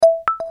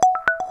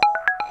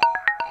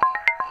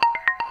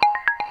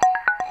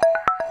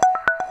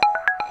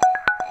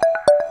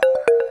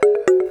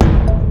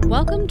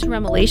Welcome to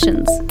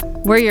Remelations.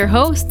 We're your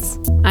hosts.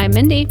 I'm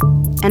Mindy.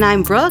 And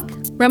I'm Brooke.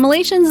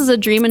 Remelations is a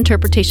dream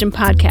interpretation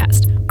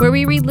podcast where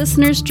we read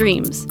listeners'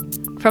 dreams.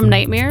 From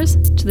nightmares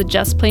to the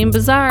just plain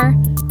bizarre,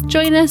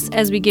 join us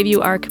as we give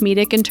you our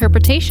comedic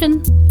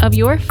interpretation of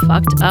your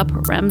fucked up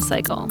REM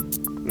cycle.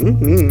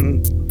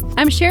 Mm-hmm.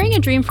 I'm sharing a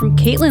dream from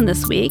Caitlin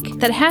this week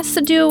that has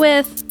to do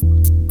with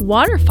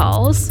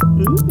waterfalls,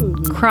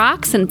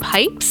 Crocs and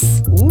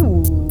pipes,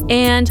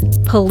 and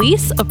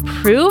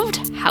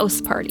police-approved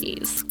house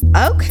parties.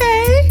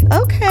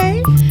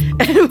 Okay.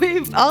 And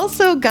we've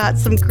also got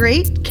some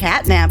great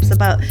cat naps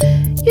about,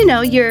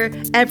 your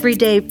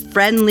everyday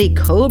friendly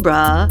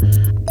cobra,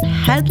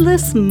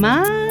 headless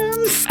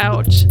moms.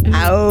 Ouch.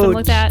 Don't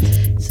like that.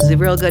 This is a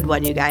real good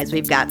one, you guys.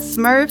 We've got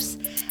Smurfs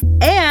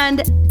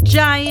and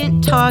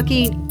giant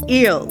talking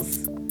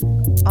eels.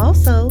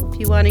 Also, if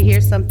you want to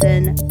hear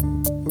something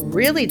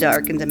really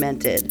dark and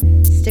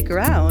demented, stick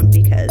around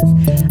because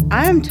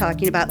I'm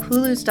talking about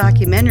Hulu's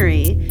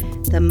documentary,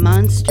 The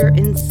Monster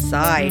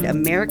Inside,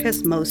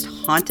 America's Most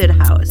Haunted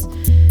House.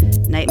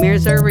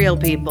 Nightmares are real,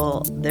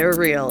 people. They're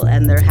real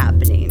and they're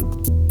happening.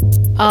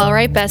 All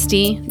right,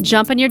 bestie,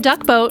 jump in your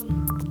duck boat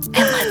and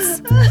let's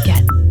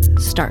get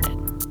started.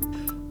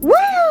 Woo!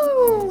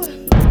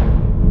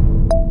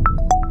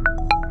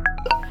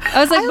 I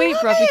was like, wait,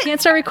 Brooke, we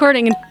can't start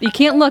recording and you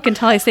can't look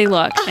until I say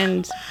look.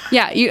 And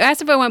yeah, you asked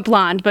if I went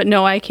blonde, but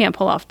no, I can't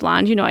pull off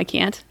blonde. You know I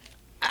can't.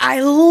 I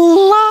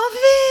love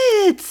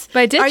it. But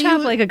I did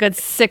chop like a good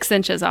 6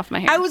 inches off my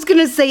hair. I was going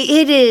to say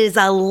it is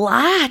a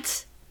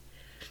lot.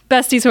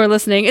 Besties who are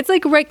listening, it's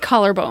like right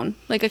collarbone.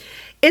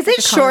 Is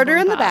it shorter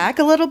in the back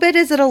a little bit?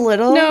 Is it a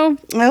little? No,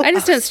 I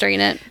just didn't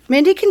straighten it.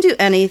 Mindy can do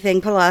anything,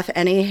 pull off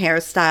any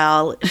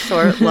hairstyle,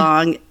 short,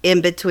 long,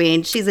 in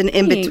between. She's an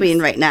in-between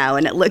right now,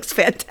 and it looks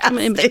fantastic. I'm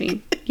in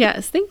between.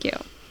 Yes, thank you.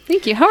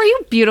 Thank you. How are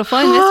you? Beautiful.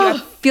 I miss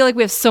you. I feel like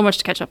we have so much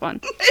to catch up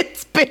on.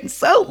 It's been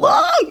so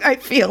long, I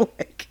feel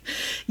like.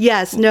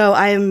 Yes, no,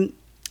 I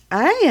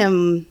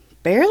am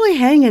barely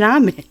hanging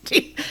on,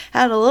 Mindy.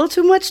 Had a little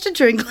too much to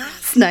drink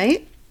last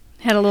night.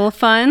 Had a little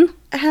fun.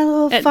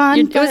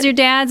 It was your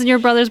dad's and your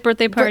brother's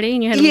birthday party,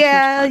 and you had a little too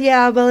much fun.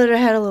 Yeah, but I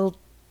had a little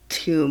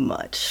too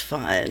much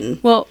fun.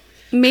 Well,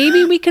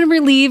 maybe we can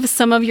relieve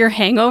some of your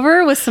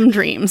hangover with some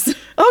dreams.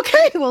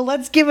 Okay, well,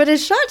 let's give it a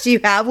shot. Do you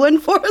have one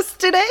for us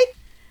today?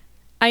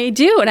 I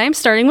do, and I'm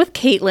starting with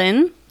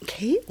Caitlin.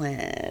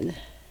 Caitlin.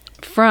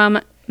 From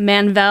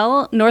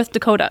Manvel, North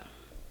Dakota.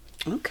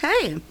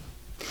 Okay.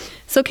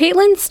 So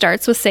Caitlin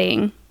starts with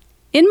saying,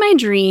 "In my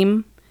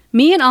dream,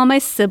 me and all my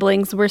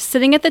siblings were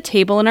sitting at the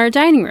table in our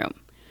dining room.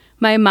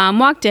 My mom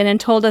walked in and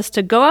told us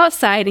to go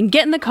outside and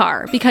get in the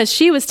car because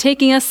she was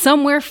taking us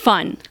somewhere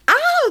fun."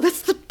 Oh,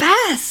 that's the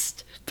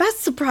best.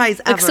 Best surprise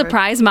ever. Like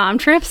surprise mom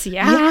trips?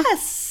 Yeah.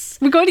 Yes.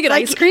 We're going to get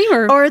ice cream?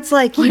 Or it's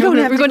like, you don't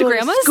have to go to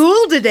Grandma's?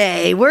 School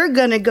today. We're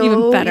going to go.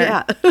 Even better.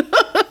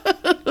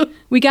 Yeah.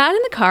 We got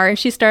in the car and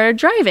she started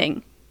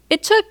driving.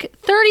 It took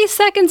 30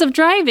 seconds of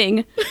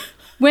driving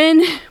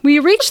when we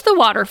reached the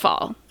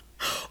waterfall.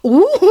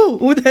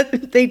 Ooh,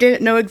 that they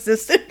didn't know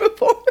existed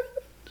before.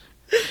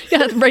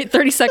 Yeah, right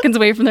 30 seconds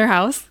away from their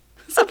house.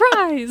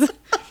 Surprise.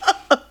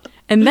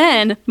 And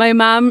then my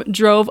mom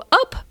drove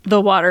up the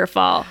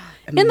waterfall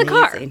in the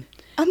car.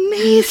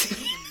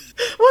 Amazing.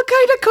 What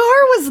kind of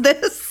car was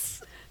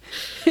this?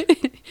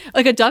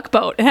 Like a duck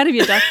boat. It had to be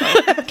a duck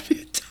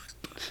boat.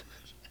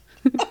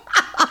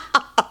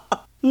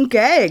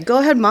 Okay, go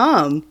ahead,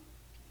 Mom.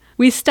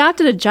 We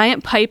stopped at a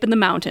giant pipe in the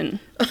mountain.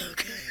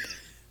 Okay.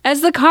 As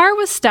the car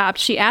was stopped,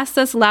 she asked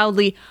us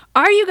loudly,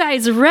 "Are you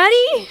guys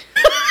ready?"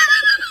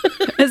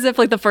 As if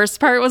like the first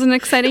part wasn't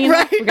exciting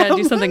enough. Right. We gotta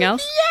do something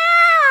else.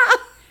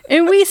 Yeah.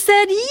 And we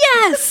said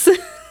yes.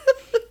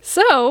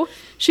 So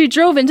she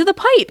drove into the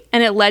pipe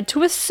and it led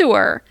to a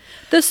sewer.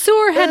 The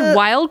sewer had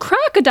wild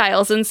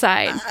crocodiles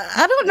inside.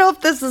 I don't know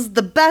if this is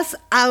the best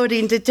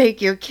outing to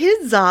take your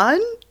kids on.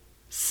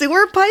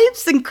 Sewer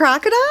pipes and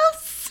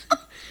crocodiles?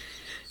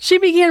 She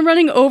began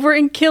running over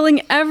and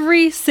killing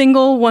every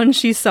single one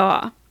she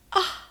saw.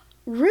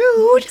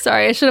 Rude.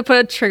 Sorry, I should have put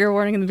a trigger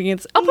warning in the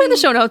beginning. I'll put it in the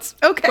show notes.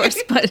 Okay. Of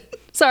course, but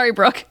sorry,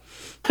 Brooke.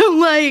 I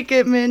like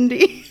it,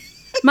 Mindy.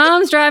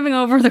 Mom's driving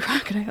over the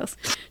crocodiles.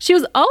 She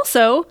was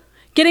also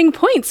getting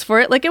points for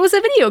it like it was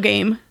a video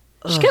game.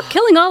 She kept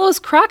killing all those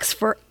crocs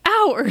for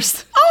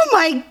hours. Oh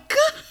my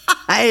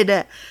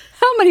God.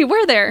 How many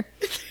were there?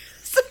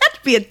 There had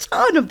to be a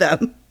ton of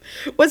them.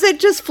 Was it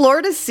just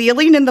floor to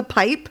ceiling in the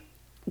pipe?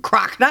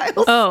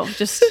 Crocodiles? Oh,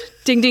 just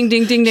ding, ding,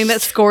 ding, ding, ding.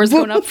 That score's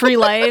going up. Free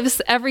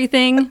lives,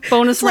 everything,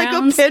 bonus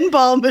rounds. Like a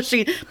pinball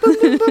machine. Boom,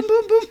 boom, boom,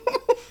 boom,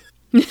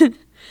 boom.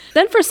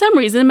 Then for some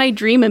reason, my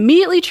dream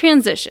immediately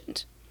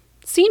transitioned.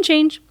 Scene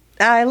change.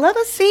 I love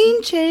a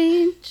scene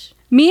change.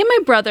 Me and my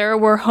brother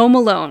were home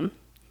alone.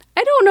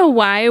 I don't know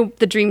why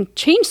the dream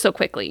changed so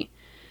quickly.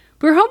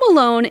 We were home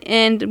alone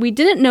and we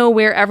didn't know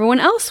where everyone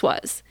else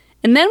was.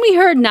 And then we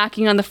heard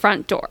knocking on the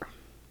front door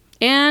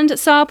and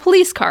saw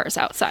police cars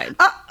outside.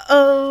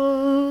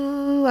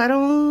 Uh-oh, I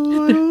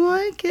don't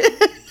like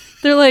it.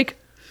 They're like,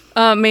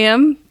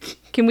 ma'am,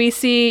 can we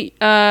see,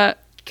 Can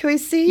Can we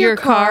see your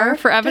car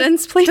for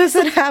evidence, please? Does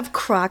it have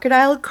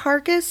crocodile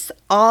carcass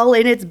all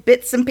in its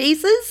bits and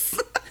pieces?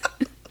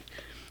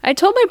 I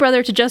told my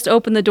brother to just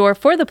open the door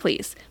for the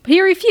police, but he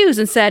refused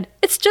and said,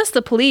 "It's just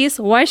the police.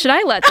 Why should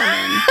I let them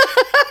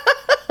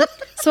in?"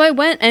 So I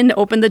went and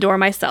opened the door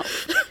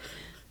myself.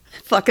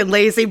 Fucking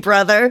lazy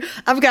brother.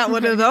 I've got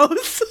one of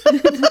those.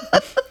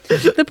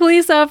 The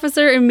police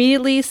officer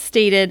immediately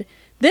stated,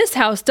 "This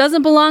house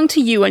doesn't belong to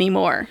you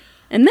anymore."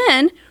 And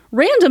then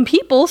random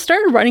people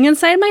started running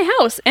inside my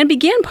house and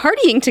began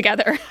partying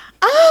together.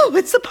 Oh,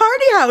 it's a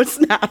party house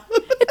now.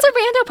 It's a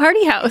rando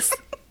party house.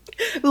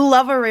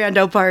 Love a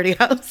rando party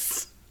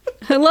house.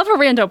 I love a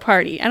rando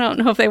party. I don't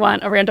know if they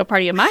want a rando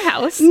party in my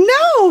house.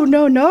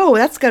 No.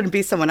 That's going to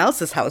be someone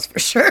else's house for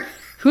sure.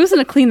 Who's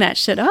going to clean that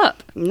shit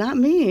up? Not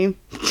me.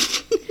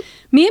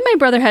 Me and my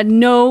brother had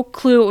no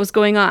clue what was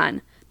going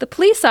on. The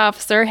police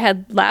officer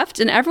had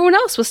left and everyone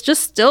else was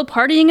just still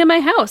partying in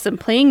my house and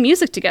playing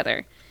music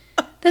together.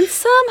 Then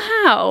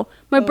somehow,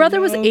 my brother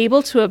was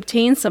able to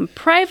obtain some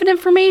private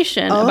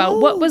information about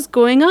what was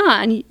going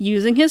on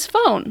using his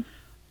phone.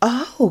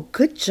 Oh,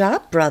 good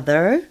job,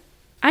 brother.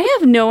 I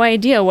have no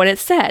idea what it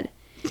said,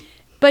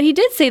 but he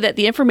did say that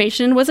the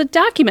information was a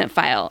document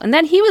file and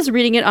that he was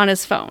reading it on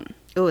his phone.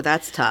 Oh,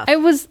 that's tough.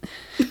 I'm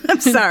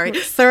sorry.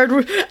 Third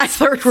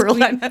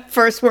world. I meant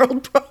first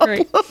world problems.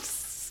 Right.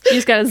 You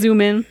just got to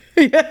zoom in.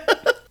 Yeah.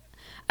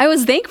 I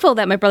was thankful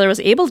that my brother was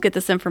able to get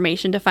this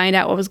information to find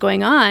out what was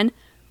going on,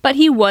 but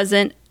he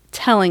wasn't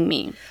telling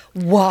me.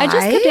 Why? I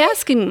just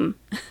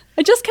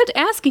kept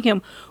asking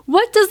him,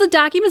 "What does the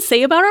document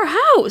say about our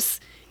house?"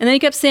 And then he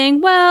kept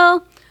saying,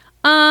 "Well,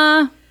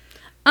 no."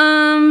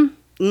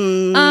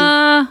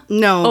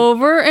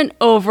 Over and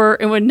over,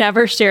 and would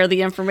never share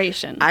the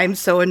information. I'm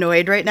so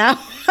annoyed right now.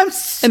 And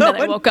then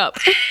I woke up.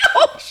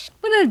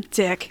 What a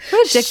dick.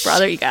 What a dick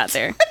brother you got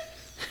there.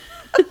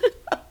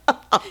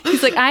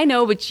 He's like, "I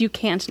know, but you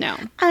can't know."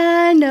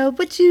 I know,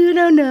 but you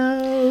don't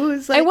know.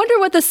 Like, I wonder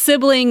what the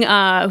sibling,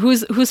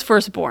 who's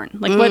firstborn?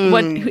 Like,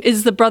 what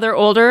is the brother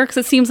older? Because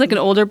it seems like an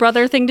older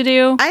brother thing to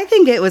do. I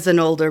think it was an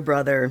older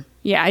brother.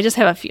 Yeah, I just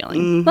have a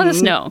feeling. Mm-hmm. Let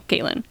us know,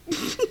 Caitlin.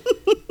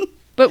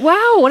 But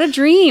wow, what a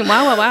dream.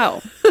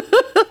 Wow.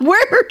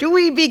 Where do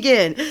we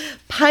begin?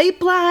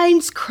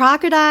 Pipelines,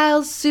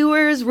 crocodiles,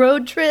 sewers,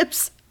 road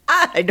trips?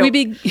 I don't.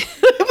 We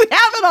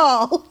have it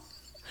all.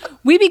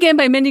 We begin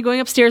by Mindy going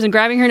upstairs and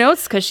grabbing her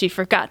notes because she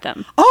forgot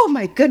them. Oh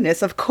my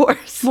goodness, of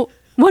course. Well,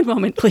 one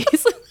moment,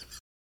 please.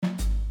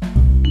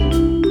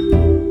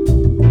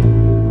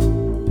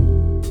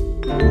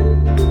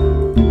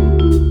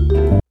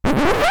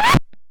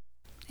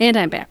 And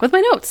I'm back with my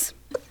notes.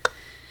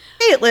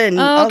 Caitlin.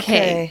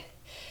 Okay.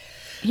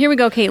 Here we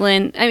go,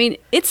 Caitlin. I mean,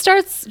 it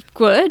starts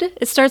good.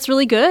 It starts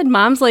really good.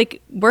 Mom's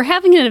like, "We're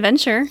having an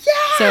adventure."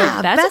 Yeah,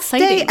 so that's best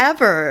exciting. Day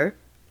ever.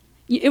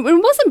 It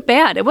wasn't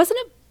bad. It wasn't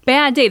a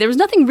bad day. There was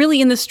nothing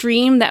really in the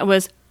stream that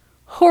was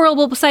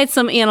horrible besides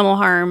some animal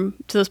harm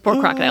to those poor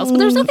crocodiles. But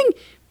there's nothing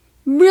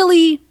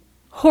really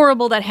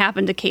horrible that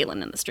happened to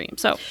Caitlin in the stream.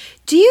 So,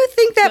 do you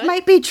think that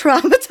might be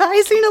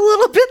traumatizing a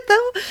little bit,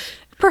 though?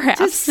 Perhaps.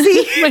 To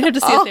see might have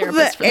to see all a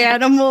therapist the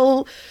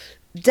animal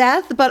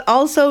death, but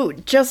also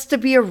just to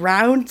be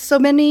around so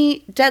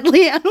many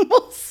deadly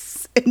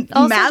animals in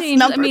mass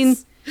numbers. I mean,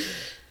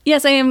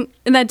 yes, I am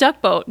in that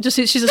duck boat.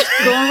 She's just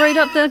going right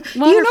up the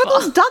waterfall. You know,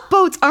 those duck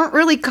boats aren't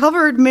really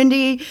covered,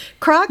 Mindy.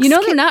 Crocs. You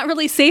know, they're not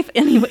really safe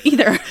anyway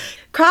either.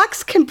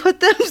 Crocs can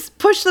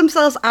push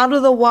themselves out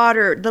of the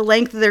water the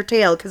length of their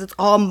tail because it's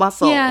all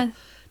muscle. Yeah.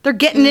 They're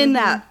getting in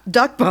that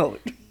duck boat.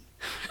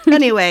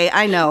 Anyway,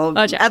 I know.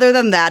 Okay. Other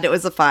than that, it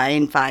was a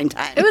fine time.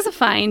 It was a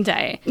fine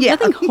day. Yeah.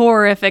 Nothing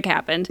horrific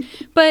happened.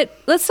 But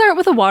let's start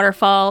with a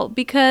waterfall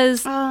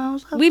because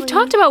we've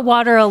talked about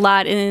water a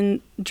lot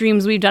in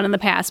dreams we've done in the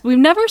past. But we've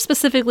never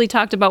specifically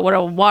talked about what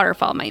a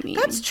waterfall might mean.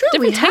 That's true.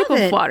 Different type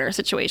of water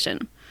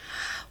situation.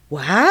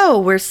 Wow,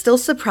 we're still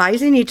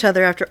surprising each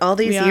other after all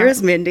these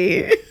years,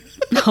 Mindy.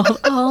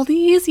 all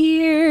these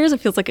years. It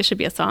feels like it should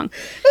be a song.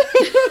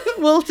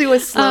 We'll do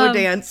a slow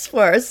dance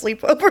for our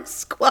sleepover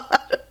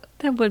squad.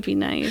 That would be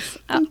nice.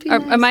 Am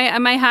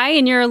I high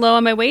and you're low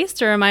on my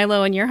waist, or am I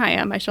low and you're high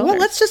on my shoulders? Well,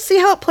 let's just see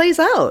how it plays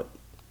out.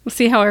 We'll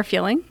see how we're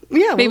feeling.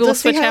 Yeah, maybe we'll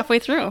switch halfway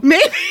through.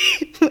 Maybe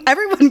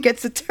everyone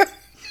gets a turn.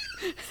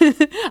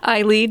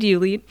 I lead, you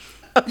lead.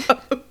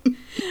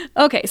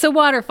 Okay, so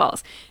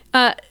waterfalls.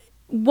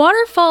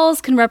 Waterfalls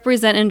can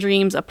represent in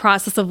dreams a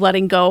process of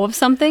letting go of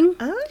something.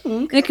 Oh, okay.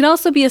 And it can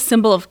also be a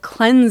symbol of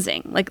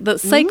cleansing, like the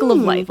cycle of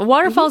life. A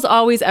waterfall is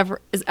always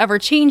ever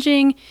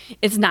changing.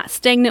 It's not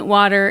stagnant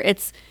water.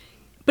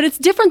 But it's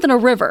different than a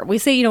river. We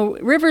say,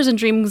 rivers and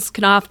dreams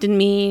can often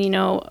mean,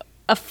 a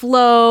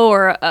flow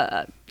or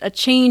a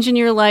change in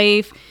your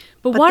life.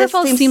 But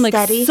waterfalls seem like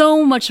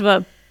so much of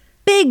a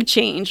big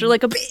change, or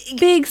like a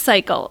big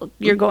cycle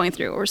you're going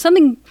through, or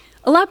something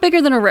a lot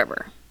bigger than a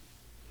river.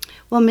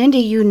 Well, Mindy,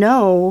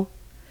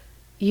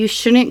 you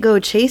shouldn't go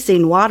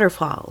chasing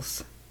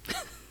waterfalls.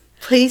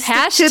 Please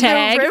stick to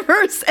the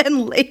rivers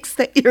and lakes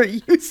that you're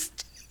used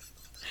to.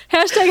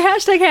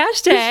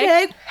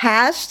 Hashtag.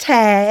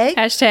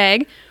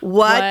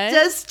 What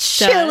does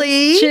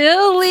chili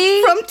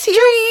from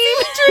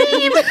TLC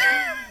dream?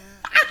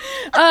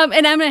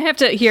 And I'm going to have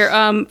to here,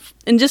 and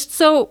just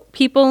so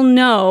people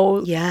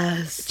know,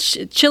 yes,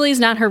 Chili's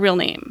not her real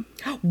name.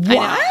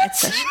 What?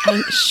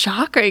 It's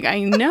shocking.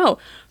 I know.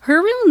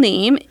 Her real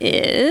name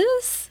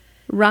is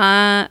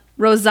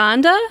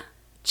Rosanda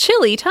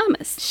Chili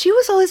Thomas. She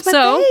was always my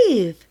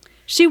fave.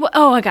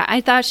 Oh my God, I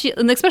thought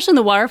especially in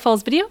the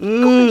Waterfalls video.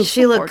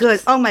 She looked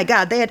good. Oh my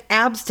God, they had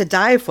abs to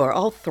die for,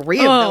 all three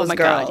of those girls. Oh my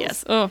God,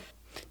 yes. Oh,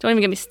 don't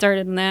even get me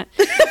started on that.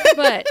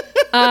 But,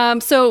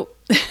 so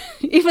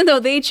even though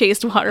they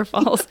chased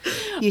waterfalls,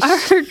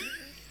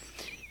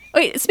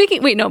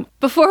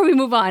 before we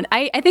move on,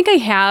 I think I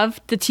have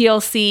the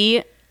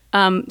TLC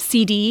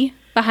CD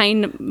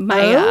behind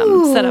my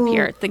setup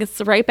here. I think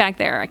it's right back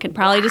there. I can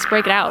probably just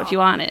break it out if you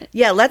want it.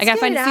 Yeah, let's I gotta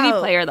get find a CD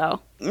player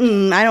though.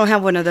 I don't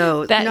have one of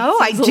those. No,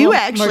 I seems do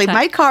actually.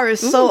 My car is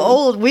so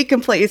old, we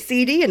can play a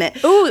CD in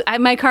it. Ooh,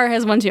 my car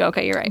has one too.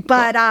 Okay, you're right.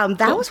 But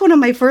that was one of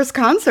my first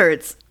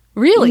concerts.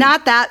 Really?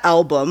 Not that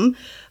album,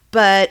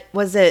 but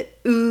was it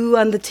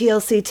on the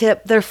TLC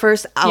tip, their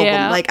first album?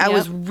 Yeah, I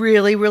was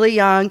really, really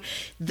young.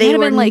 They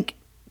were like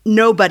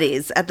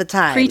nobodies at the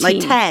time.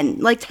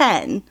 Preteen. Like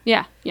 10.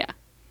 Yeah.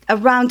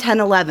 Around 10,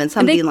 11,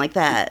 something like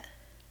that.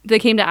 They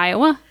came to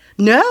Iowa?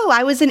 No,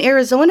 I was in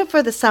Arizona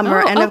for the summer.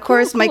 Of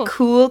course, my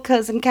cool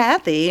cousin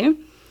Kathy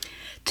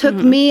took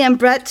me and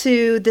Brett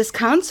to this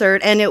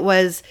concert, and it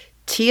was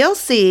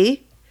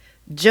TLC,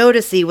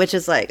 Jodeci, which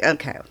is like,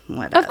 okay,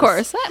 what else? Of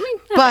course.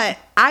 But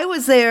I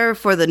was there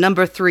for the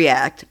number 3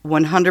 act,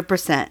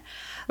 100%.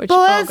 Boys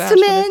to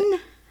Men.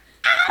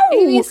 Ow!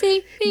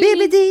 ABC,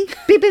 BBD,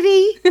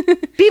 BBD,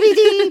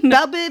 BBD,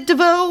 Bell Bib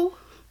DeVoe.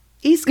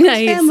 East Coast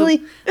family.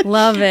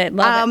 Love it.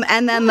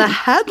 And then the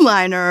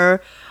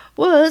headliner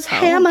was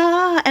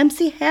Hammer,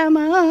 MC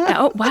Hammer.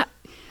 Oh, wow.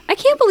 I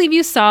can't believe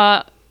you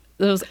saw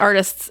those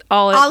artists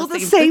all at the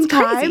same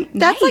time.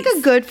 That's like a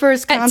good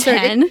first concert.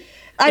 At 10?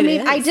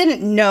 I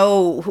didn't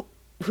know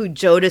who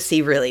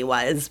Jodeci really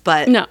was,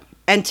 but no.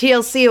 And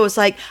TLC, it was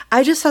like,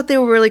 I just thought they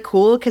were really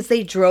cool because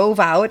they drove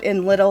out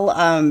in little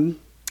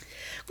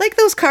like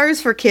those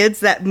cars for kids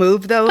that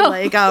move, though.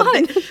 They all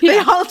drove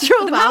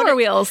the out. Power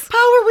Wheels.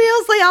 Power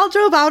Wheels. They all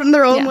drove out in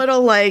their own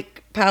little,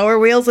 Power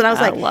Wheels. And I was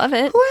like, love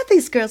it. Who are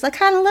these girls? I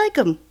kind of like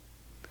them.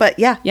 But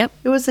yeah, it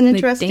was an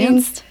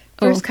interesting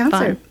first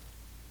concert. Fun.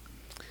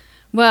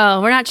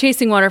 Well, we're not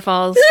chasing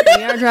waterfalls.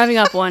 We are driving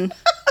up one.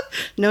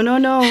 No.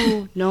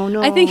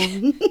 I think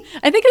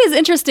it is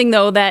interesting,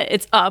 though, that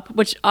it's up,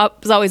 which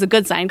up is always a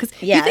good sign. Because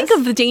you think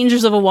of the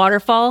dangers of a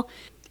waterfall.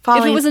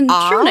 If it was a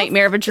true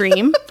nightmare of a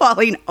dream.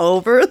 Falling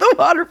over the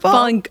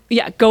waterfall.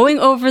 Going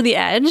over the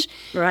edge.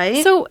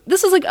 Right. So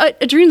this is like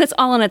a dream that's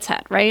all on its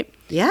head, right?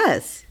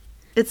 Yes.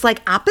 It's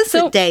like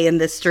opposite day in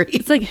this dream.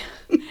 It's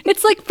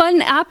like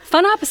fun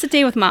opposite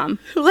day with mom.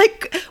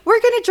 Like, we're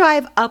going to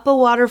drive up a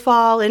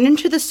waterfall and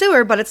into the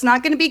sewer, but it's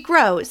not going to be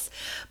gross.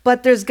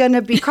 But there's going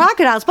to be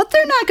crocodiles, but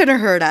they're not going to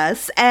hurt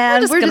us.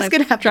 And we're just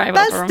going to have the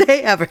best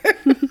day ever.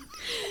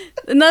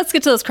 And let's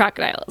get to those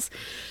crocodiles.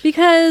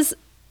 Because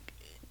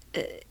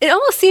it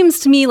almost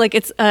seems to me like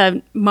it's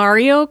a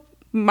Mario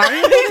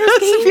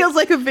It feels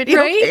like a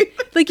video game.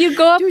 Like you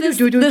go up this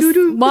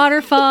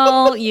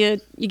waterfall, you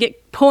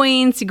get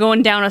points, you're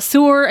going down a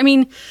sewer. I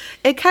mean,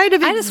 it kind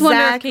of I just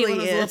wonder if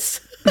Caitlin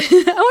is. I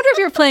wonder if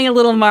you're playing a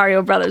little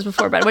Mario Brothers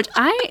before bed, which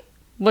I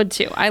would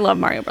too. I love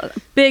Mario Brothers.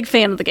 Big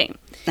fan of the game.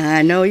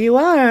 I know you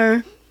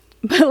are.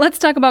 But let's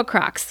talk about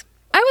crocs.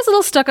 I was a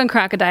little stuck on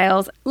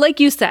crocodiles.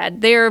 Like you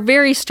said, they're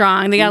very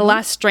strong. They got a lot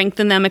of strength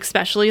in them,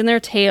 especially in their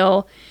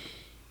tail.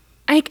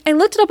 I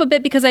looked it up a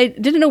bit because I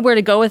didn't know where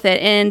to go with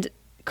it. And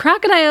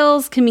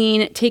crocodiles can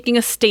mean taking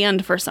a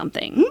stand for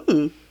something.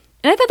 And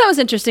I thought that was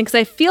interesting because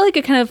I feel like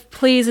it kind of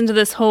plays into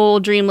this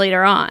whole dream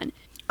later on.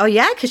 Oh,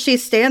 yeah, because she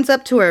stands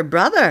up to her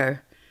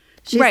brother.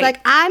 She's like,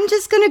 I'm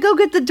just going to go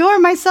get the door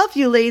myself,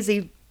 you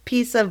lazy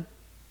piece of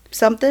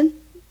something.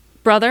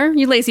 Brother?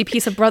 You lazy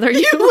piece of brother.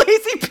 You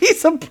lazy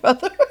piece of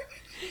brother.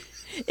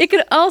 It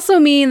could also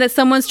mean that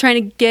someone's trying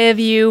to give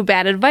you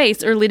bad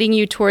advice or leading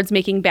you towards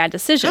making bad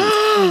decisions.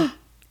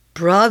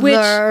 Brother.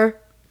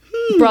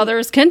 Which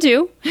brothers can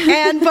do.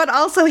 But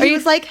also he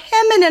was like,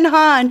 hemming and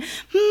hawing.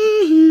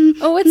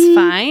 Oh, it's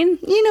fine.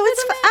 You know,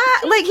 it's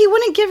fine. Like, he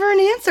wouldn't give her an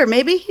answer.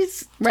 Maybe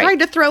he's trying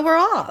to throw her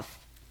off.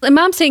 And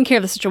mom's taking care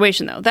of the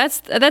situation, though. That's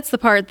the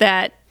part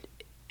that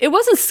it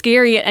wasn't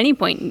scary at any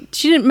point.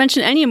 She didn't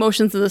mention any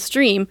emotions in the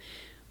stream,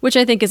 which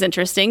I think is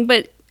interesting.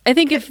 But I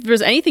think if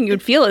there's anything you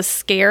would feel is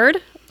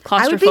scared, claustrophobic.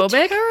 I would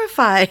be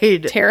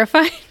terrified.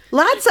 Terrified.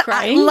 Lots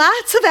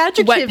of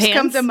adjectives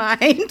come to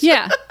mind.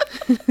 Yeah.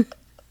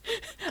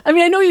 I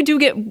mean, I know you do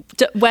get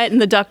wet in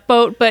the duck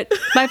boat, but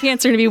my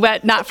pants are going to be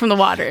wet, not from the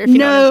water. If you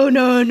know what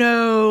I mean.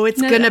 No.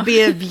 It's going to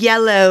be of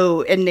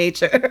yellow in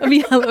nature. Of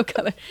yellow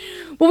color.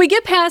 Well, we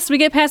get past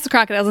the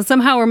crocodiles, and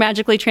somehow we're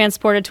magically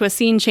transported to a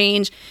scene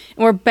change,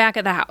 and we're back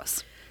at the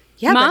house.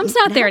 Yeah, Mom's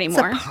not there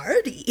anymore. It's a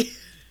party.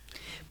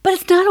 But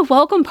it's not a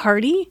welcome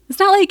party. It's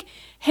not like,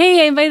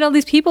 hey, I invited all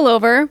these people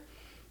over.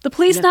 The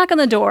police knock on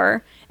the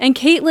door, and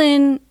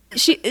Caitlin,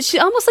 she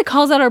almost like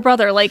calls out her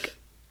brother. Like,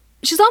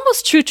 she's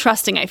almost true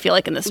trusting, I feel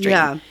like, in this dream.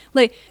 Yeah.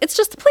 Like, it's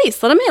just the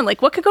police. Let them in.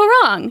 Like, what could go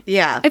wrong?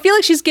 Yeah. I feel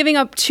like she's giving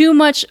up too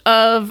much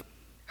of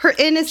her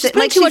innocent,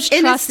 like too much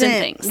trust in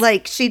things.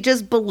 Like, she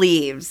just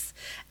believes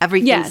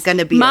everything's going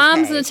to be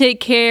Mom's okay. going to take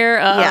care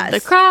of the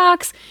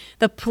Crocs.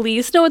 The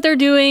police know what they're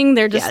doing.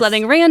 They're just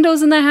letting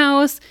randos in the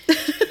house. So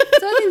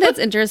I think that's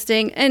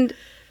interesting. And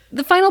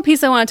the final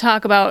piece I want to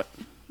talk about,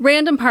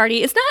 random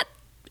party. It's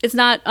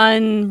not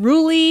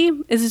unruly.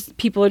 It's just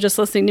people are just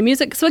listening to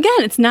music. So again,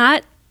 it's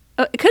not.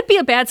 It could be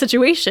a bad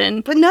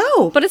situation, but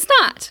no. But it's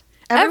not.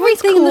 Everyone's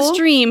Everything in cool. this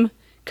dream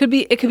could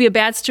be a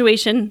bad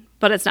situation,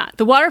 but it's not.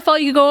 The waterfall,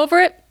 you could go over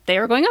it. They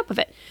were going up of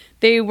it.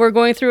 They were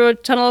going through a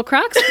tunnel of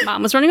Crocs.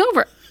 Mom was running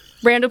over it.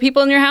 Rando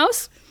people in your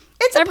house.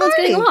 Everyone's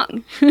getting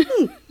along.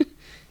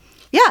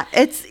 Yeah,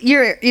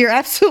 you're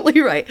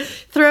absolutely right.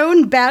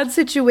 Throwing bad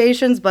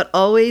situations, but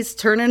always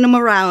turning them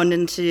around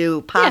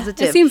into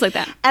positive. Yeah, it seems like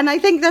that. And I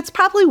think that's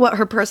probably what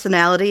her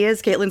personality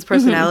is. Caitlin's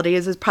personality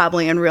is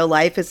probably in real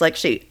life is like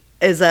she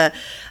is a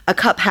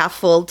cup half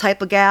full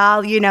type of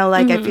gal. You know,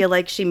 like I feel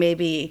like she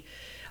maybe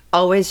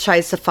always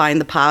tries to find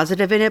the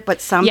positive in it,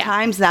 but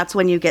sometimes that's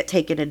when you get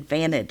taken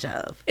advantage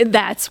of.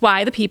 That's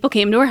why the people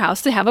came to her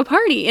house to have a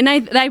party. And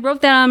I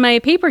wrote that on my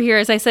paper here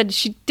as I said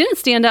she didn't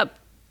stand up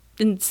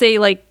and say,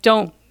 like,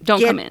 don't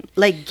come in.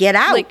 Like, get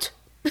out. Like,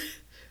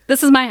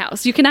 this is my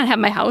house. You cannot have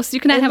my house.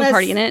 You cannot have a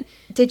party in it.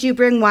 Did you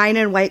bring wine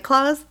and White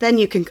Claws? Then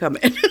you can come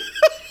in.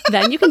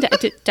 Then you can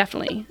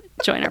definitely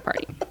join our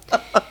party.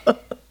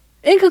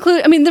 In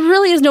conclusion, I mean, there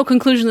really is no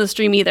conclusion to the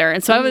stream either.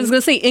 And so I was going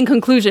to say in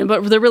conclusion,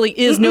 but there really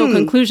is no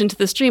conclusion to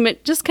the stream.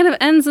 It just kind of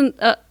ends and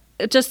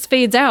it just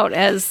fades out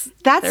as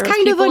that's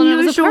kind of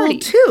unusual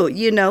too,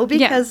 you know,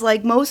 because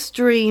like most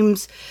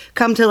streams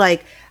come to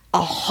like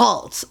a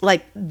halt.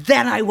 Like,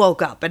 then I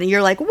woke up and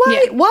you're like,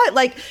 what?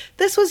 Like,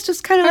 this was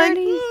just kind of like,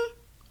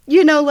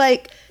 you know,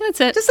 like,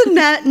 that's it. Just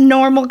a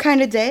normal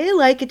kind of day.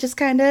 Like, it just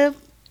kind of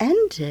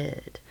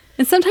ended.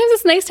 And sometimes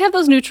it's nice to have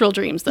those neutral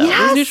dreams, though. Yes.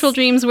 Those neutral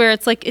dreams where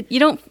it's like,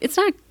 it's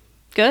not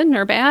good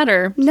or bad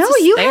or no,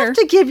 you have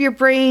to give your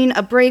brain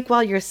a break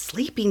while you're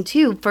sleeping,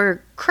 too.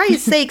 For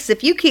Christ's sakes,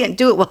 if you can't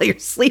do it while you're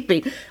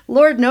sleeping,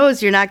 Lord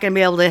knows you're not going to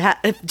be able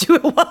to do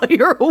it while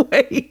you're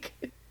awake.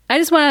 I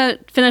just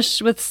want to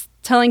finish with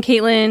telling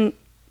Caitlin,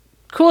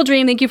 cool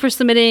dream. Thank you for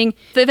submitting.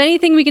 If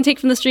anything we can take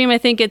from this dream, I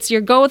think it's your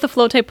go with the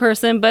flow type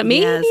person, but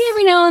maybe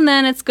every now and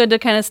then it's good to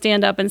kind of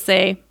stand up and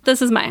say,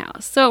 this is my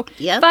house. So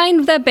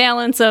find that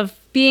balance of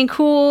being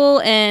cool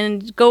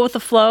and go with the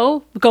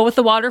flow, go with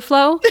the water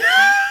flow,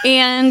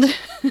 and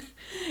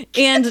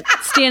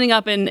standing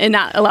up and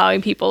not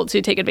allowing people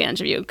to take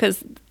advantage of you,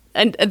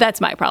 and that's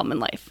my problem in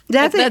life.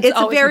 That's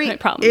always my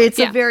problem. It's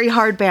a very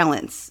hard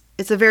balance.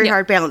 It's a very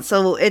hard balance.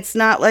 So it's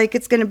not like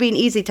it's going to be an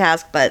easy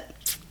task, but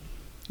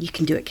you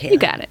can do it, Kayla. You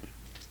got it.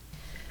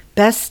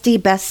 Bestie,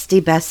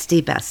 bestie,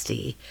 bestie,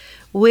 bestie.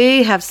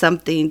 We have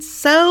something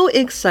so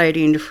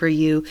exciting for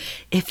you.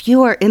 If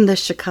you are in the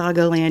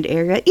Chicagoland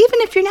area,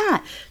 even if you're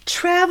not,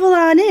 travel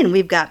on in.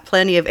 We've got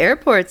plenty of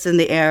airports in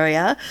the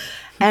area.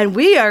 And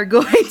we are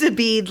going to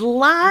be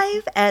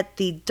live at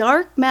the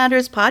Dark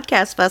Matters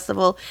Podcast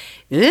Festival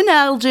in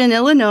Elgin,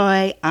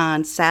 Illinois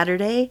on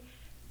Saturday,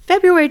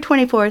 February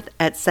 24th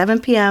at 7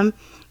 p.m.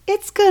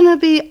 It's going to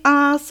be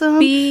awesome.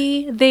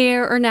 Be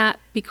there or not,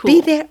 be cool. Be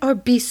there or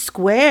be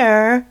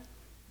square.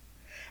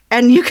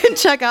 And you can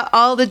check out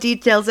all the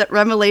details at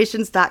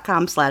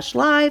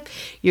revelations.com/live.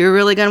 You're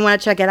really going to want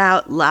to check it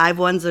out. Live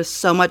ones are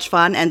so much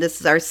fun. And this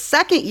is our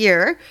second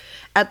year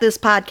at this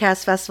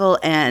podcast festival,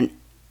 and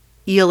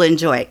you'll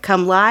enjoy it.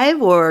 Come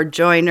live or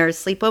join our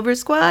sleepover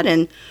squad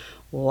and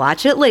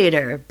watch it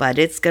later. But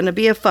it's going to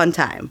be a fun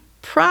time.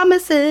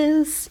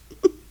 Promises.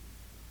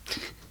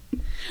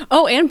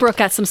 Oh, and Brooke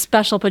got some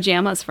special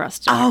pajamas for us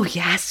today. Oh,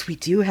 yes, we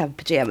do have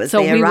pajamas.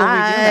 So they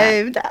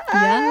arrived.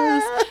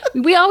 Yes.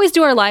 We always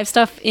do our live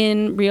stuff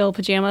in real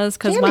pajamas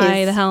because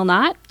why the hell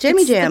not?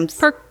 Jimmy Jams.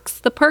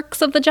 The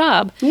perks of the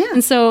job. Yeah.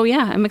 And so,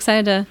 I'm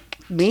excited to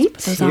Me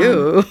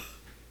too.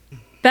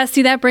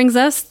 Bestie, that brings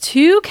us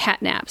to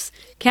Catnaps.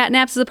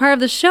 Catnaps is a part of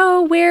the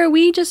show where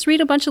we just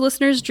read a bunch of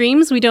listeners'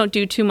 dreams. We don't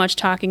do too much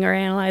talking or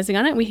analyzing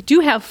on it. We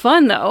do have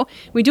fun, though.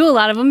 We do a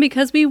lot of them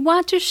because we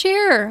want to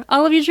share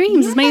all of your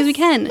dreams as many as we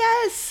can.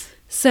 Yes.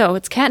 So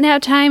it's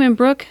catnap time, and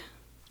Brooke,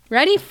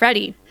 ready,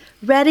 Freddie?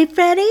 Ready,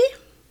 Freddie?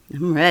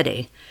 I'm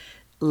ready.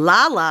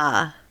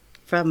 Lala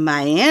from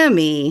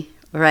Miami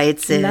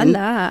writes in.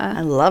 La.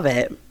 I love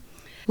it.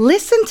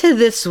 Listen to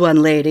this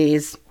one,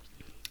 ladies.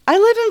 I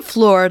live in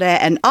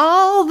Florida, and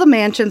all the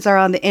mansions are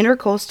on the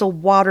Intercoastal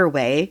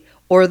Waterway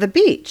or the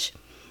beach.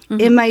 Mm-hmm.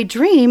 In my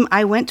dream,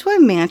 I went to a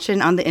mansion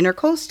on the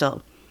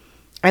Intercoastal.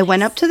 I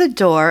went up to the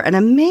door, and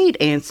a maid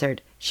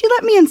answered. She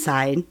let me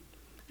inside.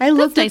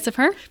 That's nice of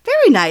her.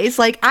 Very nice.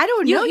 Like, I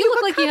don't know. You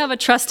look like you have a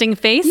trusting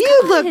face.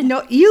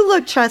 You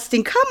look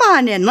trusting. Come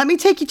on in. Let me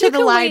take you to the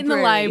library. Wait in the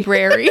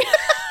library.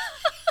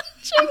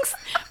 Jinx.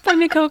 Buy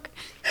me a Coke.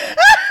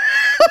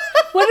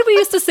 What did we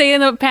used to say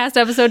in the past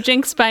episode?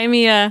 Jinx, buy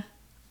me a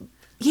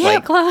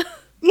White Claw?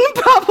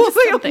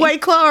 Probably a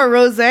White Claw or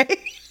rosé.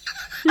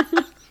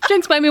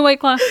 Jinx, buy me a White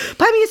Claw.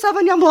 Buy me a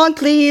Sauvignon Blanc,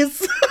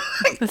 please.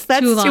 That's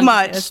too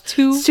much. It's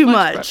too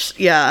much.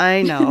 Yeah,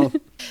 I know.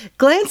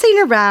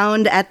 Glancing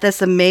around at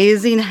this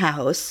amazing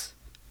house,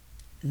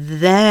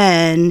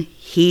 then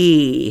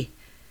he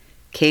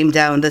came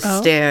down the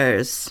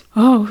stairs.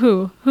 Oh,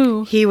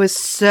 who? He was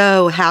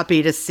so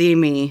happy to see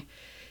me.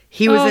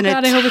 He was in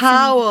a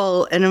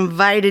towel and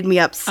invited me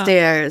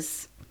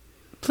upstairs.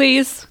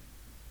 Please.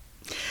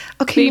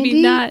 Okay, maybe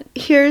Mindy, not.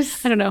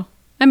 Here's... I don't know.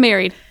 I'm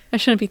married. I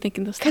shouldn't be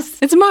thinking this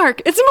stuff. It's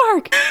Mark.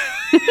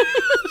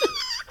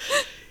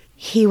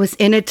 He was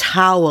in a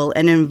towel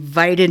and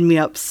invited me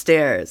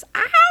upstairs.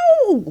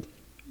 Ow!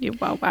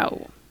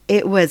 Wow.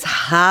 It was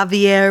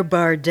Javier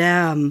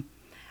Bardem.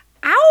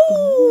 Ow!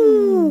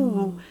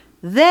 Ooh.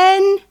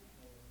 Then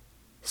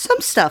some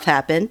stuff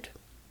happened.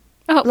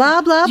 Oh,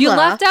 blah, blah, you blah. You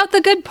left out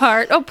the good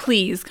part. Oh,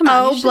 please. Come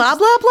on. Oh, blah,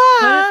 blah,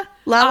 blah.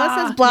 Lala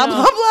says blah,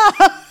 blah,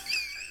 blah.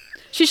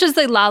 She should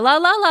say la, la,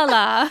 la, la,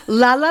 la.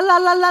 La, la, la,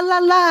 la, la, la,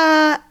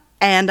 la.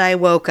 And I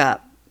woke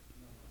up.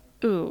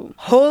 Ooh.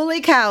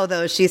 Holy cow,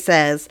 though, she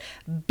says.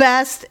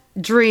 Best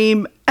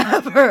dream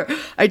ever.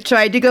 I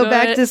tried to go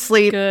back to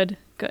sleep. Good.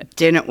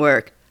 Didn't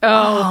work.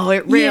 Oh,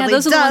 it really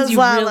those does, are the ones you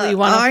Lala. really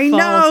want to I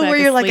know, where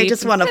you're like, I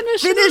just want to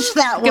finish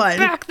that one. Get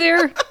back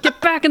there. Get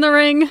back in the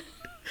ring.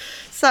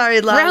 Sorry,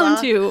 Lala. Round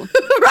 2.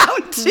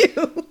 Round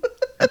 2.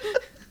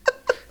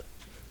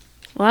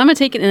 Well, I'm going to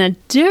take it in a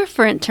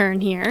different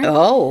turn here.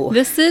 Oh.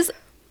 This is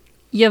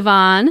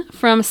Yvonne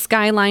from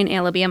Skyline,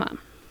 Alabama.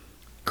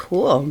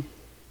 Cool.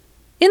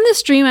 In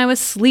this dream, I was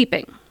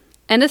sleeping,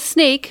 and a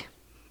snake,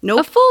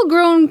 a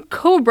full-grown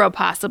cobra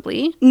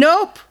possibly,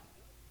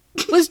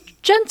 was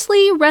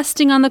gently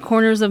resting on the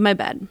corners of my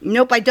bed.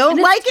 Nope, I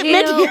don't like it,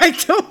 Mindy. I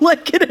don't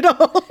like it at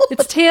all.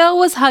 Its tail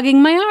was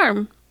hugging my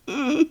arm.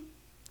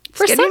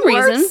 For some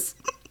reason,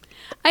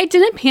 I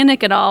didn't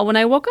panic at all when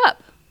I woke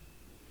up.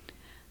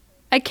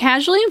 I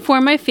casually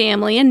informed my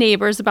family and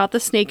neighbors about the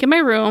snake in my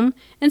room,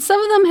 and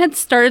some of them had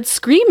started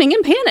screaming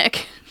in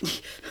panic.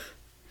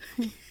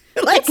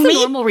 Like That's the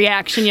normal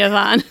reaction,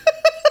 Yvonne.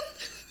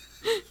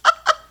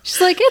 She's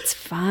like, it's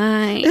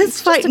fine.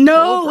 It's fine.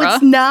 No,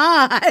 it's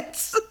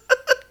not.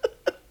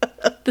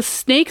 The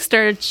snake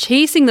started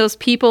chasing those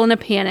people in a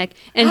panic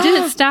and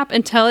didn't stop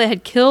until it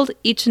had killed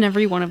each and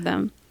every one of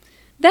them.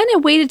 Then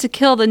it waited to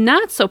kill the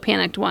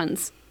not-so-panicked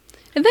ones.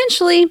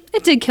 Eventually,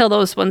 it did kill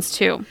those ones,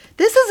 too.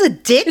 This is a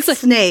dick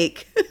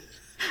snake.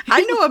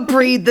 I know what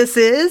breed this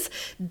is.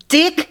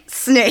 Dick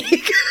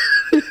snake.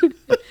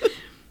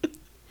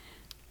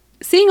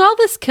 Seeing all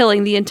this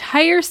killing, the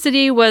entire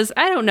city was,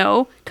 I don't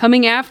know,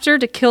 coming after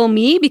to kill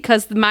me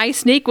because my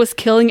snake was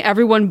killing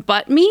everyone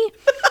but me.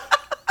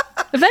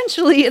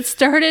 Eventually, it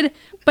started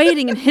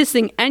biting and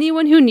hissing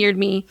anyone who neared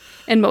me,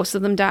 and most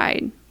of them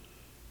died.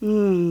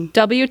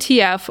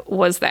 WTF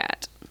was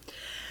that?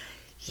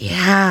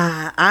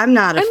 Yeah, I'm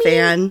not a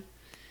fan.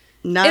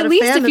 Not at a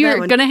least fan if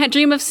you're going to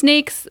dream of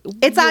snakes,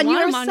 it's on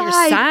your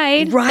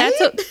side. Right?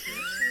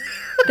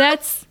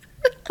 That's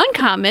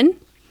uncommon.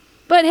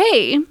 But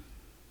hey,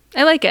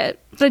 I like it,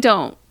 but I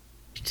don't.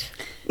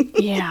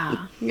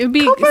 Yeah. It would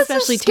be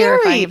especially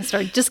terrifying if it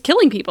started just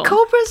killing people.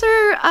 Cobras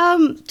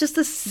are just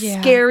a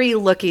scary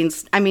looking.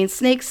 I mean,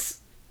 snakes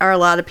are a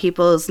lot of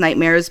people's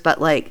nightmares, but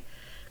like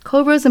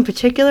cobras in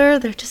particular,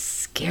 they're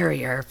just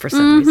scarier for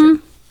some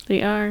reason.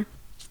 They are.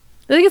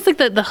 I think it's like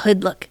the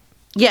hood look.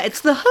 Yeah,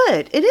 it's the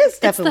hood. It is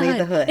definitely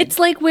the hood. It's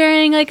like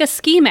wearing like a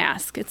ski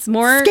mask. It's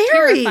more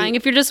terrifying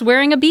if you're just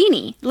wearing a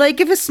beanie. Like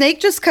if a snake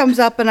just comes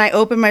up and I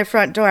open my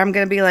front door, I'm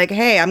going to be like,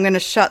 hey, I'm going to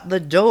shut the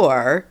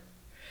door.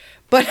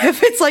 But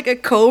if it's like a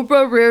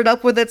cobra reared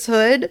up with its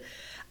hood,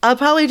 I'll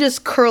probably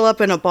just curl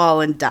up in a ball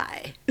and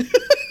die.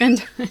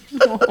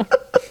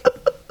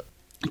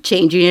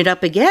 Changing it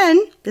up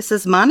again, this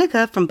is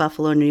Monica from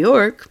Buffalo, New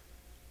York.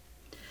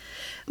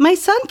 My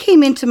son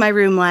came into my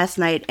room last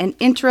night and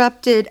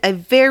interrupted a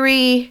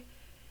very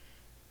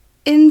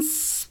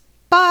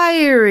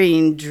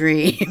inspiring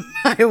dream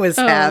I was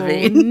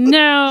having.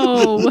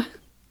 No.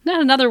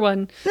 Not another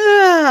one.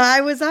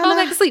 I was on Fall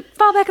back asleep.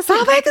 Fall back asleep.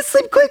 Fall back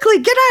asleep quickly.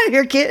 Get out of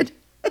here, kid.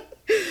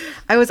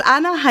 I was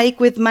on a hike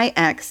with my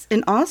ex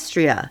in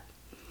Austria,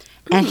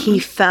 and he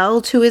fell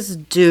to his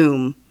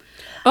doom.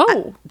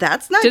 Oh.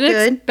 That's not didn't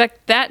good.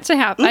 Expect that to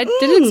happen. I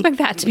didn't expect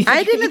that to be the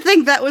I didn't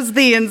think that was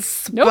the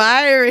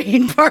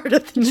inspiring part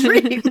of the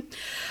dream.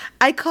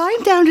 I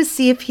climbed down to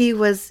see if he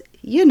was,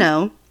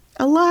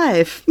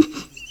 alive.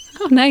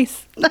 Oh,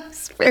 nice.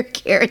 That's very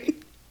caring.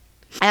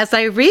 As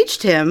I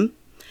reached him,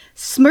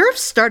 Smurfs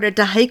started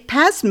to hike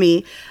past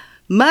me,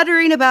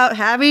 muttering about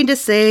having to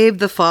save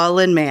the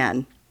fallen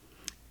man.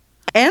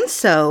 And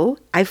so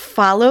I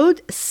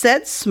followed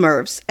said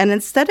Smurfs, and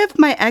instead of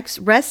my ex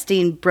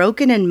resting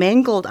broken and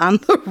mangled on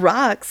the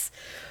rocks,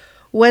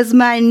 was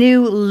my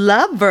new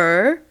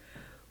lover,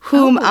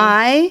 whom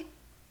I,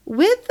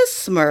 with the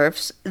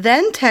Smurfs,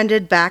 then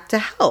tended back to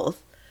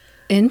health.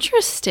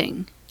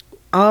 Interesting.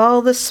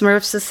 All the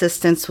Smurfs'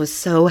 assistance was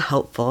so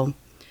helpful.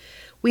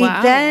 We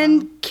Wow.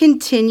 then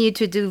continued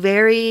to do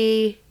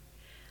very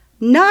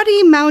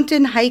naughty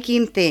mountain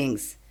hiking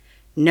things.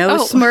 No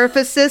Smurf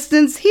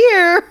assistance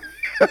here.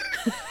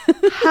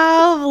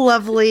 How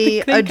lovely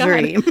a Thank God.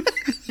 dream.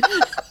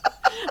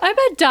 I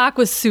bet Doc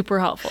was super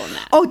helpful in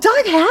that. Oh,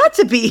 Doug had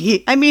to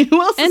be. I mean,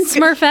 who else? And is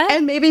good? Smurfette.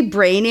 And maybe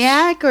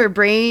Brainiac or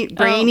Brainy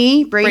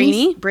Brainy.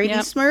 Brady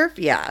Yep. Smurf.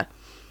 Yeah.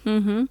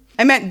 Mm-hmm.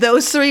 I meant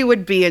those three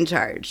would be in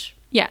charge.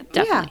 Yeah,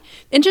 definitely.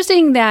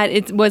 Interesting that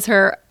it was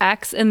her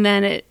ex and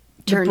then it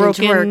Turned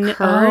broken. into her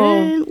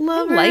current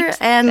lover. I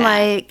liked and that.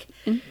 like,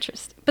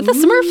 Interesting. But the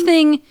Smurf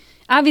thing,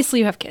 obviously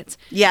you have kids.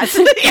 yes,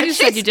 You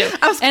said you do.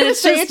 I was going to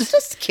say it's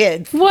just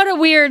kids. What a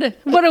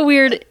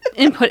weird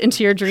input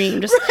into your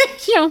dream. Just,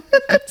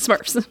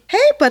 Smurfs. Hey,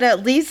 but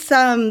at least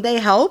they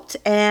helped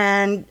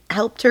and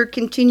helped her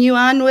continue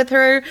on with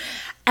her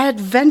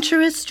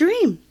adventurous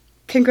dream.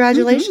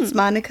 Congratulations,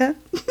 Monica.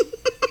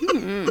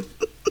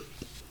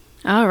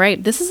 All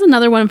right. This is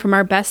another one from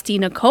our bestie,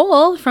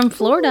 Nicole from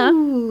Florida.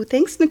 Ooh,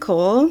 thanks,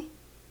 Nicole.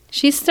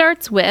 She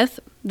starts with,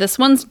 this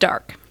one's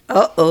dark.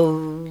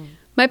 Uh-oh.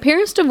 My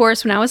parents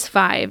divorced when I was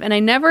 5, and I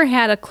never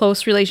had a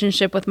close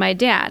relationship with my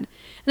dad.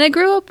 And I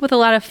grew up with a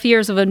lot of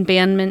fears of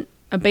abandonment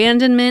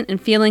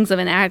and feelings of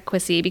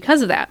inadequacy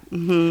because of that.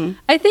 Mm-hmm.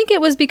 I think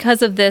it was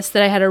because of this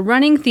that I had a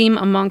running theme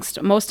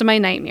amongst most of my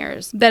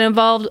nightmares that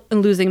involved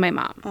losing my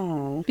mom.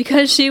 Oh.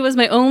 Because she was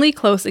my only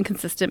close and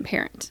consistent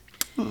parent.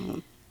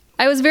 Oh.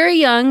 I was very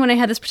young when I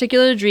had this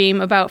particular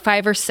dream, about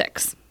 5 or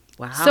 6.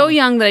 Wow. So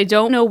young that I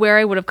don't know where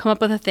I would have come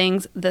up with the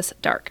things this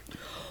dark.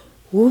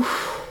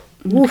 Oof.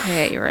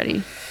 Okay, you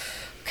ready?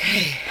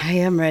 Okay, I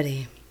am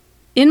ready.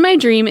 In my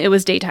dream, it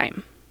was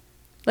daytime,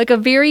 like a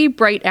very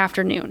bright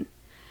afternoon.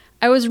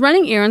 I was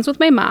running errands with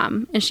my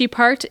mom, and she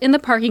parked in the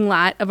parking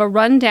lot of a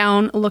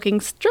run-down-looking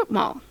strip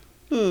mall.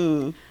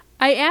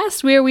 I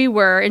asked where we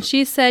were, and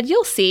she said,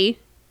 "You'll see,"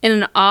 in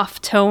an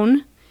off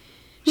tone.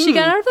 She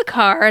got out of the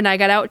car, and I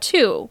got out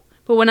too.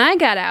 But when I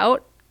got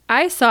out,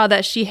 I saw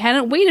that she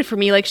hadn't waited for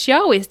me like she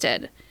always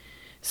did,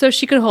 so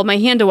she could hold my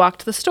hand to walk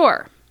to the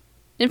store.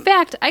 In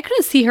fact, I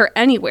couldn't see her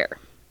anywhere.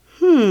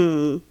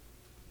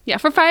 Yeah,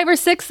 for 5 or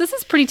 6, this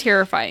is pretty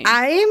terrifying.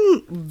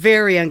 I'm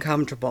very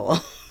uncomfortable.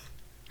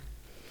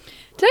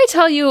 Did I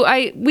tell you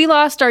we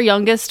lost our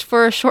youngest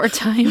for a short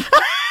time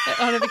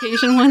on a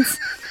vacation once?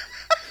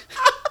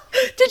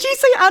 Did you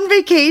say on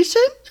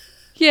vacation?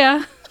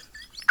 Yeah.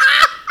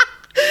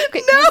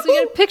 Okay, No. So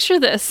you gotta picture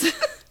this.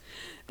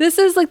 This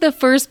is like the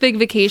first big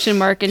vacation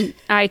Mark and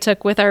I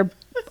took with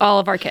all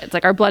of our kids,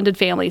 like our blended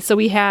family. So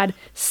we had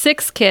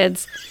 6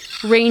 kids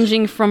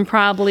ranging from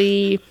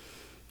probably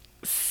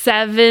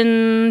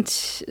 7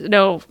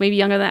 to, maybe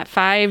younger than that,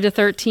 5 to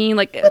 13.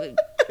 Like It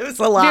was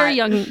a lot. very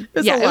young. It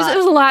was Yeah, it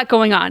was a lot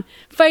going on.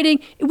 Fighting.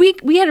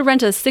 We had to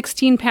rent a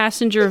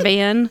 16-passenger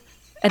van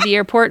at the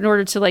airport in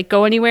order to like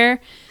go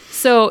anywhere.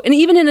 So, and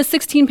even in a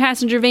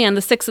 16-passenger van,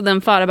 the 6 of them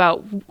fought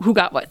about who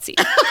got what seat.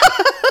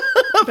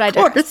 Of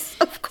course.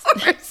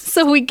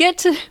 So we get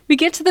to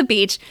the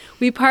beach.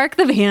 We park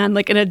the van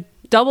like in a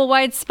double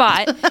wide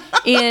spot,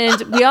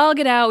 and we all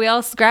get out. We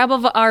all grab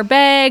our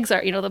bags,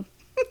 the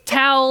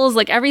towels,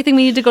 like everything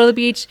we need to go to the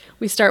beach.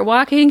 We start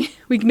walking.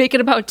 We make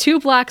it about 2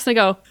 blocks, and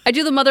I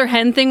do the mother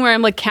hen thing where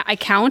I'm like, I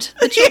count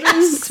the children,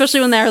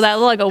 especially when they're that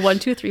little. I go 1,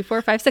 2, 3,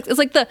 4, 5, 6. It's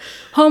like the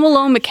Home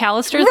Alone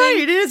McAllister thing. Right,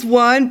 it is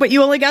 1, but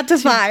you only got to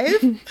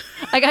 5.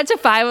 I got to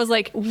 5. I was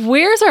like,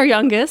 where's our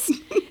youngest?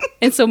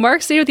 And so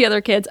Mark stayed with the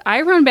other kids.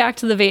 I run back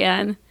to the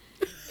van,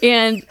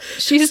 and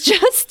she's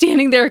just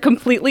standing there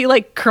completely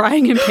like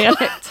crying and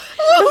panicked.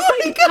 I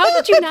was like, how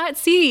did you not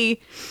see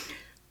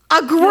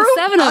A group,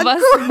 the 7 of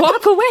us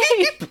walk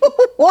away? People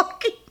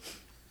walking.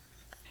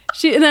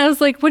 And I was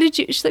like, what did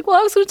you? She's like, well,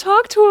 I was going to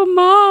talk to a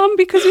mom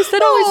because we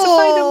said always to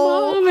find a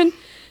mom. And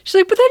she's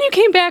like, but then you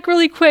came back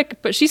really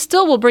quick. But she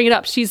still will bring it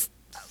up. She's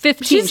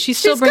 15. She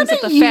still brings up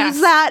the fact.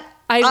 Use that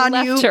I on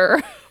left you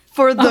her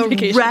for the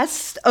vacation.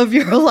 rest of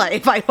your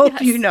life. I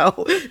hope you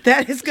know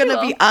that is going to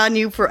be on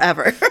you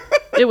forever.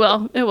 It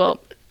will. It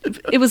will.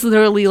 It was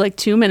literally like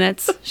 2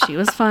 minutes. She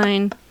was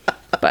fine.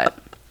 But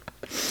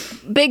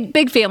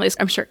big families,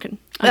 I'm sure, can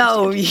understand.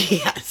 Oh,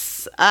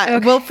 yes. I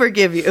will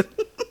forgive you.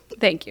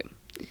 Thank you.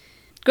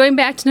 Going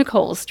back to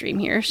Nicole's dream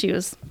here, she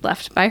was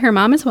left by her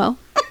mom as well.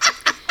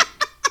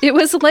 It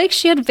was like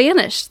she had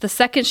vanished the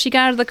second she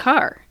got out of the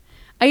car.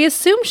 I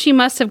assumed she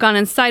must have gone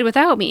inside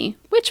without me,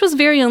 which was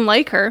very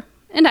unlike her,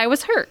 and I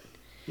was hurt.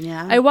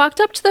 Yeah. I walked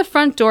up to the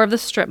front door of the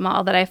strip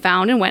mall that I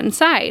found and went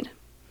inside.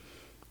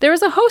 There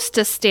was a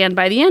hostess stand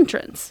by the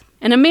entrance,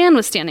 and a man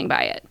was standing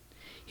by it.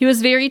 He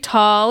was very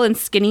tall and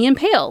skinny and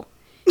pale.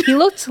 He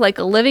looked like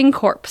a living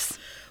corpse.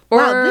 Or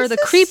Wow, the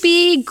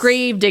creepy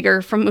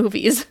gravedigger from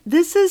movies.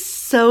 This is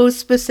so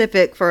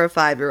specific for a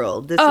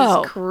 5-year-old. This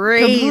is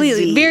crazy.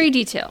 Completely. Very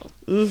detailed.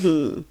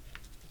 Mm-hmm.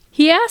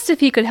 He asked if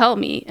he could help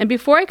me, and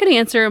before I could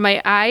answer,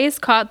 my eyes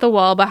caught the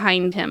wall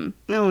behind him.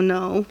 Oh,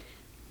 no.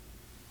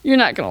 You're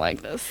not going to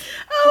like this.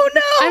 Oh,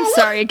 no. I'm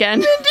sorry again.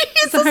 Mindy,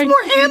 this is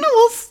more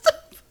animal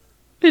stuff.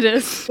 It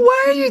is.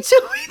 Why are you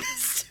doing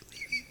this to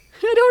me?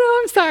 I don't know.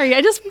 I'm sorry.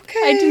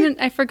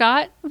 I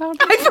forgot about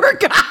that. I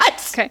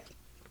forgot. Okay.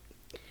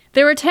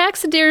 There were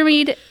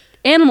taxidermied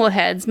animal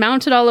heads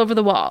mounted all over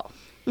the wall.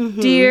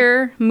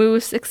 Deer,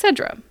 moose,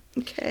 etc.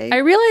 Okay. I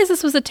realized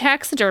this was a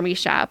taxidermy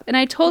shop, and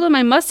I told him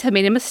I must have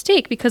made a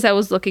mistake because I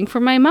was looking for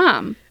my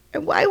mom.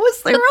 And why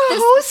was there a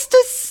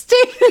hostess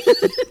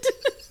stand?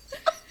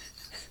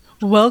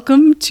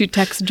 Welcome to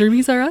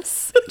Taxidermies R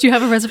Us. Do you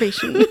have a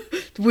reservation?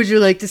 Would you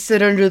like to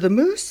sit under the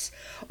moose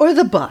or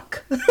the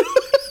buck?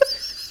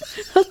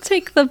 I'll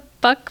take the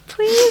buck,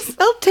 please.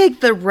 I'll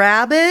take the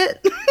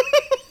rabbit.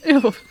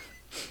 Ew.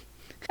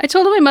 I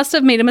told him I must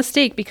have made a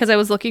mistake because I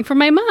was looking for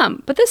my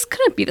mom, but this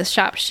couldn't be the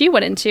shop she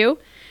went into.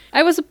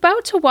 I was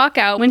about to walk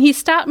out when he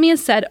stopped me and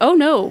said, "Oh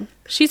no,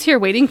 she's here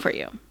waiting for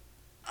you."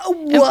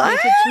 What? And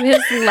pointed to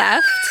his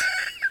left,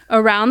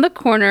 around the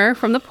corner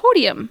from the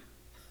podium.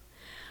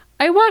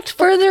 I walked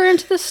further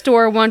into the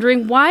store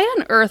wondering why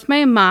on earth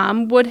my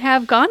mom would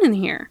have gone in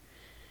here.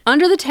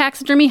 Under the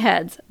taxidermy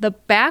heads, the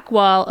back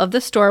wall of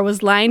the store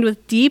was lined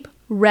with deep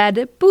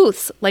red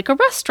booths, like a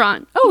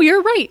restaurant. Oh,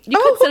 you're right. You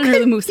could sit under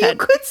the moose head. You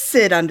could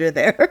sit under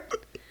there.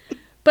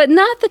 But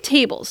not the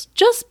tables,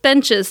 just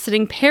benches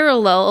sitting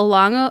parallel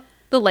along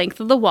the length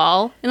of the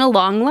wall in a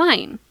long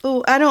line.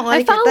 Oh, I don't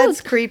like it.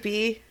 That's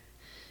creepy.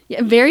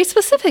 Yeah, very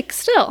specific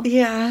still.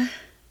 Yeah.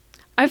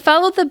 I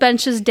followed the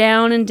benches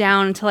down and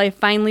down until I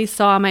finally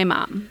saw my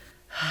mom.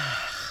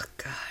 Oh,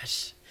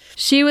 gosh.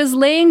 She was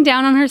laying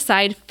down on her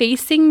side,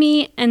 facing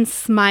me and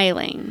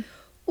smiling.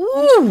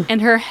 Ooh.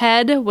 And her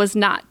head was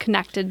not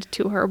connected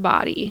to her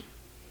body.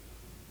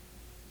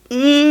 I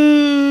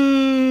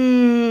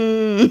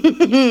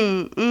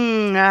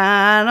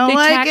don't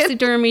like it. They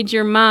taxidermied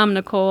your mom,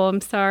 Nicole. I'm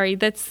sorry.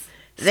 They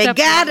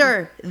got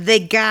her. They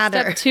got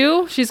her. Step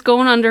 2, she's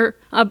going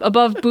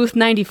above booth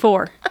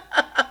 94.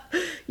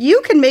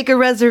 You can make a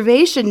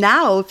reservation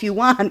now if you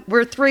want.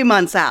 We're 3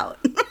 months out.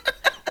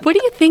 What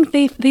do you think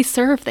they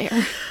serve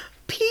there?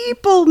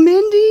 People,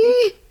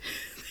 Mindy.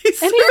 They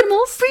serve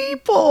animals?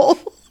 People.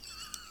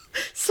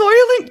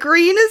 Soylent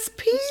Green is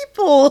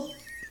people.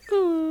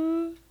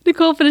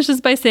 Nicole finishes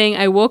by saying,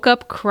 I woke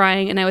up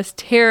crying and I was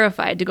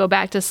terrified to go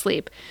back to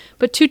sleep,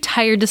 but too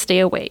tired to stay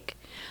awake.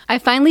 I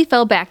finally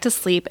fell back to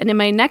sleep, and in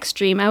my next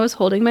dream, I was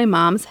holding my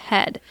mom's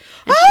head,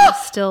 and she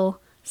was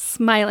still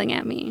smiling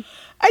at me.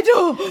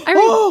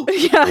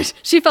 Yeah,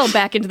 she fell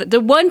back into the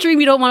one dream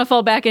you don't want to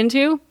fall back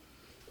into.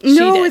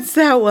 No, it's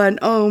that one.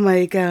 Oh,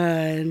 my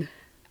God.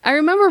 I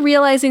remember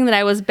realizing that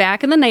I was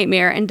back in the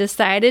nightmare and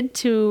decided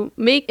to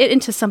make it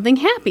into something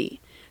happy.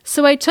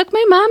 So I took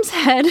my mom's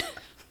head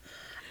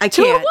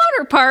to a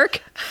water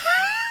park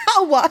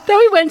that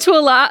we went to a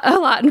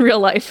lot in real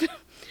life.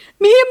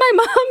 Me and my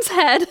mom's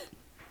head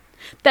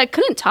that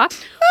couldn't talk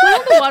went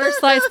on the water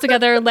slides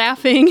together,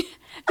 laughing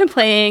and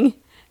playing,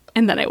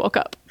 and then I woke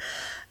up.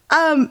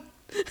 I'm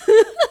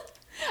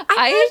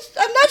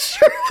not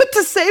sure what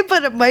to say,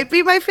 but it might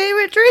be my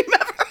favorite dream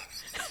ever.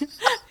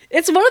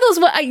 It's one of those.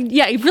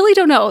 I really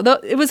don't know.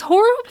 It was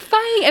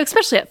horrifying,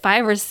 especially at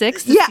 5 or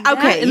 6. Yeah.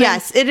 Okay.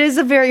 Yes, it is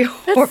a very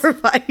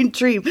horrifying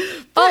dream.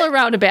 All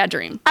around a bad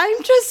dream.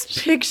 I'm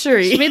just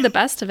picturing. She made the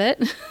best of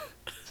it.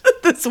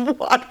 This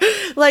water,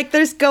 like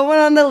there's going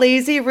on the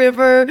lazy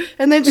river,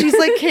 and then she's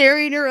like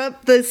carrying her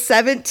up the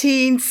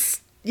 17,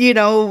 sets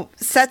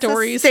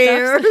Story of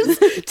stairs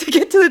to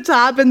get to the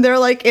top, and they're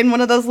like in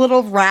one of those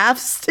little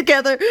rafts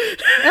together.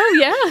 Oh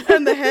yeah,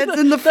 and the head's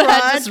in the front,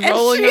 just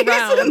rolling and she's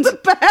around in the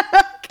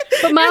back.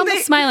 But Mom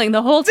was smiling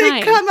the whole time.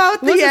 They come out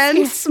the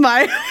end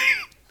smiling.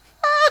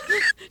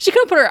 She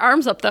couldn't put her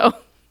arms up though.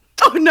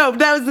 Oh no,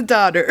 that was the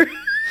daughter.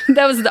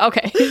 That was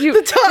okay. The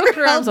daughter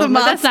her arms held up,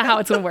 but that's not how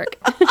it's gonna work.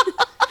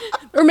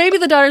 Or maybe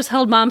the daughter's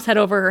held Mom's head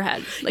over her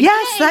head. Like,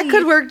 yes, that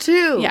could work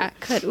too. Yeah, it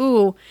could.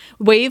 Ooh,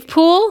 wave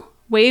pool.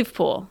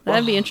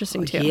 That'd be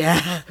interesting too.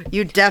 Yeah,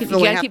 you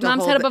definitely gotta have keep to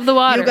Mom's hold head above the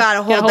water. You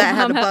gotta hold that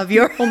head above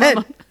your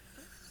head.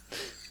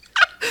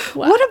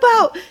 Wow. What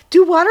about,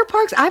 do water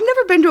parks? I've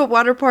never been to a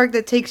water park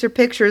that takes your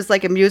pictures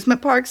like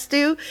amusement parks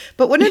do.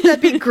 But wouldn't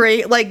that be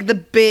great? Like the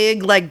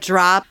big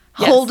drop,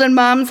 holding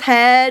Mom's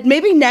head,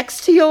 maybe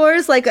next to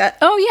yours, like a.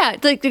 Oh yeah,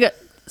 like a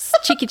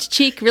cheek to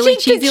cheek, really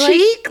cheesy,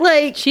 cheek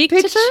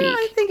picture. To cheek.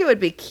 I think it would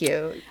be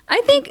cute.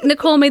 I think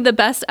Nicole made the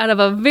best out of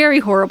a very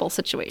horrible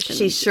situation.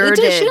 She sure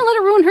did. She didn't let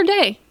it ruin her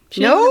day.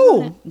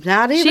 No,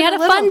 not even. She had a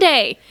fun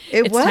day.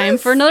 It's time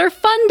for another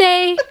fun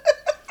day.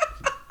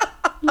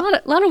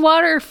 A lot of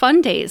water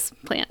fun days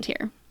planned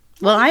here.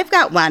 Well, I've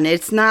got one.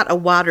 It's not a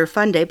water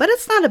fun day, but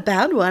it's not a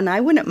bad one.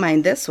 I wouldn't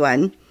mind this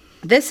one.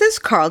 This is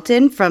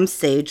Carlton from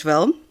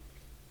Sageville.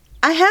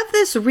 I have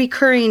this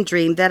recurring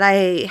dream that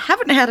I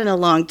haven't had in a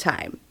long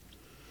time.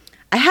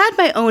 I had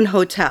my own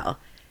hotel.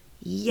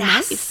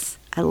 Yes. Nice.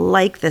 I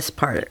like this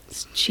part.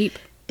 It's cheap.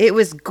 It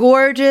was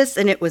gorgeous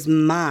and it was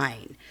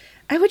mine.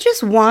 I would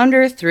just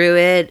wander through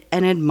it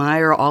and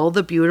admire all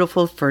the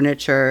beautiful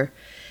furniture.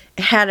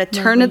 It had a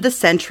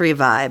turn-of-the-century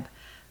vibe,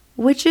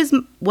 which is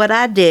what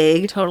I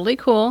dig. Totally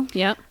cool.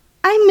 Yep.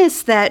 I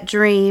miss that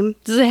dream.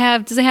 Does it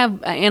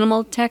have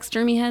animal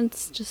taxidermy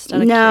heads? Just out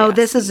of no, curiosity?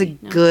 this is a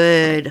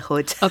good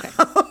hotel. Okay.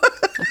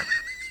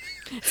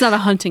 It's not a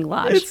hunting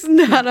lodge. It's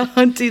not a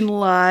hunting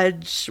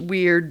lodge,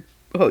 weird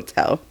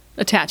hotel.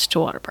 Attached to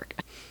a water park.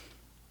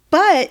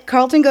 But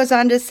Carlton goes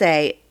on to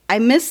say, I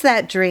miss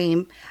that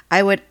dream.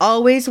 I would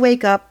always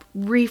wake up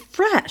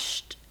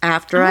refreshed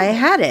after I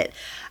had it.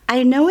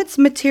 I know it's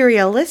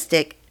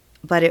materialistic,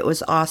 but it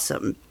was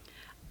awesome.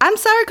 I'm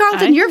sorry,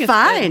 Carlton, you're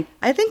fine. Good.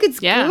 I think it's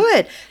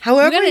good.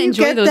 However, you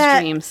enjoy get those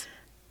dreams.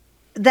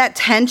 That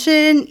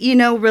tension,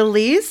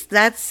 release,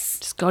 that's...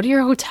 Just go to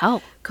your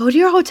hotel. Go to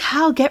your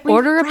hotel. Get refreshed.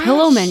 Order a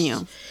pillow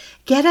menu.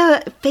 Get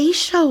a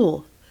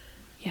facial.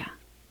 Yeah.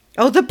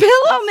 Oh, the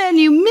pillow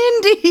menu,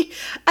 Mindy.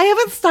 I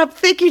haven't stopped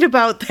thinking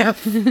about that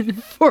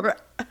for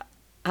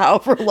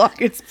however long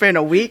it's been,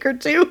 a week or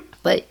two.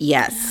 But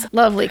yes.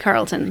 Lovely,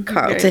 Carlton.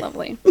 Very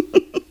lovely.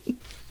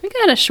 We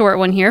got a short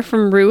one here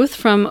from Ruth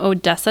from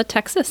Odessa,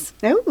 Texas.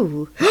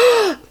 Oh.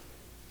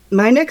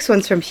 My next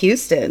one's from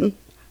Houston.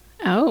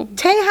 Oh.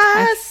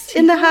 Tejas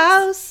in the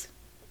house.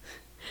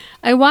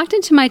 I walked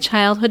into my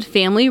childhood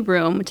family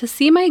room to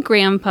see my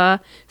grandpa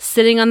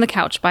sitting on the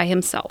couch by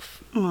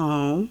himself.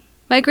 Oh.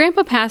 My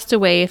grandpa passed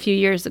away a few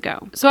years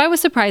ago, so I was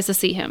surprised to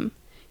see him.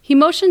 He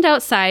motioned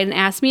outside and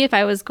asked me if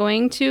I was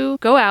going to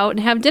go out and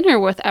have dinner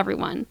with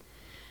everyone.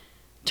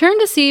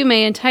 Turned to see my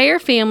entire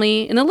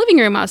family in the living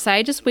room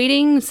outside, just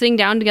waiting, sitting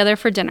down together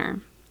for dinner.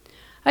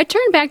 I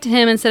turned back to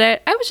him and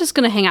said I was just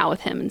going to hang out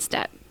with him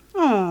instead.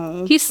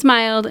 Oh. He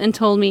smiled and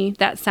told me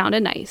that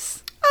sounded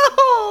nice.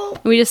 Oh.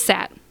 We just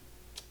sat.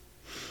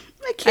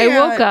 I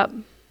woke up,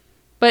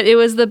 but it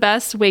was the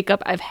best wake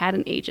up I've had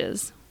in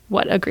ages.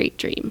 What a great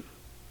dream.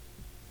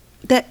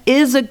 That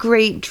is a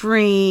great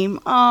dream.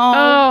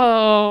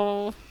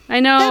 Oh, I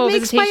know. That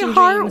makes my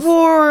heart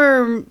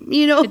warm.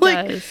 It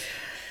does.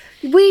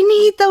 We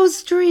need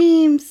those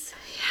dreams.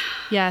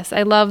 Yes,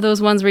 I love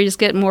those ones where you just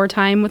get more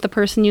time with the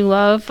person you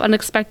love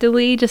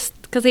unexpectedly, just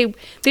because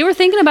they were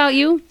thinking about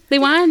you. They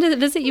wanted to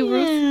visit you,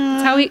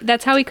 Ruth.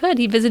 That's how he could.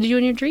 He visited you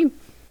in your dream.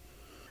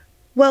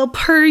 Well,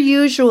 per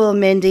usual,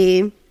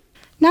 Mindy,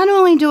 not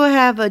only do I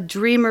have a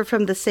dreamer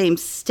from the same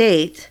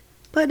state,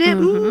 but it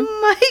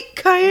might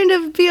kind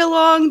of be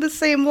along the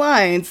same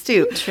lines,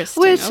 too.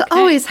 Interesting. Which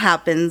always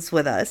happens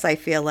with us, I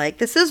feel like.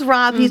 This is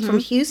Rob. He's from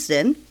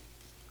Houston.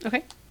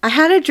 Okay. I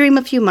had a dream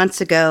a few months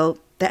ago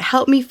that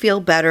helped me feel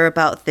better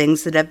about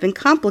things that have been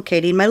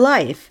complicating my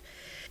life.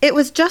 It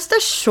was just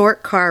a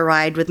short car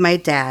ride with my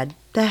dad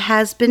that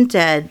has been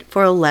dead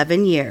for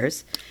 11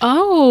 years.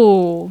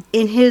 Oh.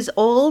 In his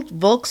old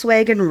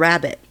Volkswagen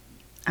Rabbit.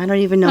 I don't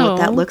even know what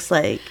that looks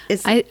like.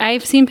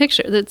 I've seen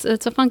pictures.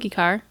 It's a funky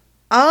car.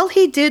 All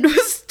he did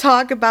was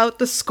talk about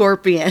the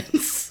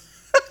Scorpions.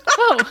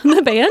 Oh,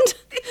 the band?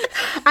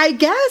 I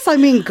guess. I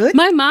mean, good.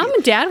 My mom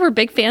and dad were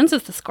big fans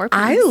of the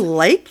Scorpions. I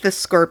like the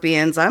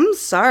Scorpions. I'm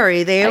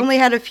sorry. They only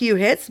had a few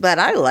hits, but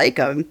I like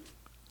them.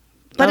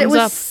 But it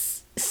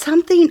was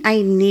something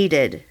I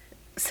needed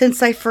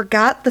since I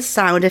forgot the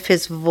sound of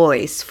his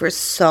voice for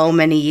so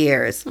many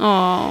years.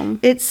 Oh.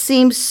 It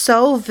seemed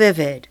so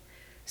vivid.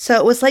 So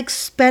it was like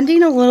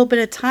spending a little bit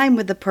of time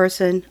with the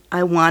person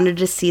I wanted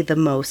to see the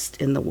most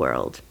in the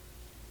world.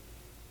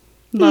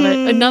 Love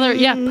it.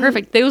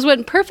 Perfect. Those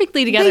went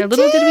perfectly together.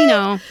 Little did we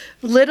know.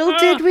 Little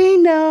did we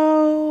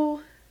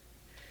know.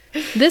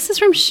 This is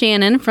from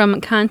Shannon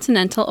from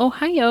Continental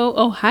Ohio.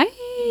 Over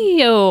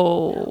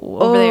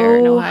there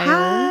in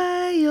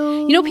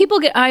Ohio. People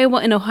get Iowa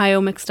and Ohio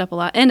mixed up a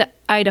lot. And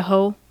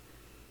Idaho.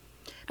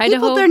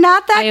 People, they're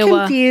not that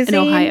Iowa, confusing.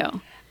 And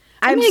Ohio.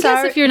 I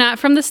guess if you're not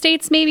from the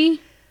States, maybe.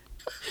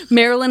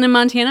 Maryland and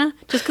Montana.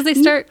 Just because they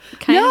start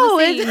kind of the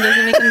same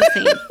doesn't make them the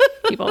same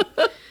people.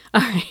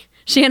 All right.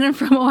 Shannon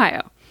from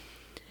Ohio.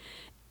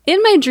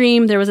 In my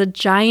dream, there was a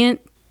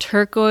giant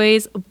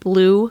turquoise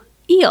blue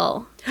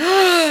eel.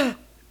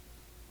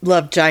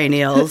 Love giant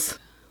eels.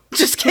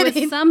 Just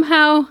kidding.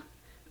 Who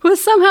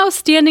was somehow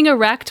standing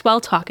erect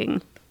while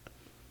talking.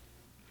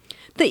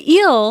 The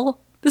eel,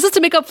 this is to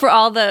make up for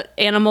all the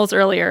animals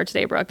earlier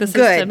today, Brooke. This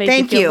Good. is to make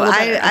Thank you. Feel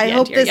I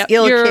hope this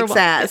eel kicks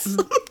ass.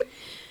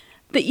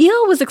 The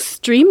eel was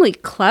extremely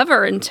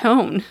clever in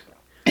tone.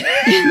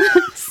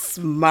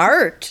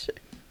 Smart.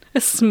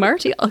 A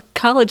smart eel. A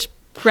college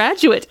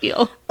graduate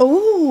eel.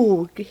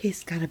 Oh,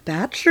 he's got a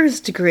bachelor's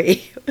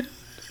degree.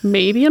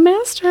 Maybe a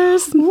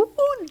master's. Ooh,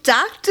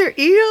 Dr.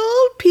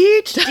 Eel,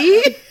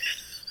 PhD.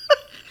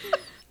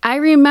 I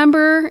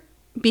remember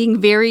being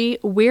very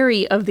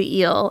wary of the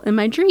eel in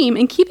my dream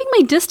and keeping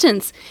my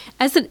distance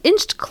as it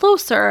inched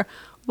closer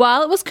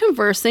while it was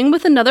conversing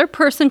with another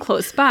person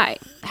close by.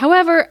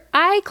 However,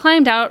 I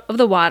climbed out of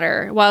the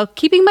water while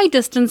keeping my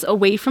distance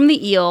away from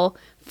the eel,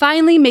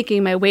 finally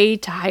making my way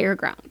to higher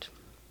ground.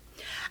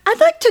 I'd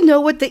like to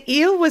know what the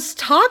eel was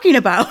talking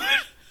about.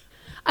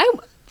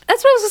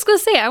 That's what I was just going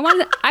to say.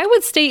 I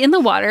would stay in the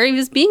water. He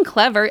was being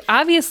clever.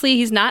 Obviously,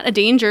 he's not a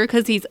danger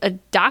because he's a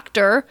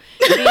doctor.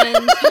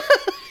 And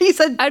he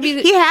said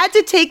he had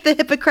to take the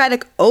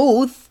Hippocratic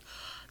Oath.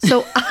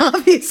 So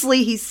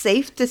obviously he's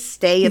safe to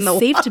stay in the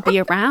water. Safe to be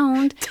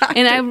around.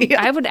 And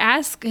I would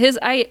ask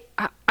I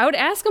would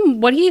ask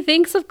him what he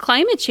thinks of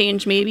climate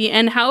change maybe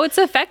and how it's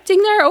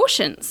affecting their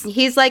oceans.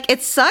 He's like,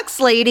 it sucks,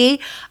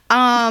 lady.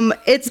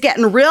 It's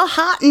getting real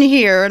hot in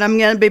here and I'm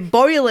going to be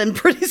boiling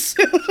pretty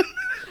soon.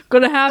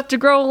 Gonna have to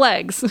grow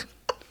legs.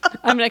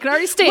 I mean, I can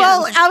already stand.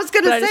 Well, I was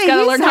going to say,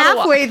 he's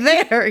halfway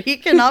there. He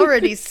can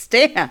already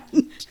stand.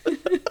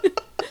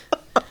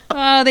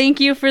 Oh, thank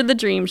you for the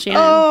dream,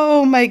 Shannon.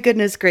 Oh, my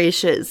goodness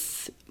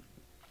gracious.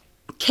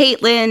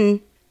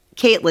 Caitlin.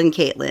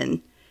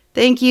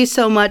 Thank you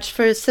so much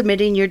for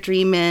submitting your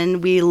dream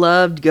in. We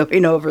loved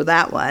going over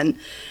that one.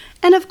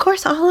 And, of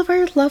course, all of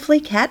our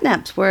lovely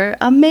catnaps were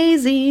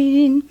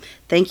amazing.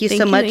 Thank you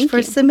so much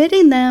for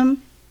submitting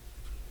them.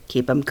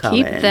 Keep them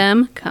coming. Keep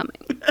them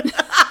coming.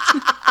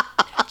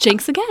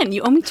 Jinx again.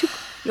 You owe me two.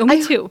 You owe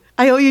me two.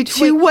 I owe you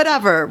two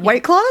whatever. Yeah.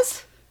 White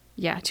Claws?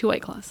 Yeah, 2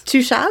 White Claws.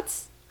 2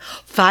 shots?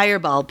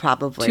 Fireball,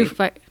 probably.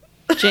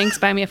 Jinx,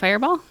 buy me a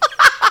Fireball?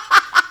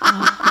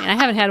 Oh, man, I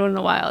haven't had one in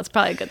a while. It's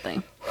probably a good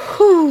thing.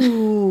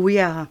 Ooh,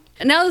 yeah.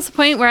 And now there's a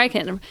point where I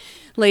can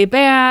lay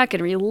back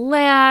and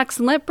relax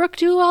and let Brooke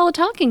do all the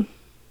talking.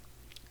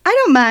 I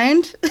don't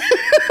mind.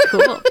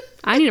 Cool.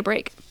 I need a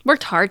break.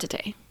 Worked hard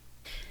today.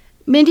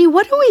 Mindy,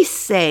 what do we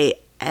say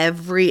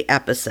every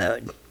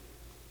episode?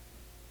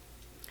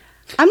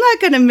 I'm not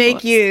going to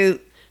make you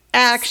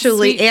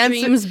actually Sweet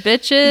answer. Dreams,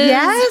 bitches.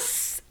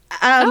 Yes.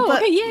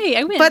 Okay, yay,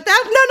 I win. But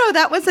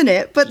that wasn't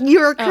it. But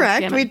you're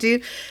correct. We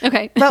do.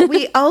 Okay. But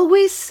we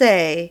always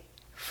say,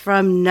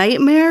 from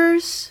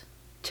nightmares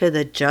to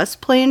the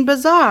just plain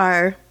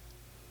bizarre.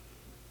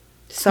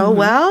 So,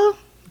 well,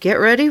 get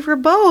ready for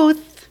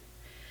both.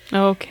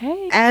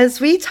 Okay. As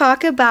we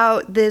talk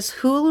about this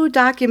Hulu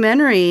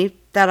documentary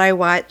that I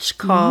watched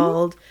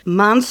called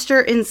Monster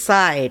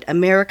Inside,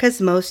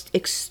 America's Most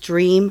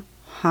Extreme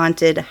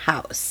Haunted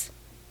House.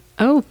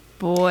 Oh,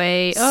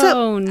 boy.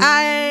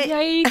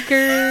 Yikers.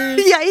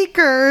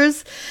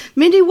 Yikers.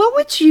 Mindy, what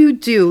would you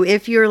do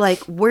if your,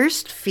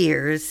 worst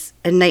fears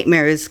and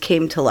nightmares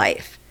came to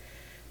life?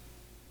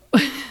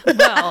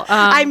 Well,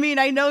 I mean,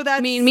 I know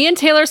that. Me and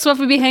Taylor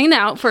Swift would be hanging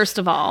out, first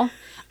of all.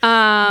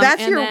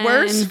 That's your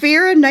worst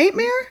fear and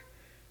nightmare?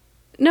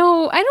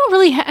 No, I don't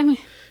really have...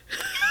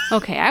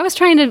 Okay, I was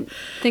trying to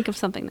think of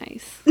something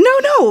nice.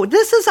 No,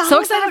 this is all so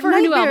excited about for her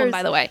nightmares. new album,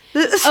 by the way.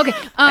 Okay,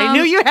 I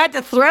knew you had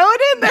to throw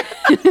it in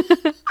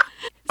there.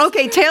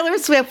 Okay, Taylor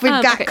Swift, we've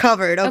got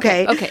covered.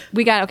 Okay,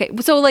 we got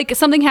So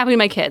something happening to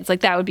my kids,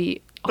 that would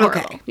be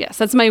horrible. Okay. Yes,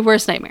 that's my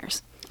worst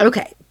nightmares.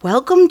 Okay,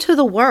 welcome to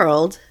the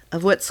world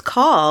of what's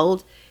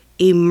called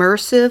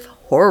immersive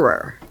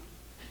horror.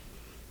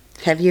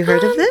 Have you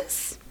heard of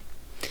this?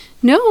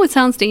 No, it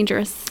sounds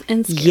dangerous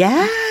and scary.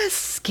 Yes,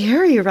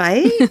 scary,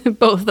 right?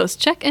 Both those,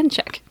 check and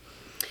check.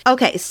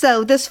 Okay,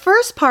 so this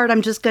first part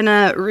I'm just going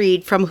to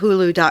read from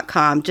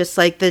Hulu.com, just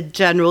the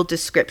general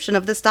description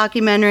of this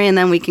documentary, and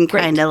then we can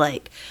kind of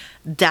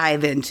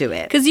dive into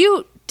it. Because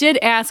you did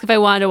ask if I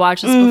wanted to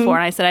watch this before,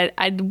 and I said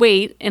I'd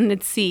wait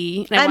and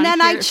see. And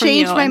then I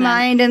changed my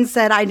mind and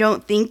said, I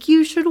don't think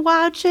you should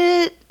watch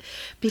it,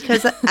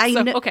 because I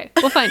know. Okay,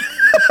 well, fine.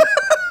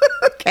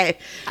 Okay.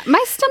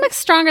 My stomach's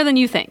stronger than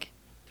you think.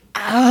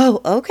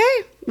 Oh, okay.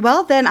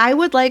 Well, then I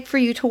would like for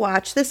you to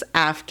watch this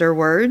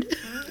afterward.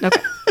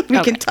 Okay.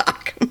 We can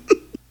talk.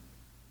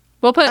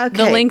 We'll put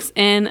the links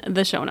in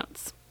the show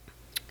notes.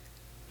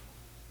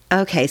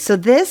 Okay, so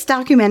this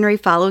documentary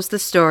follows the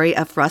story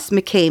of Russ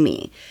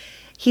McKamey.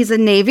 He's a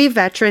Navy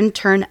veteran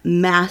turned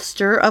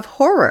master of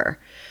horror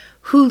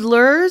who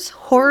lures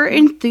horror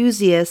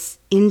enthusiasts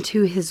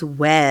into his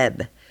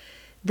web.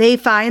 They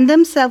find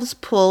themselves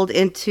pulled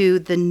into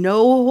the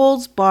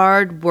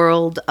no-holds-barred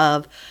world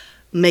of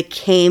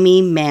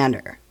McKamey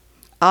Manor,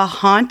 a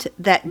haunt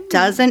that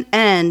doesn't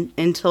end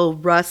until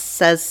Russ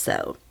says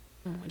so.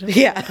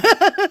 Yeah.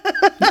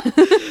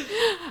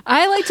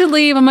 I like to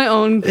leave on my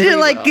own. You're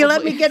you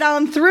let me get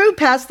on through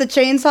past the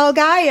chainsaw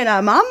guy and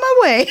I'm on my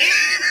way.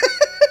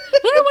 I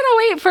don't want to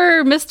wait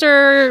for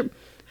Mr.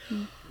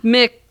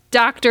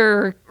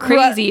 Dr.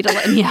 Crazy to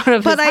let me out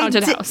of his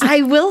haunted house.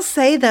 I will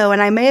say, though,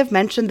 and I may have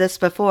mentioned this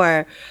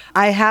before,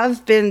 I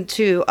have been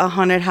to a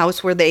haunted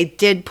house where they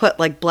did put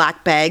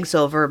black bags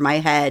over my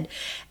head,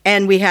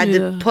 and we had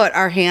to put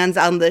our hands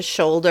on the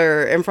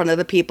shoulder in front of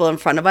the people in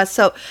front of us.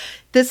 So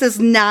this is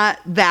not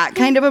that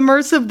kind of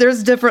immersive.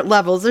 There's different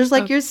levels. There's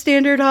your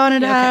standard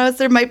haunted house.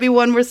 There might be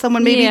one where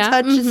someone maybe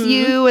touches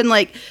you, and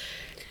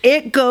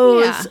it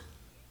goes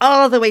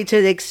all the way to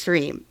the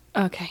extreme.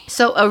 Okay.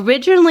 So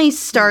originally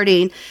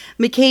starting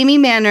McKamey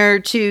Manor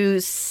to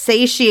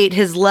satiate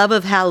his love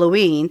of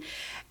Halloween,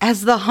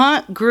 as the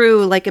haunt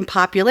grew in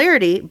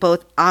popularity,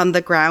 both on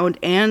the ground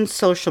and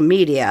social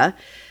media,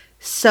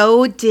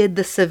 so did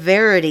the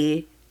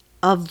severity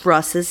of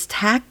Russ's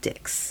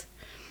tactics.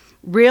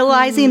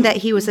 Realizing that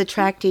he was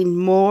attracting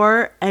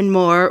more and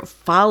more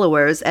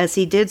followers as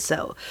he did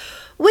so,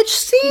 which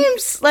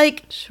seems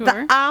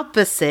the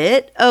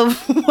opposite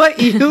of what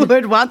you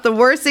would want. The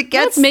worse it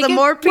gets, the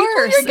more people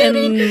you're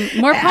getting. And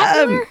more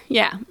popular?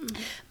 Yeah.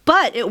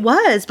 But it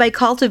was by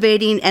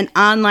cultivating an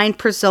online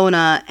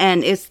persona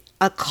and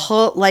a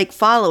cult-like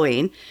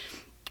following,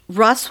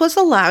 Russ was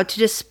allowed to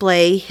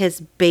display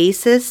his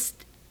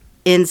basest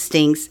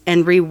instincts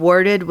and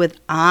rewarded with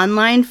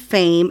online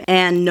fame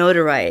and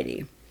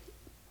notoriety.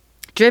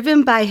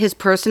 Driven by his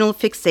personal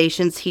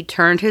fixations, he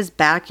turned his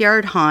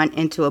backyard haunt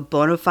into a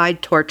bona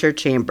fide torture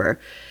chamber,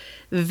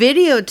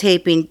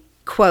 videotaping,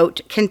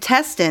 quote,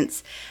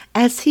 contestants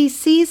as he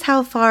sees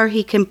how far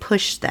he can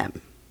push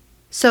them.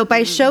 So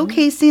by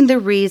showcasing the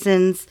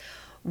reasons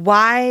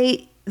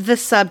why the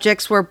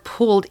subjects were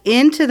pulled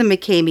into the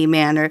McCamey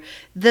Manor,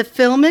 the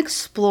film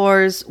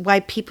explores why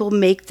people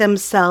make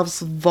themselves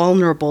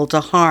vulnerable to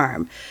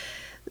harm.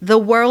 The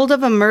world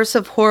of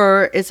immersive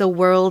horror is a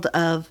world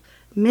of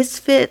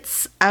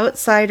misfits,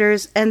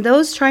 outsiders, and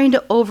those trying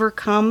to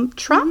overcome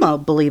trauma,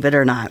 believe it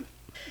or not.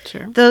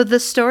 Sure. Though the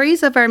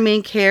stories of our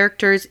main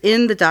characters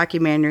in the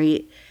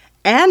documentary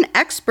and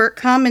expert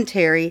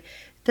commentary,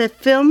 the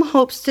film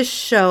hopes to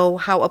show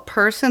how a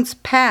person's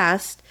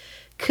past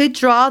could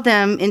draw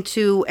them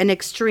into an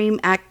extreme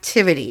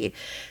activity,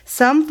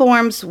 some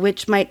forms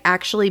which might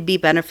actually be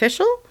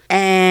beneficial,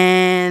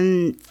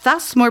 and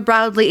thus more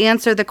broadly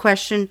answer the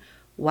question,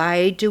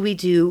 why do we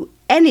do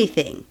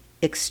anything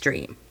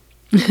extreme?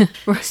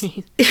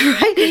 Right.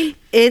 Right?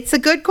 It's a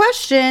good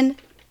question.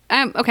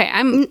 I'm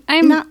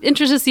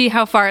interested to see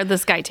how far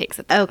this guy takes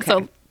it. Okay.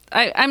 So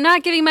I'm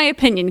not giving my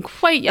opinion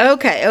quite yet.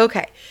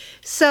 Okay.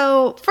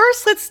 So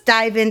first, let's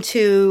dive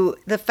into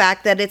the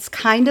fact that it's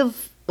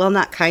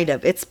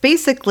it's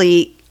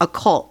basically a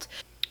cult.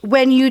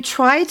 When you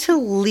try to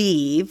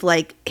leave,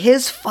 like,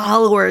 his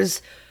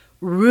followers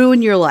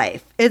ruin your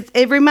life.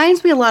 It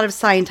reminds me a lot of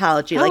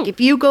Scientology. Oh. Like,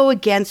 if you go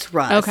against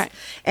Russ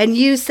and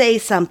you say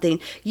something,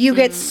 you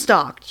get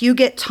stalked, you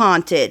get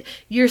taunted,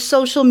 your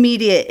social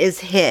media is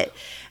hit.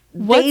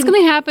 What's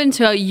going to happen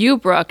to you,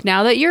 Brooke,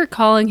 now that you're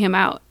calling him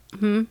out?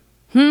 No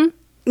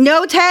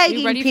tagging,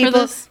 you ready people. For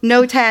this?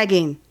 No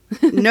tagging.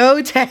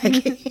 No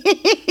tagging.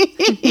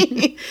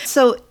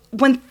 So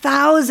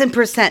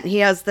 1,000% he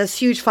has this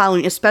huge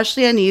following,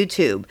 especially on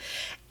YouTube.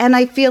 And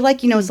I feel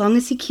like, as long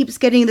as he keeps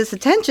getting this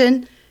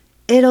attention,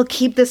 it'll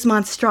keep this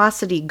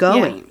monstrosity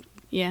going.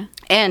 Yeah.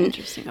 And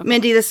interesting. Okay.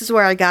 Mindy, this is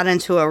where I got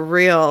into a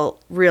real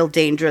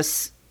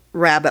dangerous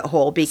rabbit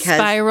hole because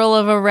spiral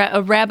of a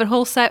rabbit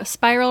hole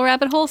spiral.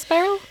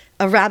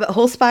 A rabbit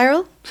hole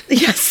spiral?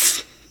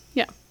 Yes.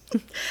 Yeah.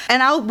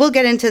 And we'll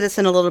get into this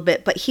in a little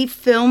bit, but he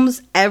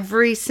films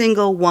every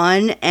single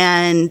one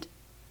and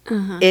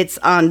it's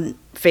on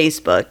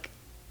Facebook.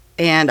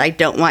 And I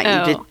don't want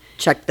you to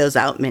check those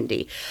out,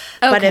 Mindy.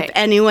 Okay. But if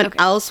anyone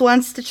else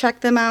wants to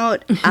check them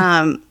out,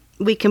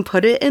 we can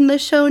put it in the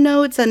show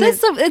notes. And that's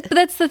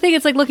the thing.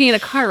 It's like looking at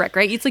a car wreck,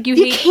 right? It's like you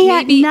hate.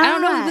 Can't maybe, not. I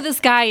don't know who this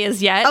guy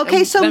is yet.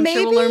 Okay, so I'm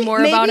maybe sure we'll learn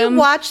more about him.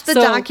 Watch the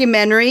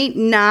documentary,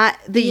 not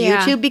the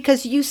YouTube,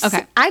 because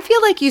I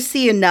feel like you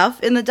see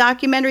enough in the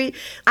documentary.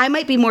 I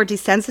might be more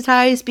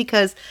desensitized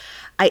because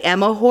I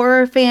am a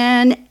horror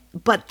fan,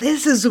 but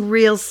this is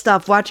real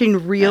stuff.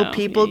 Watching real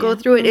people go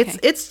through it,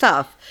 it's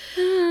tough.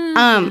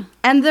 And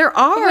there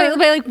are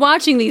by like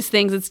watching these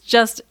things, it's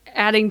just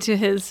adding to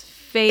his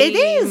fame. It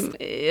is.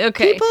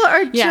 Okay. People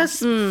are just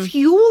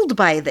fueled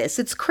by this.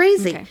 It's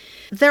crazy. Okay.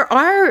 There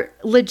are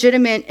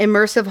legitimate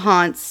immersive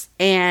haunts,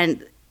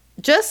 and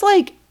just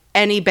like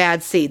any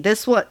bad seed,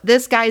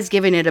 this guy's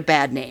giving it a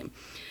bad name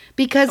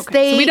because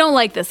so we don't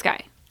like this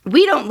guy.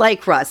 We don't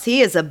like Russ.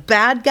 He is a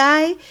bad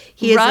guy.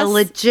 He is a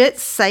legit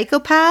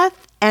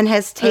psychopath and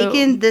has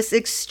taken this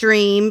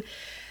extreme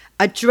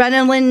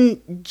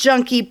adrenaline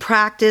junkie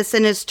practice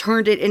and has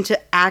turned it into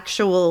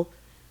actual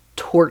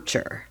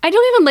torture. I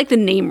don't even like the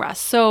name Russ,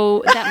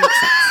 so that makes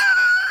sense.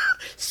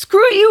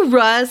 Screw you,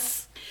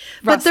 Russ.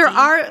 Rusty. But there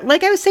are,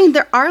 like I was saying,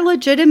 there are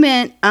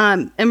legitimate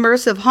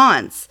immersive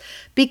haunts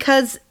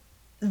because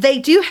they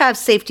do have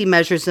safety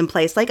measures in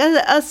place, like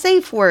a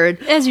safe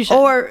word. As you should.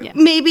 Or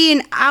maybe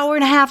an hour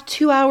and a half,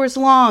 2 hours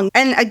long.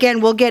 And again,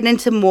 we'll get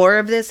into more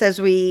of this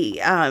as we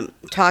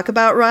talk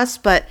about Russ,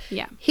 but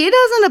he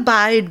doesn't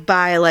abide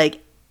by, like,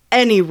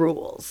 any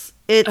rules.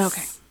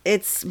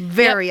 It's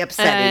very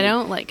upsetting. I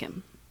don't like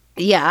him.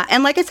 Yeah,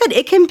 and like I said,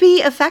 it can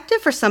be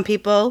effective for some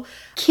people,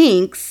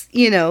 kinks,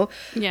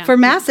 for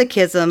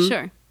masochism.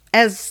 Sure.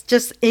 As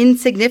just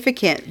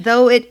insignificant,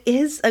 though it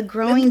is a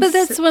growing... But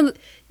that's when...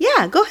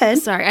 Yeah, go ahead.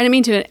 Sorry, I didn't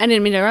mean to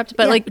interrupt,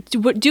 but like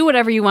do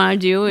whatever you want to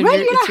do, and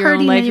it's your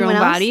own life, your own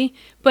body.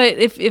 But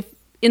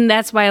and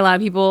that's why a lot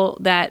of people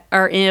that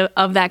are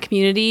of that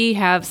community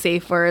have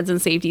safe words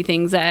and safety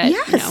things that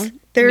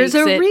there's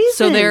a reason.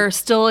 So they're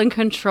still in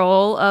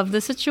control of the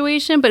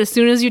situation. But as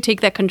soon as you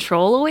take that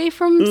control away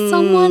from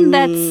someone,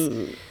 that's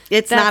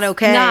not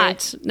okay.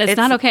 It's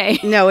not okay.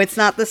 No, it's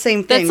not the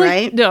same thing,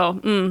 right? No.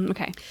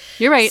 Okay.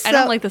 You're right. I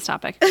don't like this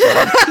topic.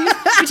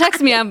 You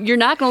text me, you're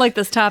not going to like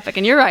this topic,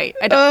 and you're right.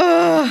 I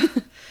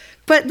don't.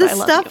 But the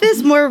stuff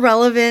is more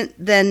relevant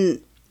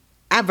than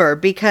ever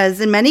because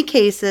in many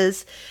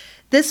cases,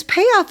 this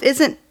payoff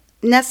isn't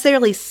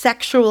necessarily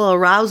sexual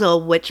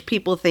arousal, which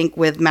people think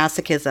with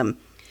masochism.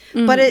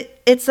 but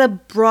it's a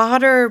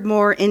broader,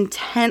 more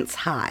intense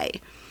high.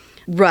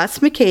 Russ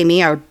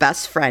McKamey, our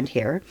best friend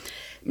here.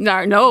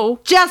 No.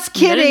 Just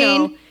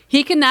kidding. No.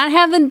 He cannot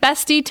have the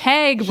bestie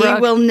tag, Brooke.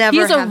 He will never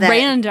He's have that.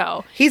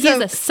 Rando. He's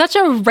such a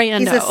rando.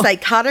 He's a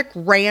psychotic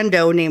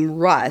rando named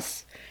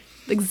Russ.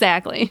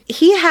 Exactly.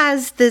 He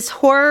has this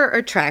horror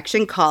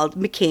attraction called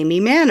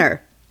McKamey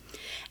Manor.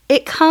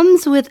 It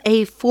comes with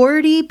a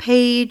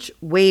 40-page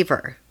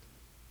waiver.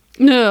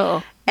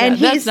 No. And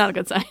that's not a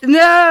good sign.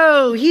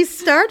 No, he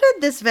started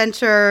this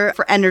venture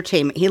for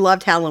entertainment. He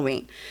loved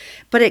Halloween.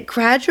 But it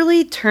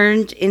gradually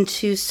turned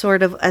into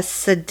sort of a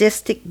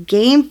sadistic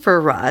game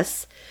for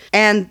Russ.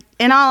 And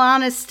in all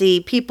honesty,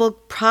 people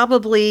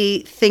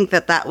probably think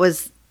that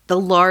was the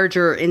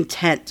larger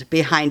intent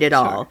behind it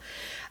all.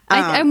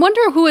 I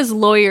wonder who his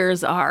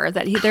lawyers are.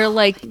 They're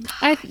like,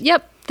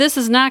 yep, this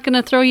is not going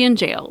to throw you in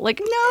jail.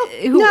 Like,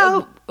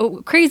 no.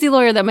 A crazy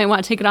lawyer that might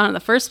want to take it on in the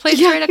first place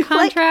to write a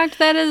contract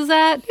that is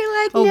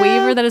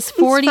waiver that is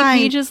 40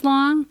 pages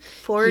long.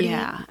 40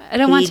 Yeah, I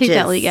don't want to take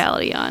that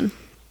legality on.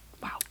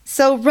 Wow.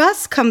 So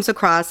Russ comes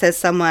across as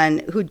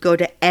someone who'd go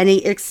to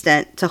any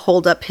extent to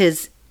hold up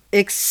his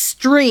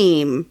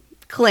extreme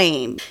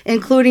claim,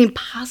 including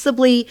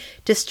possibly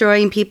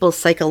destroying people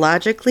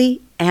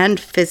psychologically and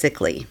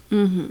physically.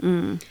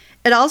 Mm-hmm.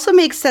 It also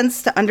makes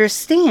sense to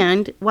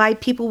understand why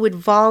people would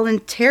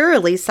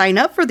voluntarily sign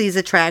up for these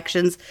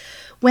attractions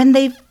when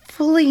they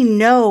fully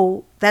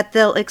know that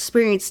they'll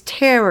experience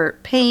terror,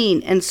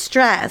 pain, and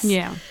stress.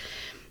 Yeah.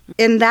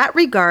 In that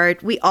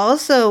regard, we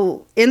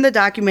also, in the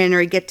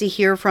documentary, get to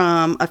hear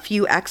from a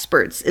few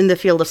experts in the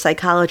field of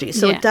psychology.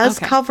 So it does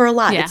cover a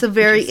lot. Yeah, it's a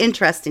very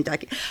interesting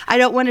documentary. I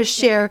don't want to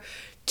share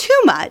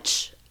too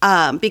much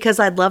because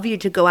I'd love you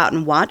to go out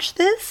and watch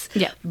this.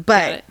 Yeah.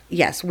 But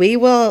yes, we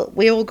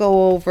will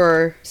go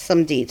over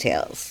some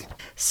details.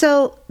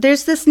 So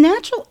there's this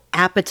natural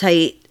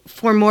appetite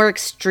for more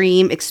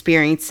extreme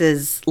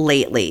experiences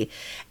lately.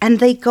 And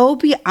they go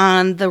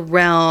beyond the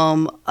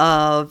realm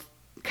of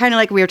kind of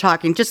like we were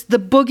talking, just the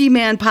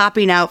boogeyman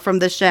popping out from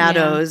the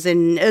shadows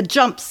and a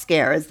jump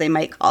scare, as they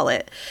might call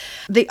it.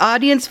 The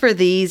audience for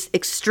these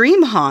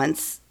extreme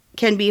haunts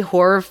can be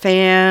horror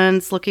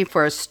fans looking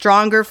for a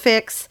stronger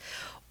fix,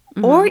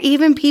 or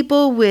even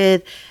people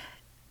with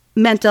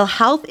mental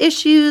health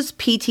issues,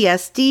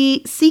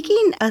 PTSD,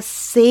 seeking a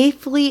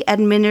safely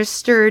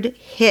administered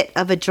hit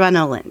of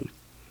adrenaline.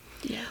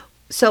 Yeah.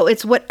 So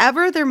it's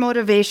whatever their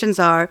motivations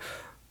are.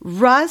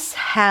 Russ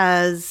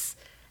has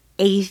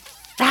a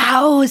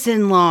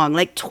 1,000 long,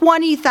 like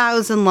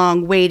 20,000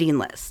 long waiting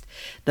list.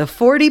 The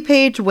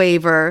 40-page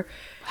waiver.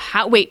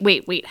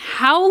 Wait.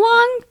 How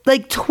long?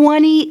 Like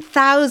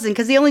 20,000,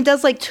 because he only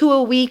does like 2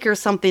 a week or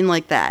something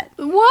like that.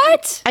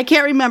 What? I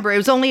can't remember. It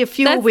was only a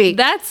few a week.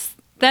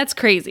 That's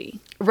crazy.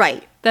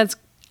 Right. That's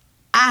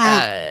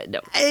no.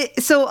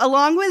 So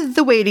along with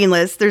the waiting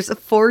list, there's the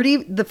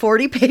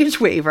 40-page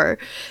waiver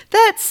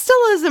that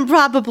still isn't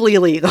probably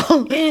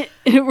legal. Right.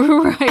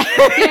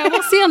 Yeah,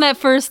 we'll see on that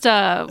first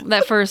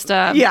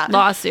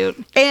lawsuit.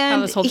 And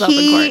how this holds up in court.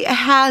 He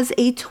has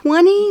a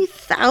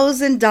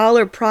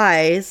 $20,000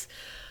 prize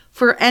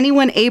for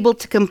anyone able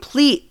to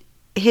complete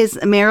his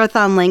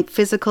marathon-length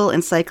physical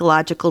and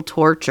psychological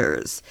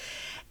tortures.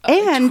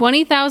 And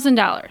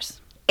 $20,000.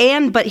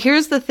 But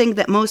here's the thing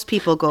that most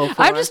people go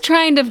for. I'm just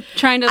trying to.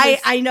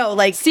 I know,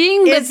 like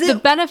seeing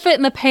the benefit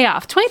and the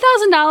payoff.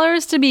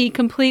 $20,000 to be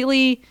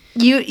completely.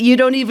 You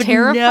don't even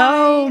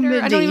know, Mindy.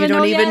 I don't even you don't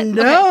know even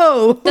yet?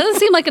 know. Okay.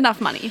 Doesn't seem like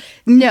enough money.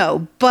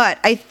 No, but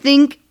I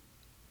think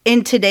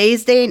in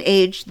today's day and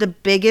age, the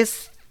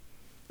biggest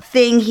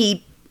thing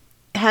he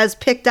has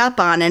picked up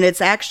on, and it's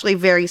actually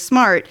very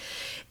smart,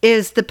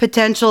 is the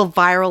potential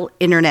viral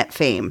internet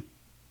fame.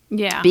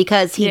 Yeah.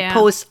 Because he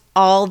posts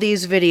all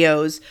these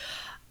videos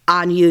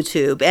on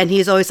YouTube, and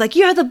he's always like,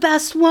 "You're the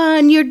best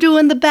one, you're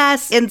doing the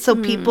best," and so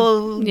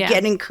people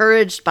get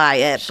encouraged by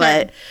it. Sure.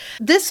 But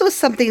this was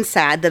something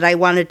sad that I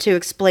wanted to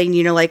explain,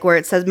 like where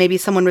it says maybe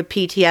someone with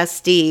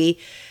PTSD.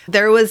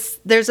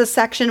 There's a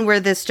section where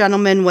this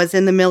gentleman was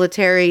in the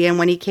military, and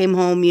when he came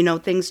home,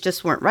 things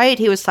just weren't right.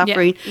 He was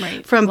suffering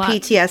from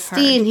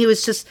PTSD, and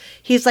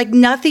he's like,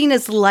 nothing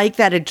is like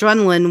that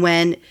adrenaline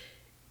when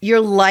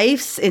your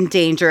life's in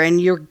danger and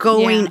you're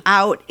going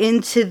out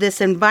into this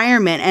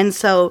environment. And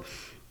so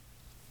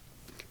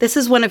this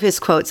is one of his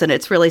quotes, and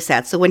it's really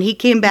sad. So when he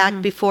came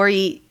back before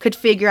he could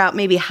figure out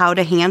maybe how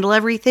to handle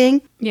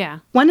everything,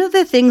 one of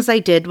the things I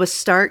did was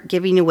start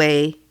giving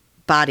away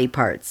body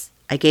parts.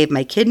 I gave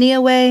my kidney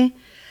away.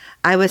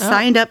 I was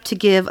signed up to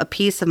give a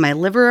piece of my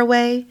liver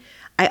away.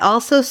 I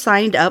also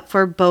signed up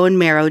for bone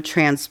marrow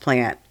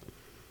transplant.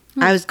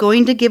 I was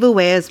going to give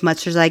away as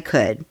much as I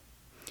could.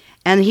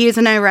 And he is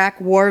an Iraq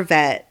war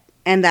vet,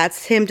 and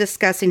that's him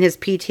discussing his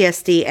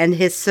PTSD and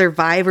his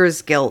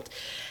survivor's guilt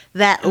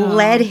that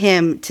led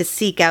him to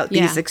seek out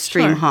these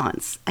extreme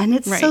haunts. And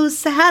it's so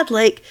sad.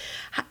 Like,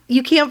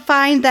 you can't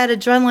find that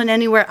adrenaline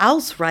anywhere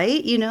else,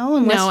 right? You know,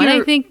 unless you're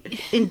and I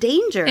think, in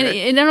danger.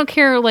 And I don't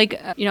care,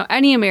 like, you know,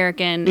 any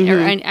American,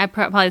 or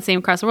probably the same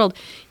across the world,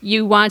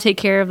 you want to take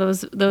care of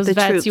those vets.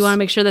 Troops. You want to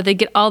make sure that they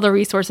get all the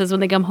resources when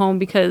they come home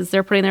because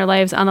they're putting their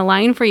lives on the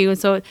line for you. And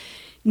so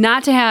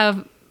not to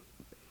have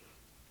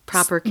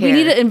proper care. We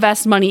need to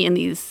invest money in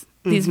these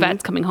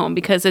vets coming home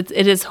because it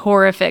is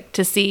horrific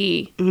to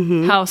see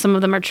how some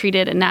of them are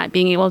treated and not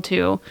being able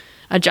to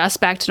adjust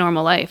back to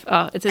normal life.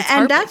 It's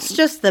and that's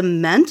just the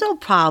mental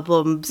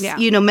problems,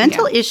 you know,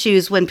 mental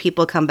issues when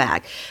people come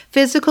back.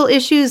 Physical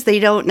issues, they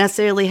don't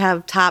necessarily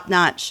have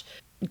top-notch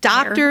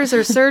doctors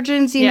or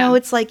surgeons, you know.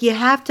 It's like you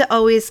have to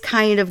always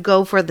kind of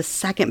go for the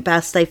second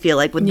best, I feel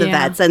like, with the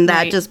vets, and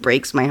that just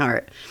breaks my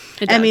heart.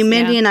 I mean,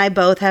 Mindy and I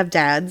both have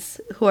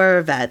dads who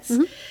are vets,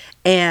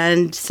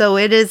 and so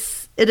it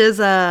is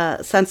a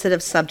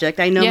sensitive subject.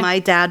 I know my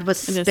dad was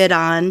spit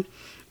on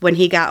when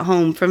he got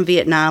home from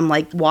Vietnam,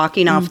 like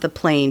walking off the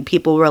plane.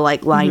 People were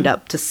like lined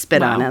up to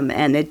spit on him,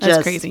 and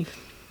that's crazy.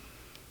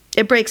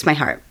 It breaks my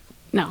heart.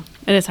 No,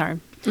 it is hard.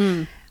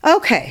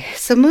 Okay,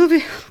 so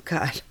moving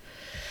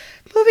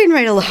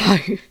right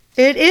along.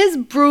 It is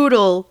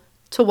brutal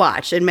to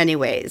watch in many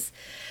ways,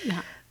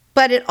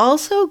 but it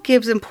also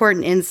gives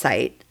important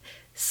insight.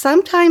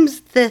 Sometimes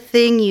the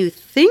thing you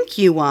think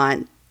you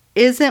want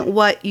isn't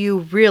what you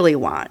really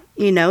want,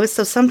 you know?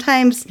 So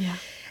sometimes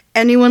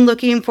anyone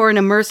looking for an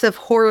immersive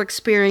horror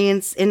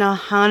experience in a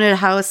haunted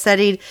house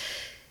setting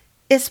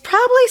is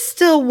probably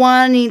still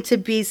wanting to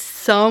be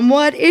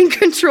somewhat in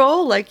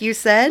control, like you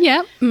said.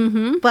 Yep.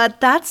 Mm-hmm.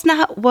 But that's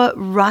not what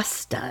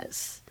Russ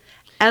does.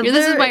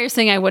 This is why you're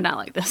saying I would not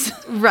like this.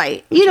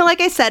 Right. You know,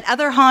 like I said,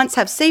 other haunts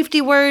have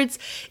safety words.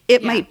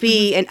 It might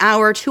be an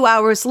hour, 2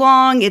 hours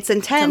long. It's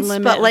intense,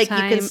 but like you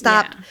can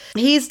stop.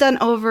 Yeah. He's done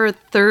over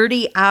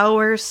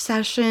 30-hour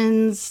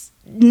sessions,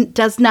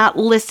 does not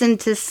listen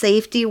to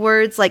safety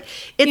words. Like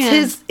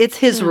it's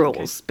his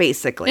rules,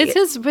 basically.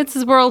 It's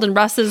his world, and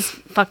Russ is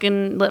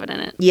fucking living in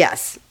it.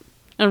 Yes.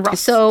 And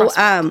Russ. So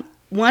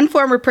one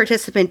former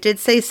participant did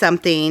say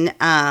something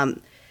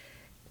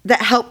that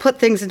helped put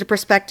things into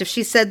perspective.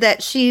 She said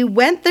that she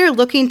went there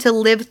looking to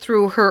live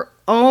through her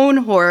own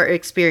horror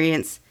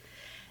experience,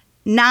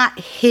 not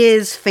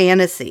his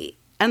fantasy.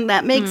 And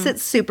that makes it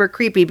super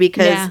creepy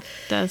because it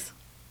does.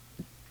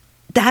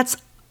 That's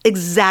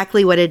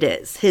exactly what it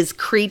is. His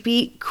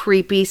creepy,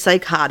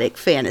 psychotic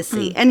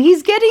fantasy. And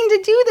he's getting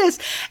to do this.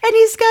 And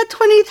he's got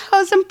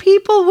 20,000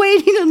 people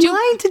waiting in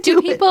line to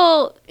do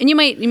people, it. And you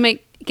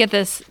might get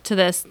this.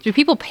 Do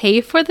people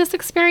pay for this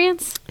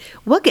experience?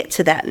 We'll get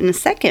to that in a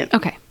second.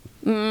 Okay.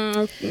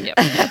 Yep.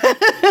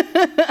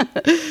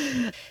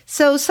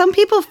 So some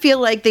people feel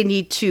like they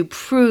need to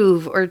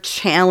prove or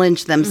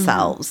challenge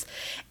themselves.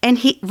 And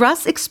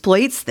Russ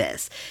exploits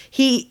this.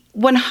 He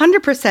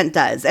 100%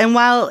 does. And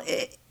while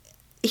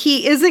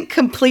he isn't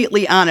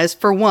completely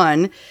honest, for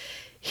one,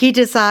 he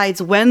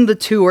decides when the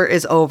tour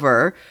is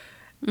over,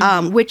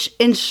 which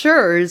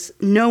ensures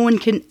no one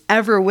can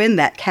ever win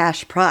that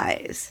cash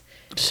prize.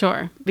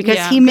 Sure.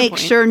 Because he makes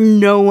sure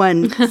no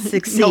one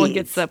succeeds. No one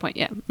gets to that point,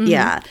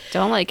 Yeah.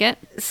 Don't like it.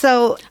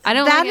 So I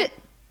don't like it.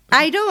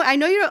 I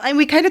know you don't, and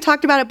we kind of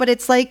talked about it, but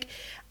it's like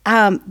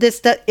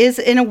this is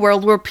in a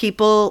world where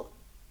people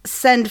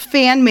send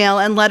fan mail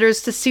and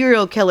letters to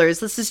serial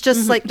killers. This is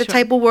just like the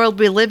type of world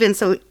we live in.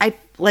 So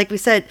like we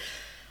said,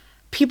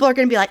 people are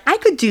going to be like, I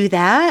could do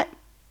that.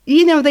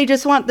 You know, they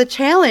just want the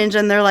challenge,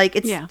 and they're like,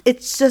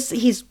 it's just,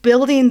 he's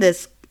building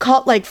this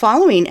cult-like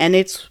following, and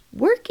it's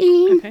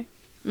working. Okay.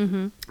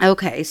 Mm-hmm.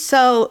 Okay,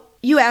 so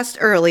you asked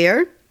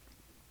earlier,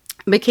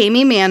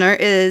 McCamey Manor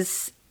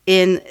is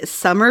in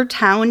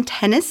Summertown,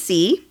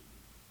 Tennessee,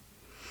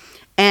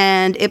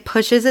 and it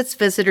pushes its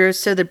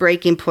visitors to the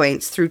breaking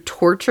points through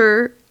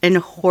torture and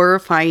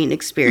horrifying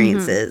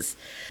experiences.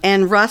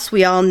 And Russ,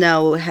 we all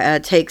know,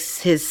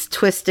 takes his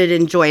twisted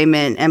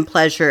enjoyment and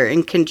pleasure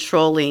in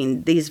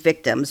controlling these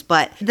victims.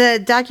 But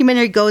the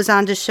documentary goes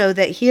on to show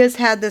that he has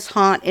had this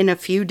haunt in a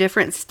few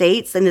different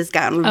states and has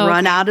gotten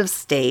run out of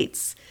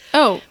states.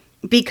 Oh.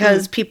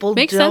 Because people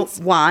don't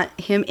want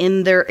him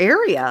in their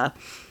area.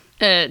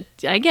 I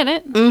get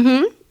it.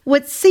 Mm-hmm.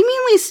 What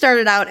seemingly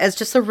started out as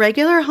just a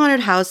regular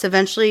haunted house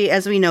eventually,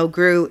 as we know,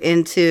 grew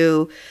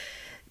into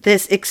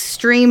this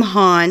extreme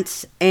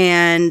haunt.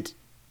 And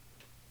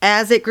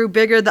as it grew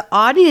bigger, the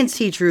audience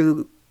he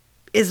drew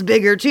is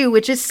bigger too,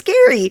 which is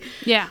scary.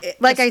 Yeah.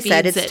 Like I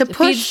said, it's to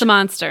push. It feeds the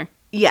monster.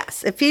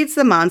 Yes, it feeds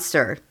the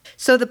monster.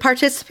 So the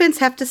participants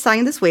have to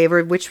sign this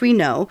waiver, which we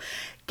know,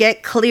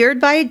 get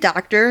cleared by a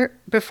doctor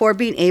before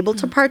being able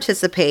to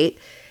participate.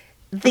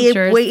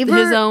 The waiver,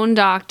 his own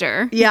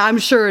doctor. Yeah, I'm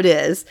sure it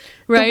is.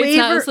 Right?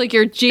 It's like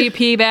your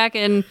GP back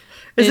in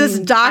Is this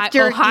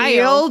Dr.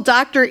 Eel?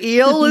 Dr.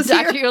 Eel is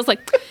here? Dr. Eel's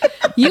like,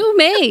 you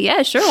may.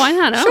 Yeah, sure. Why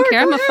not? I don't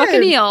care. I'm a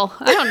fucking eel.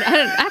 I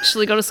don't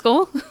actually go to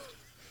school.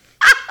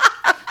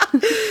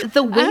 I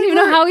don't even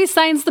know how he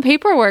signs the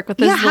paperwork with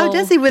his how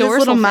does he with his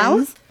little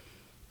mouth?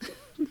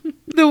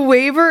 The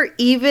waiver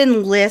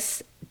even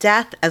lists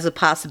death as a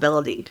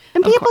possibility.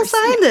 And people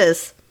sign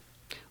this.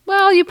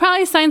 Well, you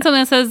probably sign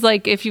something that says,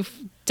 like, if you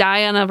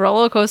die on a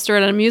roller coaster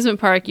at an amusement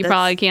park, you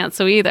probably can't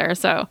sue either.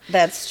 So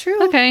that's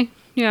true. Okay,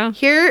 yeah.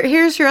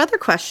 Here's your other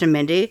question,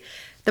 Mindy.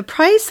 The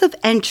price of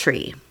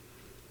entry.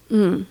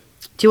 Do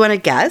you want to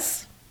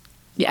guess?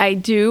 Yeah, I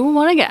do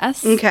want to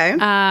guess. Okay.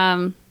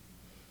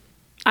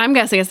 I'm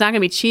guessing it's not going to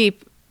be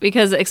cheap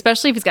because,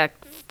 especially if it's got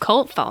a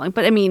cult following.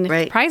 But I mean,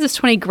 the price is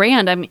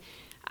 $20,000. I mean,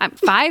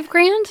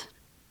 $5,000.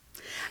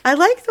 I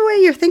like the way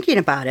you're thinking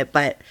about it,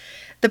 but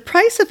the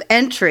price of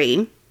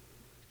entry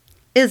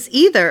is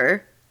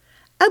either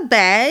a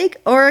bag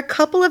or a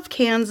couple of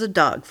cans of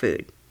dog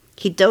food.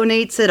 He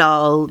donates it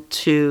all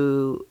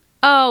to...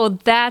 Oh,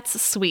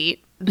 that's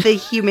sweet. The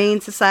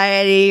Humane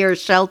Society or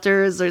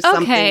shelters or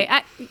something. Okay.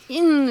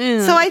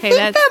 So I think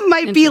that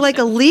might be like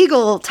a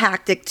legal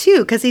tactic too,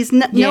 because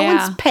no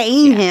one's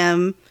paying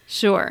him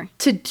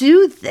to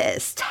do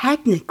this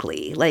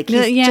technically. Like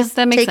he's just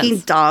taking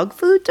dog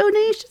food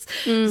donations.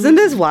 Isn't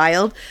this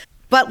wild?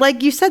 But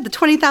like you said, the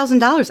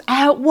 $20,000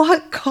 at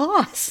what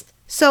cost?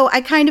 So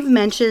I kind of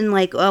mentioned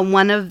like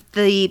one of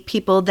the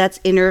people that's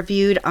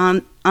interviewed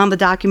on the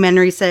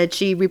documentary said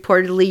she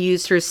reportedly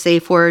used her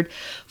safe word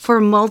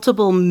for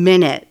multiple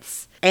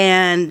minutes.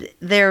 And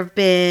there have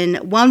been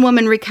one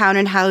woman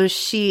recounted how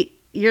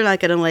you're not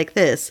going to like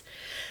this,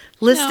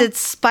 listed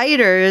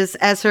spiders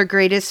as her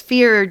greatest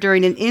fear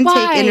during an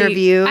intake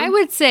interview. I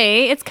would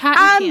say it's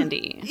cotton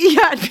candy. Yeah,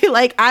 I'd be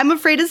like, I'm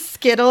afraid of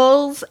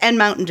Skittles and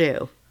Mountain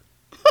Dew.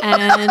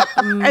 And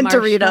and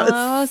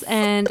Doritos.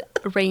 And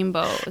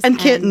rainbows. And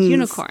kittens. And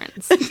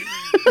unicorns.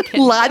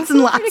 Lots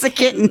and lots of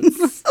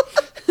kittens.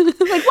 Like,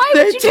 why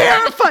would you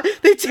terrify?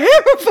 They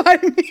terrify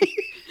me.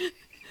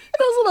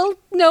 Those little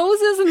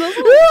noses and those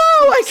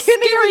little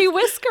scary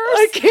whiskers.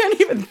 I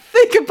can't even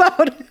think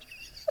about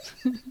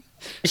it.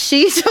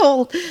 She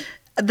told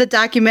the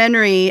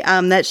documentary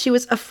that she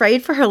was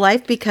afraid for her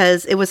life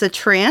because it was a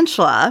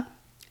tarantula.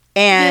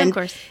 And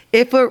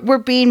if it were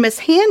being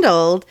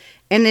mishandled,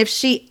 and if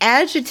she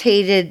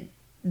agitated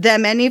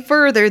them any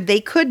further, they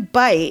could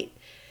bite.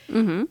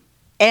 Mm-hmm.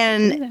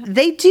 And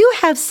they do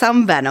have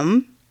some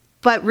venom,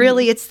 but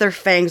really it's their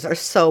fangs are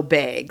so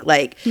big.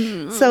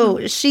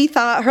 So she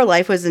thought her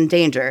life was in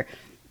danger.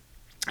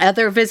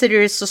 Other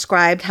visitors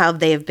described how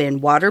they have been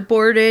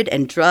waterboarded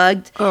and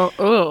drugged.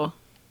 Oh.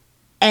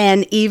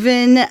 And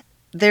even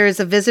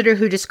there's a visitor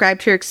who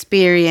described her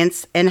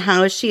experience and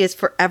how she is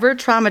forever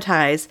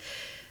traumatized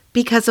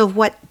because of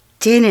what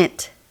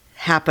didn't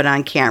happen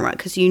on camera.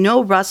 Because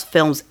Russ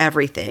films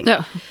everything.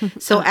 Oh.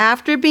 So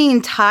after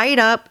being tied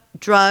up,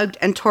 drugged,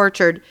 and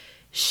tortured,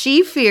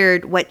 she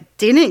feared what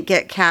didn't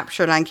get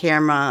captured on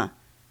camera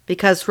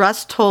because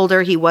Russ told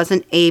her he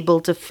wasn't able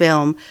to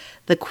film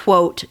the,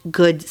 quote,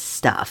 good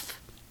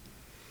stuff.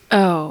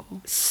 Oh.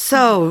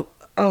 So,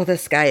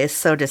 this guy is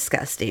so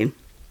disgusting.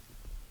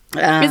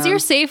 Is your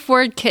safe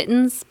word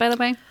kittens, by the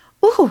way?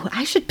 Ooh,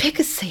 I should pick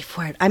a safe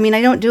word. I mean,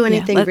 I don't do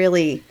anything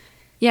really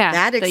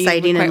that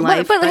exciting in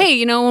life. But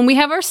hey, when we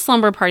have our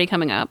slumber party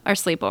coming up, our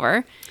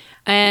sleepover,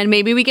 and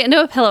maybe we get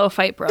into a pillow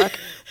fight, Brooke.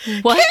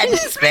 What?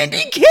 Kittens,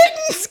 Mindy,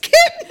 kittens.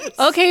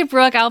 Okay,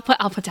 Brooke, I'll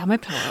put down my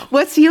pillow.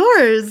 What's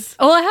yours?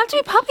 Oh, I have to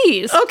be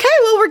puppies. Okay,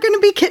 well, we're going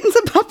to be kittens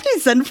and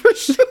puppies then for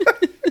sure.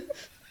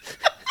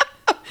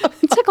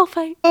 Tickle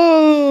fight.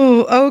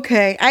 Oh,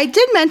 okay. I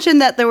did mention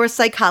that there were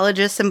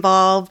psychologists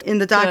involved in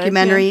the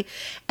documentary,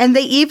 and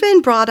they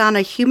even brought on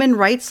a human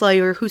rights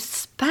lawyer who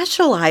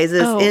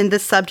specializes in the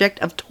subject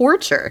of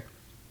torture.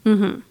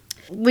 Mm-hmm.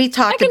 We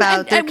talked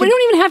about... we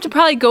don't even have to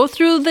probably go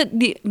through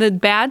the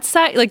bad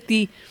side, like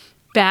the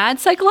bad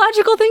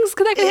psychological things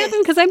that can happen,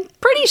 because I'm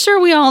pretty sure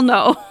we all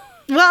know.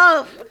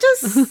 Well,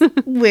 just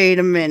wait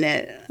a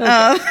minute.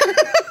 Okay.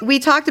 We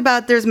talked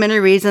about there's many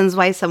reasons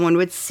why someone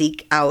would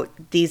seek out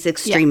these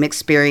extreme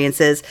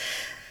experiences.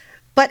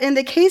 But in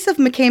the case of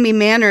McCamey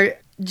Manor,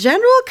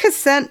 general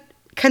consent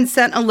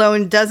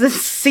alone doesn't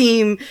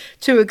seem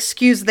to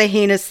excuse the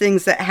heinous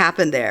things that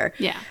happened there.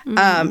 Yeah.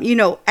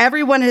 Mm-hmm.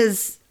 Everyone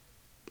has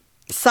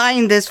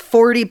signed this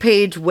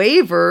 40-page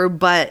waiver,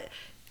 but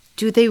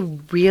do they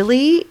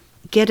really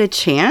get a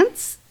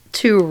chance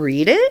to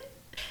read it?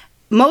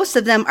 Most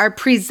of them are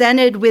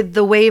presented with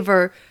the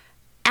waiver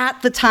at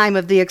the time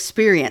of the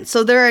experience.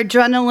 So their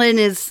adrenaline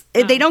is,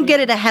 they don't get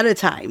it ahead of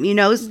time,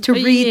 to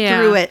read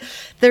through it.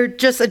 They're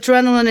just,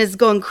 adrenaline is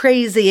going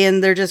crazy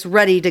and they're just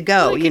ready to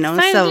go,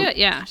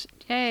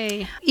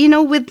 Yay.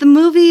 With the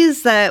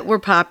movies that were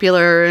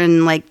popular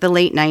in like the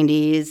late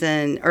 90s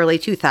and early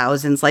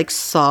 2000s, like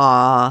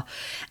Saw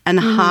and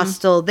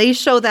Hostel, they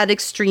show that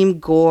extreme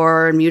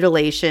gore and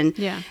mutilation.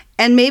 Yeah.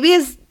 And maybe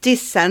it's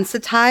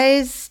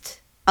desensitized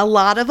a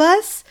lot of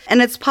us.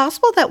 And it's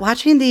possible that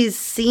watching these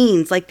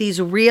scenes, like these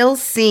real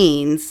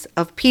scenes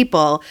of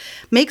people,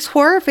 makes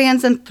horror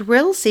fans and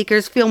thrill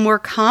seekers feel more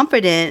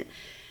confident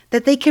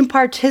that they can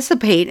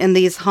participate in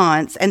these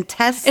haunts and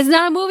test. It's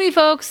not a movie,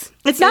 folks.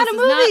 It's not a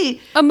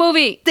movie. Not a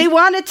movie. They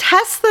want to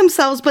test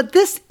themselves, but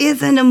this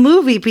isn't a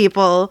movie,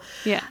 people.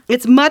 Yeah.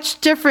 It's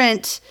much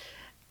different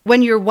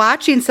when you're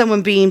watching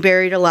someone being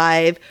buried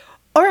alive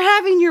or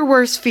having your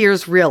worst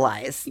fears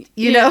realized,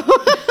 you know?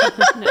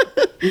 No.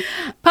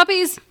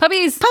 Puppies.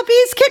 Puppies,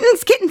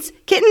 kittens.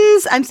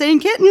 I'm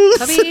saying kittens.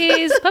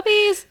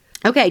 Puppies.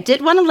 Okay,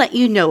 did want to let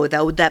you know,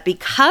 though, that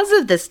because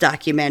of this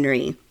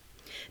documentary,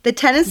 the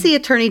Tennessee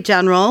Attorney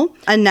General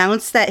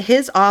announced that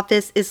his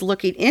office is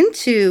looking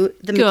into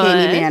the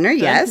McCamey Manor.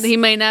 Yes. He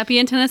might not be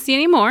in Tennessee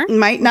anymore.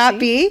 Might not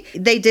be.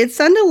 They did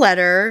send a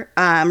letter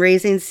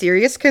raising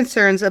serious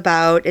concerns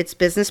about its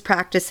business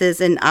practices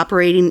and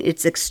operating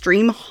its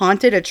extreme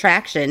haunted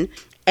attraction.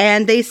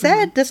 And they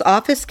said this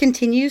office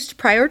continues to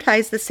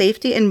prioritize the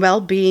safety and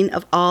well-being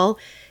of all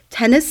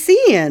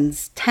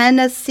Tennesseans.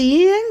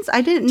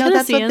 I didn't know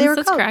that's what they were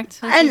called. That's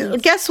correct.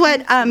 And guess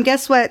what?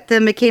 Guess what the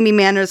McCamey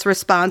Manor's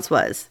response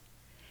was?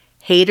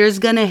 Haters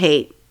gonna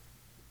hate.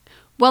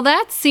 Well,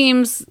 that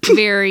seems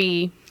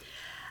very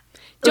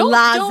don't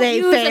use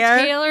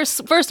laissez-faire.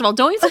 First of all,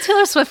 don't use a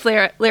Taylor Swift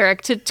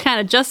lyric to kind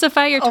of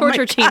justify your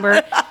torture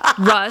chamber,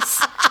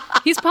 Russ.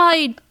 He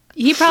probably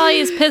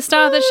is pissed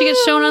off that she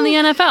gets shown on the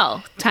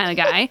NFL kind of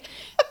guy.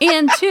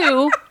 And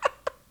two,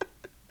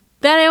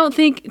 that I don't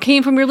think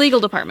came from your legal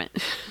department.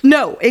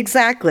 No,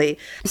 exactly.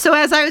 So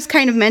as I was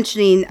kind of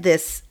mentioning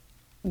this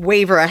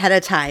waiver ahead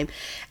of time,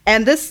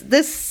 and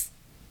this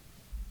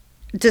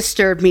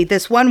disturbed me.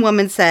 This one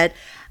woman said,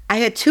 I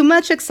had too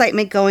much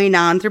excitement going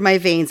on through my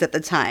veins at the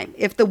time.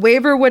 If the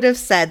waiver would have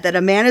said that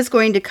a man is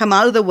going to come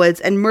out of the woods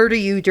and murder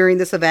you during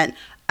this event,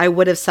 I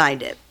would have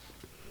signed it.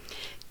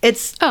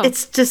 It's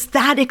just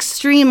that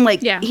extreme. Like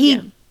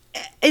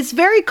it's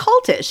very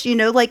cultish, you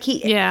know, like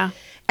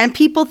and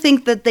people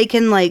think that they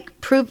can like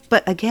prove,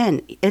 but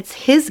again, it's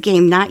his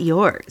game, not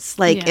yours.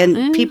 Like,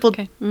 and people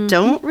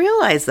don't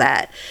realize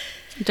that.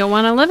 Don't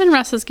want to live in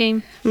Russ's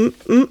game.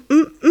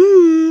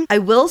 I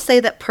will say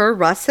that per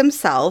Russ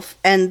himself,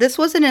 and this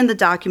wasn't in the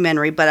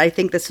documentary, but I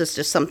think this was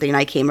just something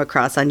I came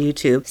across on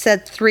YouTube,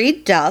 said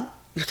 3 deaths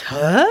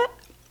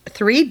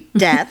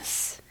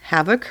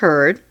have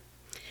occurred.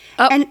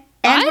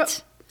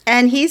 What?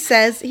 And he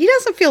says he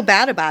doesn't feel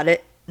bad about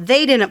it.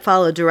 They didn't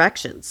follow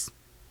directions.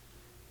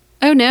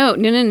 Oh, no.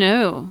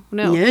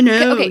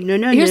 Okay.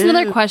 Here's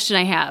another question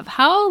I have.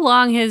 How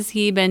long has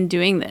he been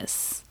doing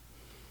this?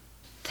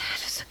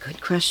 That is a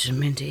good question,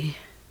 Mindy.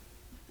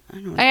 I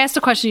don't know. I asked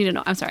a question you didn't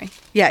know. I'm sorry.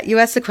 Yeah, you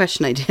asked a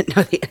question I didn't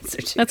know the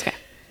answer to. That's okay.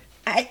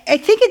 I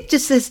think it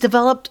just has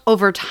developed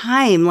over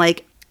time.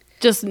 Like,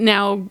 just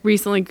now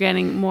recently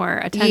getting more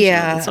attention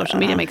on social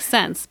media makes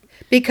sense.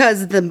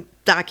 Because the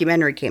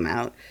documentary came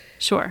out.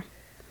 Sure.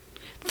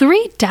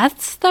 3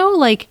 deaths, though?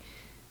 Like,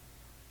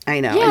 I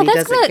know. Yeah, and he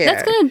doesn't care.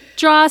 That's going to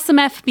draw some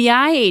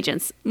FBI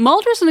agents.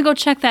 Mulder's going to go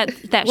check that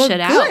shit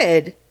out.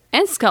 Good.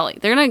 And Scully.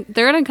 They're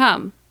gonna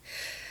come.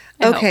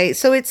 Okay,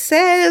 so it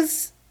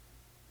says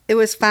it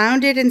was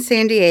founded in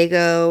San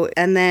Diego,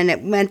 and then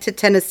it went to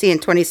Tennessee in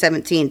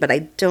 2017, but I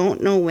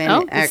don't know when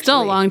it actually... it's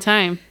still a long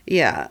time.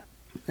 Yeah.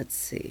 Let's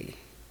see.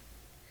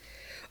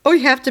 Oh,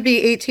 you have to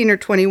be 18 or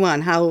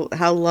 21.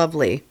 How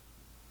lovely.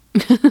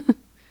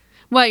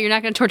 What, you're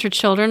not going to torture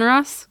children,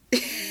 Ross?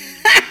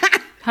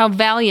 How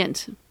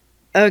valiant.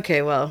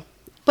 Okay, well.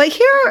 But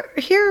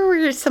here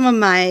were some of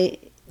my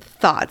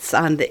thoughts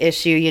on the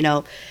issue, you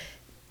know.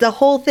 The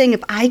whole thing,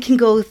 if I can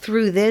go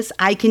through this,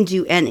 I can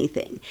do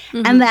anything.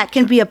 Mm-hmm. And that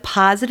can be a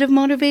positive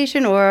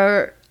motivation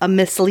or a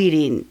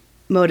misleading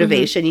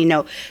motivation. Mm-hmm. You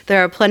know,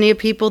 there are plenty of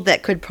people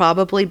that could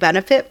probably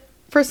benefit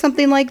for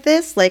something like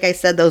this. Like I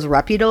said, those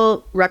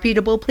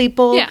reputable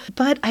people. Yeah.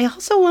 But I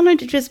also wanted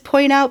to just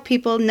point out,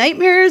 people,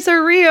 nightmares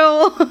are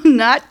real,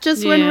 not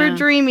just when we're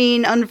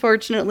dreaming,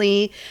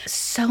 unfortunately.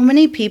 So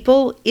many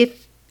people,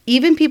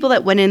 even people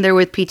that went in there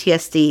with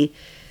PTSD,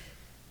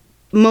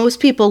 most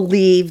people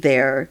leave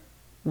there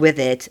with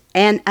it,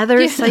 and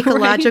other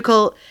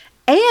psychological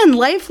and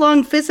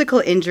lifelong physical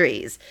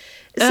injuries.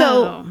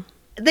 So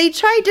they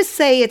tried to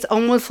say it's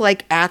almost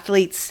like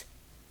athletes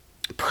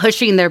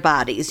pushing their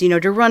bodies, you know,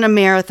 to run a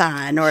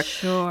marathon, or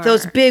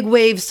those big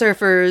wave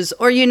surfers,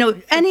 or, you know,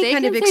 any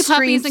kind of extreme. They can say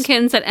puppies and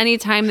kittens at any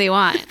time they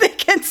want. They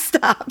can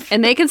stop.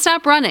 And they can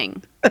stop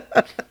running.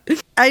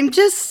 I'm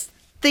just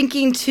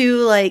thinking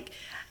too, like,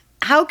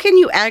 how can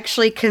you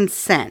actually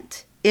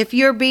consent if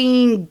you're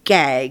being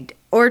gagged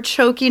or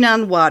choking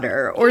on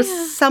water or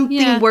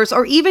something worse,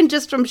 or even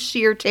just from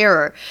sheer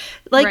terror?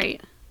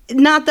 Like,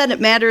 not that it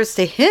matters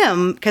to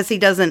him because he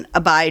doesn't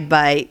abide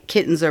by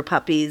kittens or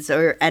puppies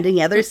or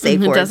any other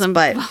safe words,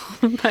 but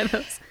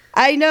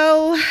I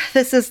know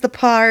this is the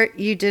part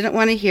you didn't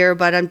want to hear,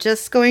 but I'm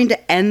just going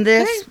to end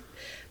this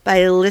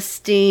by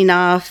listing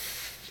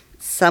off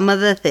some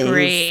of the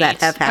things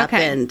that have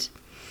happened.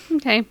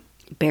 Okay.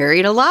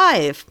 Buried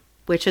alive,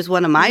 which is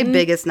one of my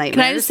biggest nightmares.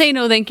 Can I just say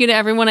no thank you to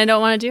everyone I don't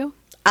want to do?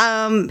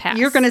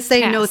 You're going to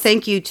say no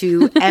thank you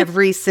to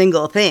every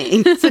single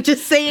thing. So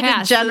just say it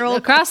in general.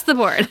 Across the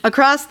board.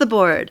 Across the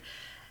board.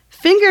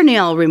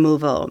 Fingernail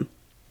removal.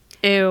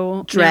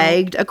 Ew.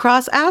 Dragged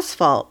across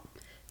asphalt.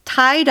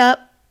 Tied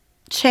up.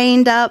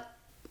 Chained up.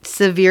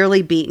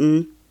 Severely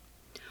beaten.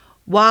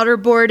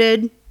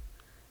 Waterboarded.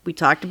 We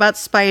talked about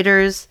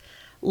spiders.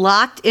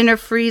 Locked in a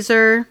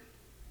freezer.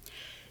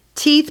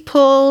 teeth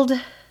pulled,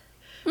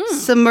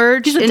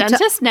 submerged He's a into...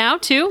 dentist now,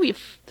 too?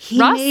 He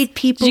Russ, made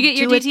people did you get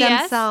your do it DTS?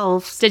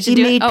 themselves. Did you he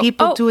do it? made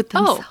people do it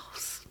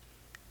themselves.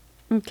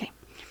 Okay.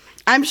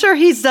 I'm sure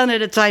he's done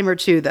it a time or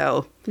two,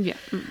 though. Yeah.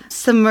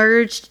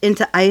 Submerged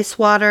into ice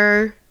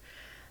water,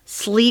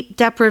 sleep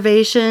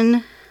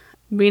deprivation,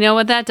 We know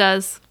what that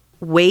does.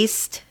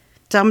 waste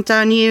dumped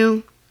on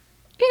you,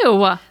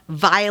 Ew.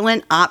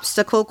 violent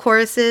obstacle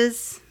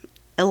courses,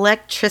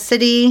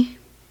 electricity.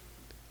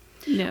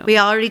 No. We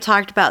already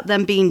talked about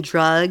them being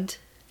drugged.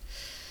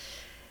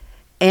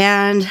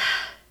 And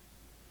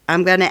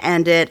I'm going to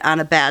end it on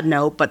a bad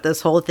note, but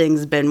this whole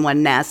thing's been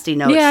one nasty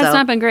note. Yeah, so. it's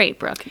not been great,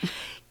 Brooke.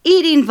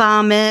 Eating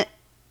vomit.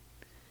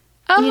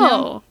 Oh. You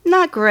know,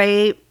 not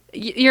great.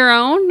 Your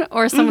own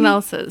or someone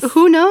else's?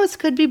 Who knows?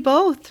 Could be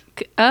both.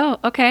 Oh,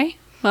 okay.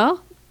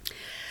 Well,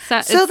 so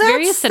it's So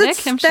very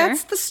acidic, I'm sure.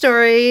 That's the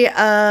story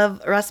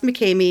of Russ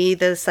McCamey,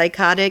 the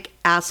psychotic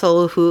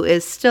asshole who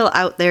is still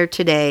out there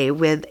today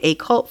with a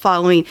cult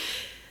following.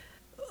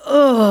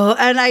 Oh,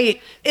 and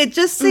it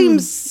just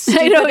seems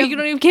I know,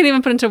 stupid. can't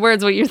even put into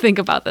words what you think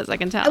about this, I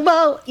can tell.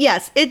 Well,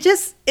 yes,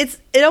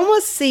 it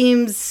almost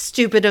seems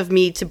stupid of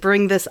me to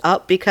bring this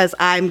up because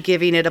I'm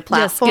giving it a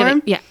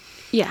platform.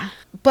 Yeah.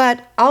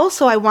 But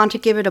also I want to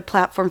give it a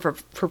platform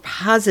for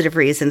positive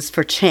reasons,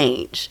 for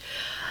change.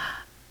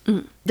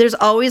 There's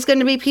always going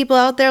to be people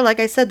out there, like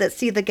I said, that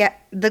see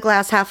the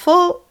glass half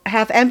full,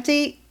 half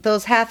empty.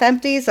 Those half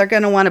empties are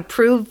going to want to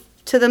prove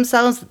to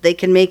themselves that they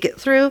can make it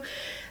through.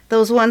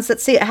 Those ones that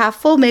see it half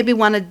full maybe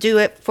want to do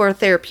it for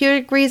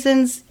therapeutic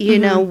reasons,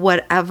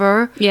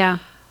 whatever. Yeah.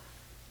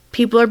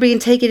 People are being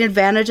taken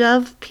advantage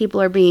of.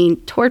 People are being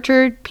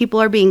tortured.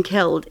 People are being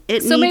killed.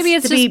 So maybe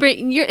it's just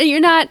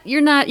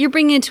you're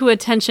bringing it to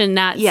attention,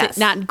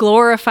 not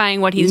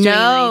glorifying what he's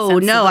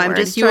doing. No, I'm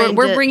just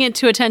we're bringing it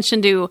to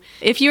attention to,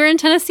 if you're in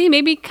Tennessee,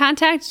 maybe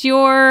contact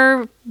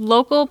your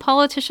local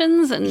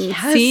politicians and see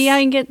how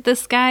you can get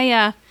this guy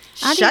out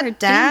of your shut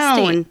down.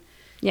 state.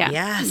 Yeah.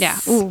 Yes. Yeah.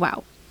 Ooh,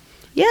 wow.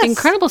 Yes.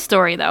 Incredible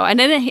story, though. And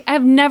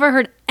I've never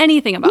heard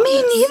anything about Me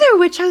this. neither,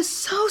 which I was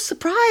so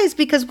surprised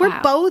because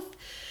we're both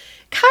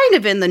kind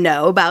of in the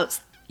know about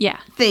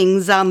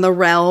things on the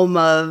realm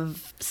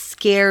of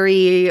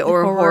scary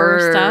or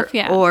horror stuff,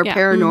 or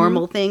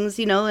paranormal things,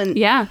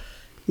 and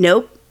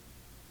nope,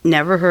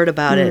 never heard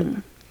about it.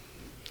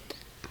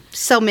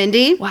 So,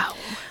 Mindy, wow,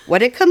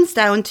 what it comes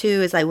down to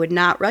is I would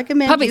not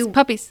recommend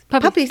puppies.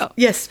 Oh.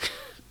 Yes,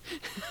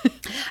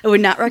 I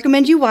would not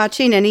recommend you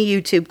watching any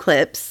YouTube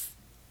clips.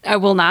 I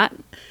will not.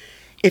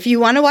 If you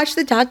want to watch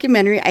the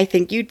documentary, I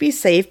think you'd be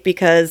safe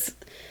because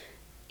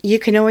you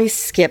can always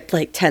skip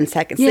like 10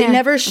 seconds. Yeah. They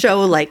never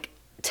show like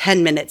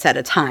 10 minutes at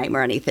a time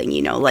or anything,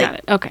 like. Got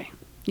it. Okay.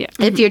 Yeah.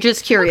 If you're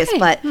just curious. Okay.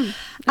 But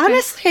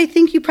honestly, I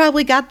think you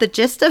probably got the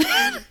gist of it.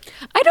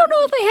 I don't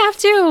know if I have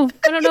to.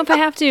 I don't know if I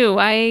have to.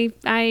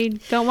 I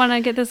don't want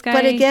to get this guy.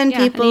 But again,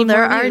 people,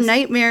 there are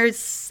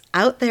nightmares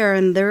out there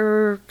and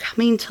they're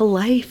coming to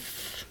life.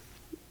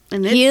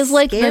 And he is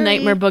like the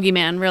nightmare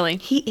boogeyman, really.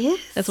 He is.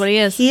 That's what he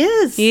is. He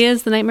is. He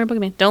is the nightmare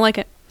boogeyman. Don't like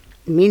it.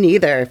 Me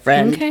neither,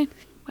 friend. Okay.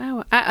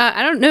 Wow.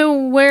 I don't know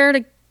where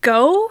to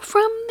go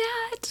from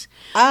that.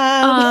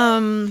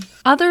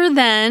 Other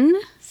than...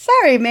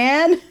 Sorry,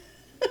 man.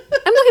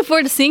 I'm looking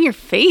forward to seeing your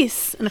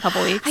face in a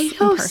couple weeks. I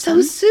know,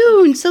 so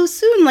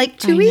soon. Like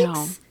 2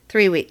 weeks.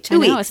 3 weeks. 2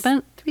 weeks. It's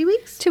been 3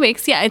 weeks? 2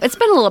 weeks, yeah. It's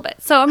been a little bit.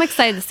 So I'm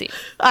excited to see you.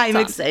 I'm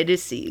excited to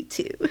see you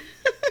too.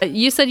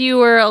 You said you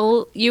were a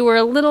little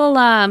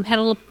had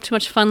a little too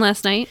much fun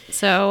last night.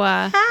 So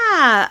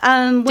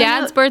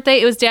Dad's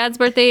birthday. It was Dad's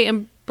birthday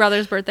and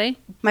brother's birthday.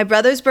 My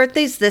brother's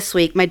birthday's this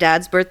week. My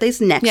dad's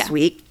birthday's next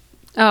week.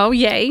 Oh,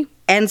 yay.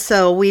 And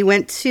so we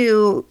went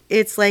to,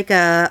 it's like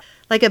a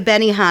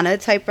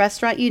Benihana type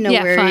restaurant,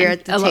 where fun. you're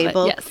at the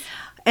table. Yes.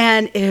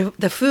 And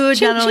the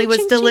food not only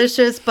was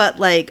delicious, but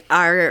like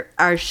our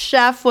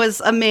chef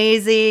was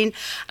amazing.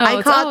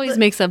 It always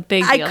makes a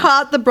big deal. I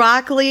caught the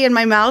broccoli in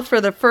my mouth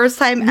for the first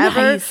time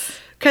ever.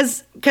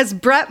 Because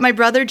Brett, my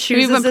brother,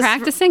 chooses Have you been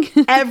practicing?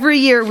 Every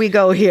year we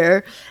go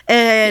here.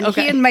 And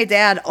he and my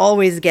dad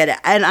always get it.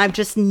 And I've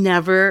just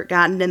never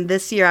gotten it. And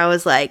this year I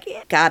was like,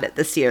 got it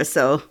this year.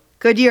 So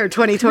good year,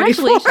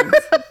 2024.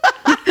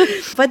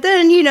 Congratulations. But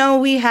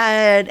then, we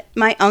had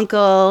my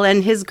uncle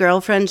and his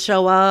girlfriend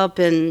show up.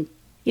 And,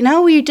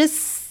 we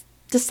just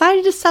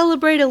decided to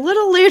celebrate a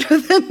little later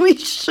than we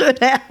should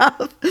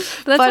have.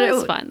 But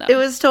always fun, though. It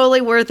was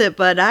totally worth it,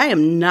 but I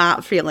am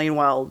not feeling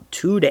well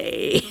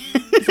today.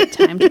 Is it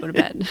time to go to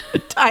bed?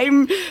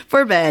 Time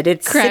for bed.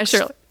 It's Crash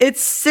early.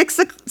 It's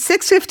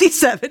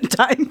 6:57.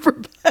 Time for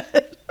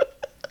bed.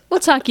 We'll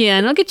talk you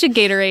in. I'll get you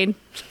Gatorade.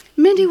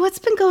 Mindy, what's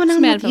been going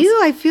on with you?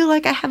 I feel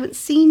like I haven't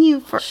seen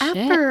you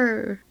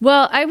forever. Shit.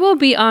 Well, I will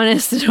be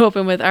honest and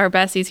open with our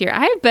besties here.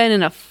 I've been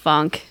in a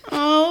funk.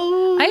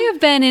 Oh. I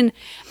have been in,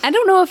 I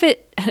don't know if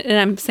it, and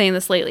I'm saying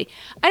this lately,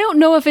 I don't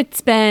know if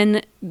it's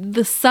been,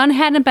 the sun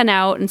hadn't been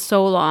out in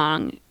so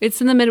long.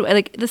 It's in the middle,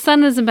 like the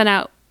sun hasn't been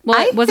out. Well,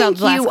 it was out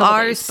the last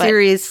couple days,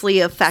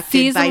 seriously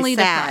affected by seasonally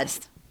sad.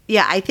 Depressed.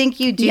 Yeah, I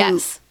think you do.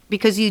 Yes.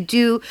 because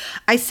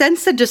I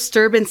sense a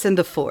disturbance in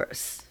the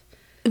force.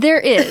 There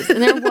is,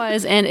 and there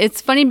was. And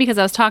it's funny because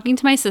I was talking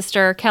to my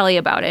sister, Kelly,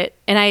 about it.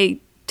 And I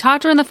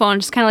talked to her on the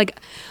phone, just kind of like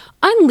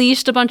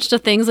unleashed a bunch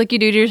of things like you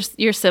do to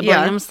your sibling.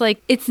 Yeah. And I'm just like,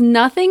 it's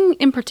nothing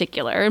in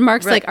particular. And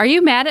Mark's like, are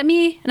you mad at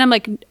me? And I'm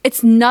like,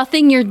 it's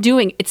nothing you're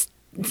doing. It's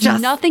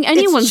nothing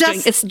anyone's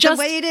doing. It's just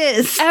the way it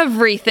is.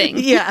 Everything.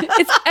 Yeah.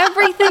 It's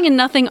everything and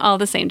nothing all at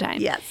the same time.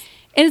 Yes.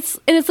 And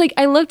it's like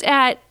I looked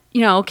at,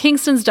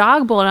 Kingston's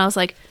dog bowl and I was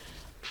like,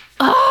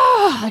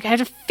 oh, like I have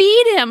to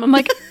feed him. I'm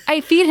like,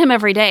 I feed him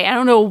every day. I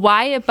don't know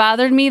why it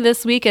bothered me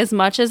this week as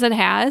much as it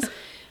has,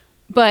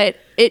 but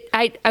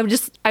I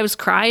was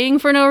crying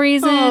for no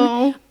reason.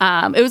 Oh.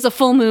 It was a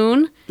full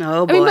moon.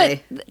 Oh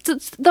boy.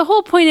 But the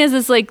whole point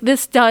is like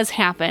this does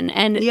happen,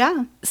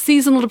 and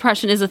seasonal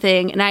depression is a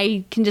thing, and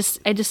I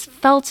just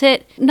felt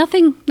it.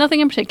 Nothing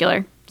in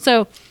particular.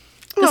 So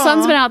the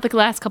sun's been out the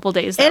last couple of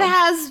days, though. It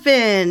has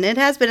been, and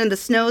the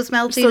snow's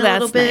melting a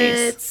little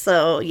bit. Nice.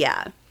 So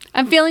yeah,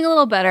 I'm feeling a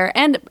little better,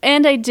 and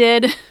I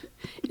did,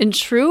 in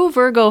true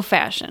Virgo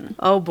fashion.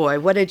 Oh boy,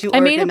 what did you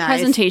organize? I made a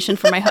presentation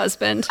for my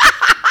husband.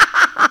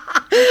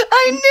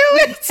 I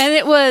knew it. And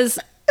it was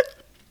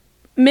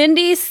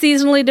Mindy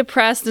seasonally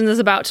depressed and is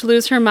about to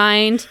lose her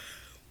mind. ...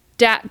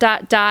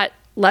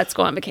 Let's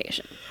go on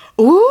vacation.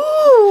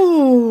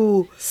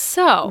 Ooh.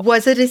 So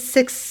was it a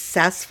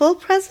successful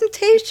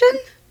presentation?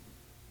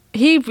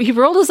 He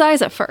rolled his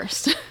eyes at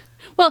first.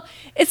 Well,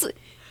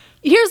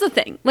 here's the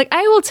thing. Like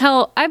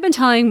I've been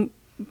telling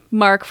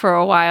Mark for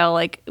a while,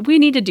 like, we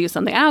need to do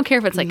something. I don't care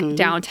if it's like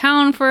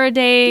downtown for a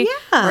day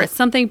or it's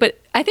something, but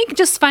I think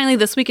just finally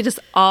this week it just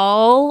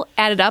all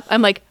added up.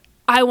 I'm like,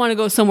 I want to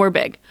go somewhere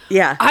big.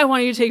 Yeah. I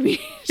want you to take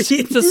me to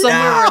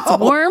somewhere where it's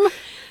warm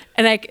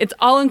and it's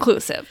all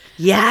inclusive.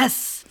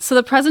 Yes. So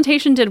the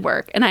presentation did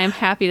work, and I am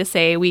happy to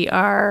say we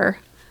are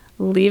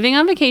leaving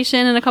on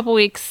vacation in a couple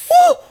weeks.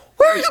 Oh,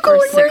 where are you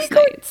going? Where are you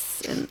going?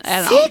 Nights and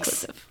all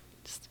inclusive.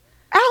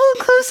 All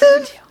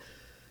inclusive?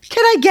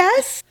 Can I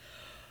guess?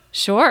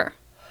 Sure.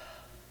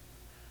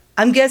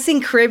 I'm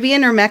guessing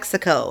Caribbean or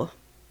Mexico.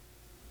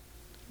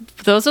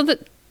 Those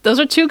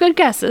are two good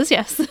guesses,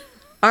 yes.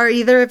 Are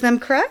either of them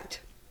correct?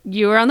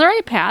 You are on the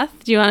right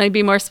path. Do you want to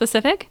be more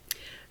specific?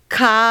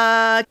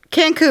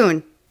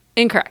 Cancun.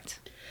 Incorrect.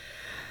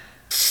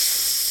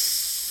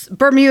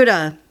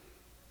 Bermuda.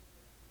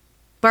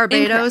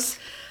 Barbados.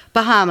 Incorrect.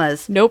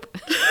 Bahamas. Nope.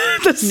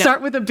 Let's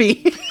start with a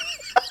B.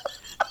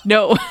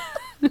 No.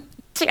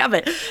 Damn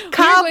it.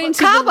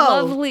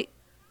 Cabo.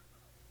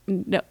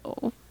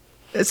 No.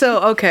 So,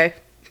 okay.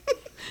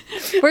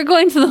 We're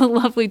going to the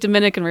lovely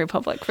Dominican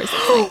Republic for 6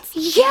 nights.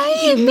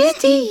 Yay,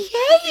 Mindy,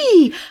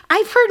 yay!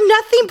 I've heard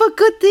nothing but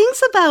good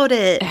things about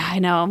it. I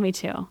know, me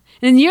too.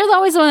 And you're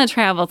always the one that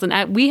travels, and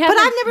we haven't.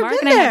 But I've never Mark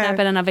been and I there. have not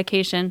been on a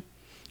vacation.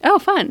 Oh,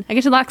 fun! I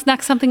get to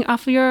knock something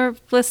off of your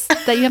list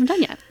that you haven't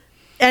done yet.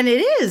 And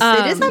it is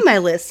on my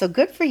list. So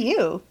good for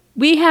you.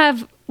 We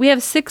have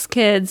 6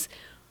 kids.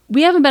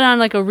 We haven't been on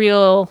like a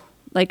real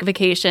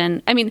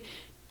vacation. I mean,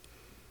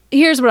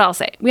 here's what I'll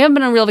say. We haven't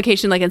been on a real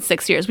vacation like in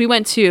 6 years. We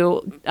went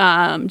to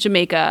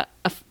Jamaica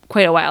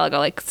quite a while ago,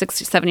 like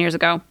 6 or 7 years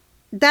ago.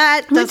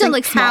 That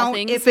doesn't count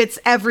if it's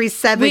every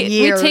 7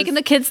 years. We've taken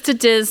the kids to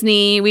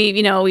Disney. We've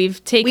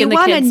taken the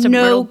We kids to want a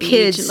Myrtle no Beach.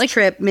 kids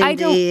trip,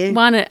 Mindy.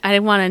 I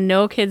want a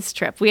no kids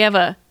trip. We have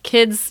a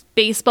kids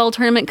baseball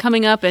tournament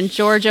coming up in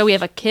Georgia. We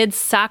have a kids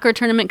soccer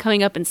tournament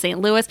coming up in St.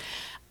 Louis.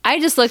 I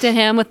just looked at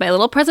him with my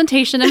little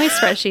presentation and my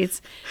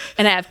spreadsheets,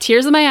 and I have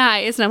tears in my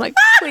eyes, and I'm like,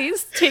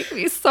 please take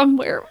me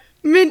somewhere.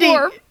 Mindy,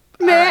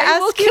 may I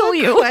ask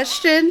you a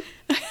question?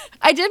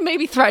 I did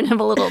maybe threaten him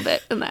a little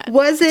bit in that.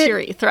 Was it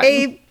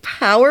a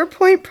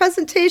PowerPoint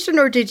presentation,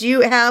 or did you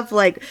have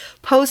like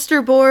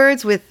poster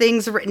boards with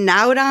things written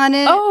out on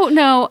it? Oh,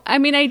 no. I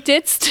mean, I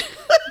did.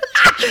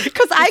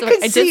 Because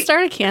I did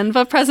start a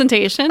Canva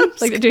presentation,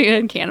 like doing it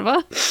in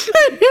Canva.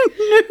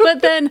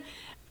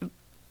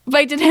 But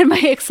I did have my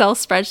Excel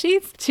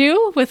spreadsheets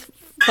too with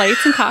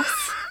flights and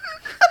costs.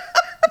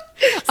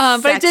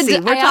 But I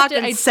did. We're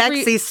talking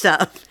sexy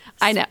stuff.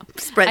 I know.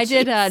 I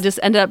did just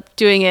end up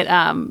doing it,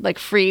 like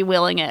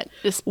freewheeling it.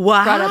 Just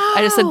wow. Brought up.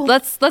 I just said,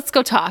 let's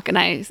go talk, and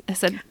I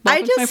said,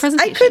 welcome to my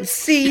presentation. I could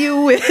see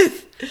you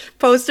with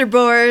poster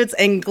boards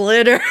and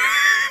glitter.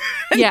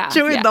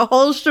 Doing the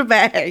whole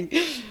shebang.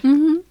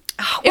 Mm-hmm.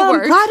 Well,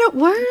 I'm glad it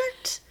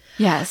worked.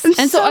 Yes,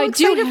 I'm so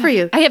excited for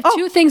you. I have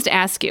 2 things to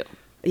ask you.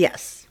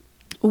 Yes.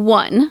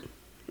 One,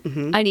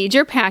 I need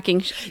your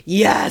packing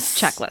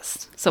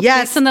checklist. So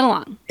please send that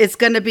along. It's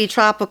going to be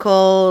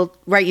tropical,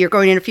 right? You're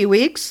going in a few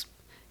weeks?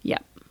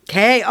 Yep.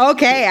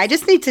 Okay. I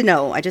just need to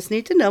know.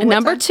 And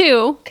number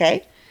 2.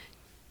 Okay.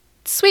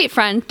 Sweet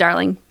friend,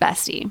 darling,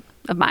 bestie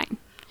of mine.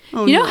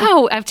 Oh, you know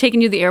how I've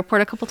taken you to the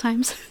airport a couple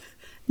times?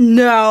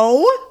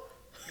 No.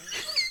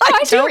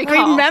 I don't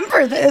recall.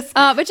 remember this.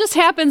 It just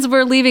happens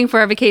we're leaving for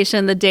our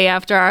vacation the day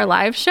after our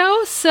live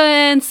show. So,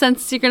 and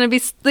since you're going to be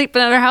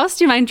sleeping at our house,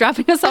 do you mind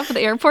dropping us off at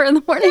the airport in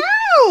the morning?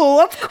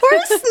 No, of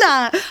course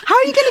not. How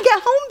are you going to get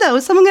home, though?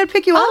 Is someone going to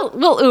pick you up?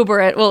 We'll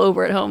Uber it. We'll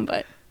Uber it home,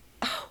 but...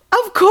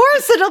 Of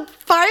course, it'll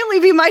finally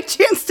be my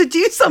chance to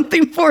do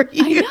something for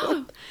you. I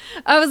know.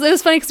 It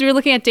was funny because we were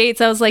looking at dates.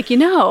 I was like,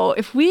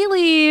 if we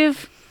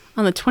leave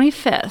on the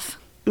 25th,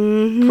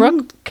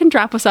 Brooke can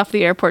drop us off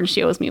the airport and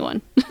she owes me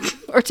one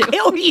or two. I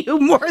owe you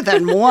more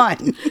than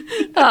one.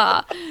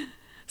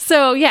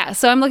 So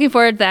I'm looking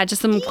forward to that.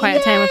 Just some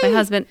quiet time with my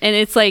husband. And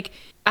it's like,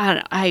 I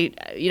don't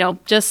know,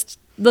 just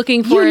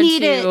looking forward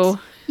to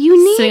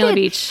sitting on the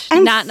beach.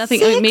 And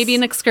maybe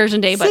an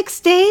excursion day, but 6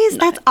 days?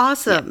 That's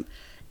awesome. Yeah.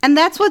 And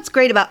that's what's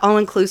great about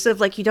all-inclusive.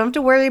 Like, you don't have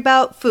to worry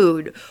about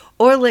food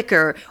or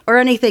liquor or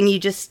anything. You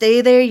just stay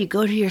there. You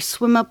go to your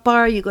swim-up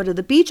bar. You go to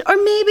the beach. Or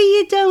maybe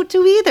you don't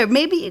do either.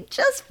 Maybe you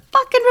just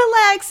fucking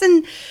relax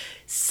and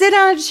sit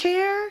on a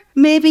chair.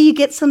 Maybe you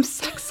get some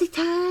sexy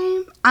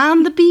time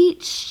on the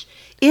beach,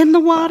 in the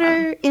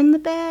water, in the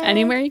bed.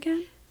 Anywhere you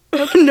can.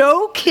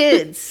 No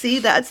kids. See,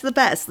 that's the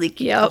best.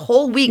 Like, a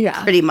whole week,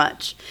 pretty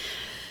much.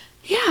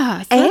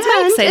 Yeah. So that's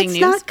my exciting news.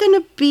 It's not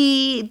going to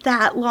be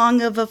that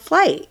long of a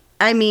flight.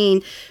 I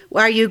mean,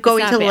 are you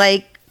going to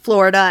like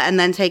Florida and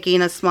then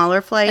taking a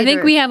smaller flight? I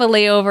think we have a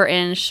layover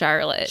in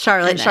Charlotte.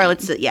 Charlotte's,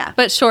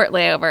 But short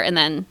layover and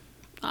then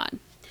on.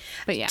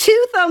 But yeah.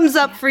 2 thumbs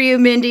up for you,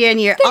 Mindy,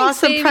 and your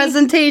awesome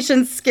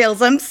presentation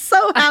skills. I'm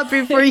so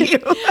happy for you.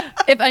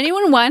 If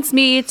anyone wants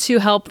me to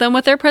help them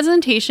with their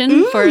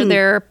presentation for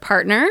their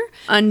partner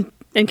and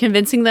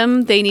convincing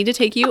them they need to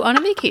take you on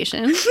a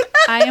vacation,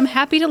 I am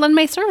happy to lend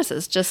my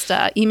services. Just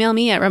email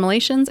me at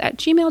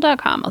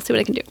remelations@gmail.com. I'll see what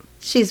I can do.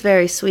 She's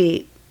very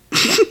sweet.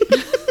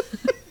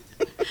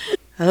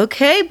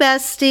 Okay,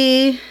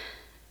 bestie.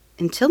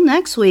 Until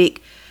next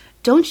week,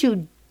 don't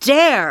you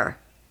dare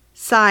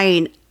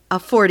sign a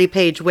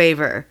 40-page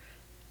waiver.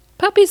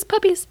 Puppies.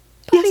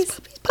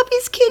 Yes,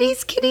 puppies,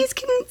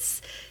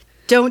 kitties.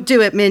 Don't do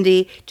it,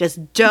 Mindy.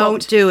 Just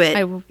don't do it.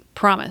 I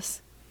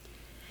promise.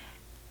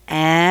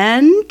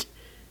 And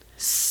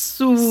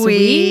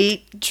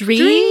sweet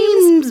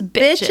dreams,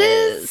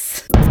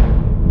 bitches.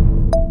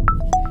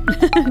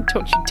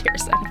 Don't you dare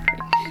sign it.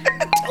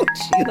 Don't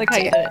you like how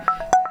you did it.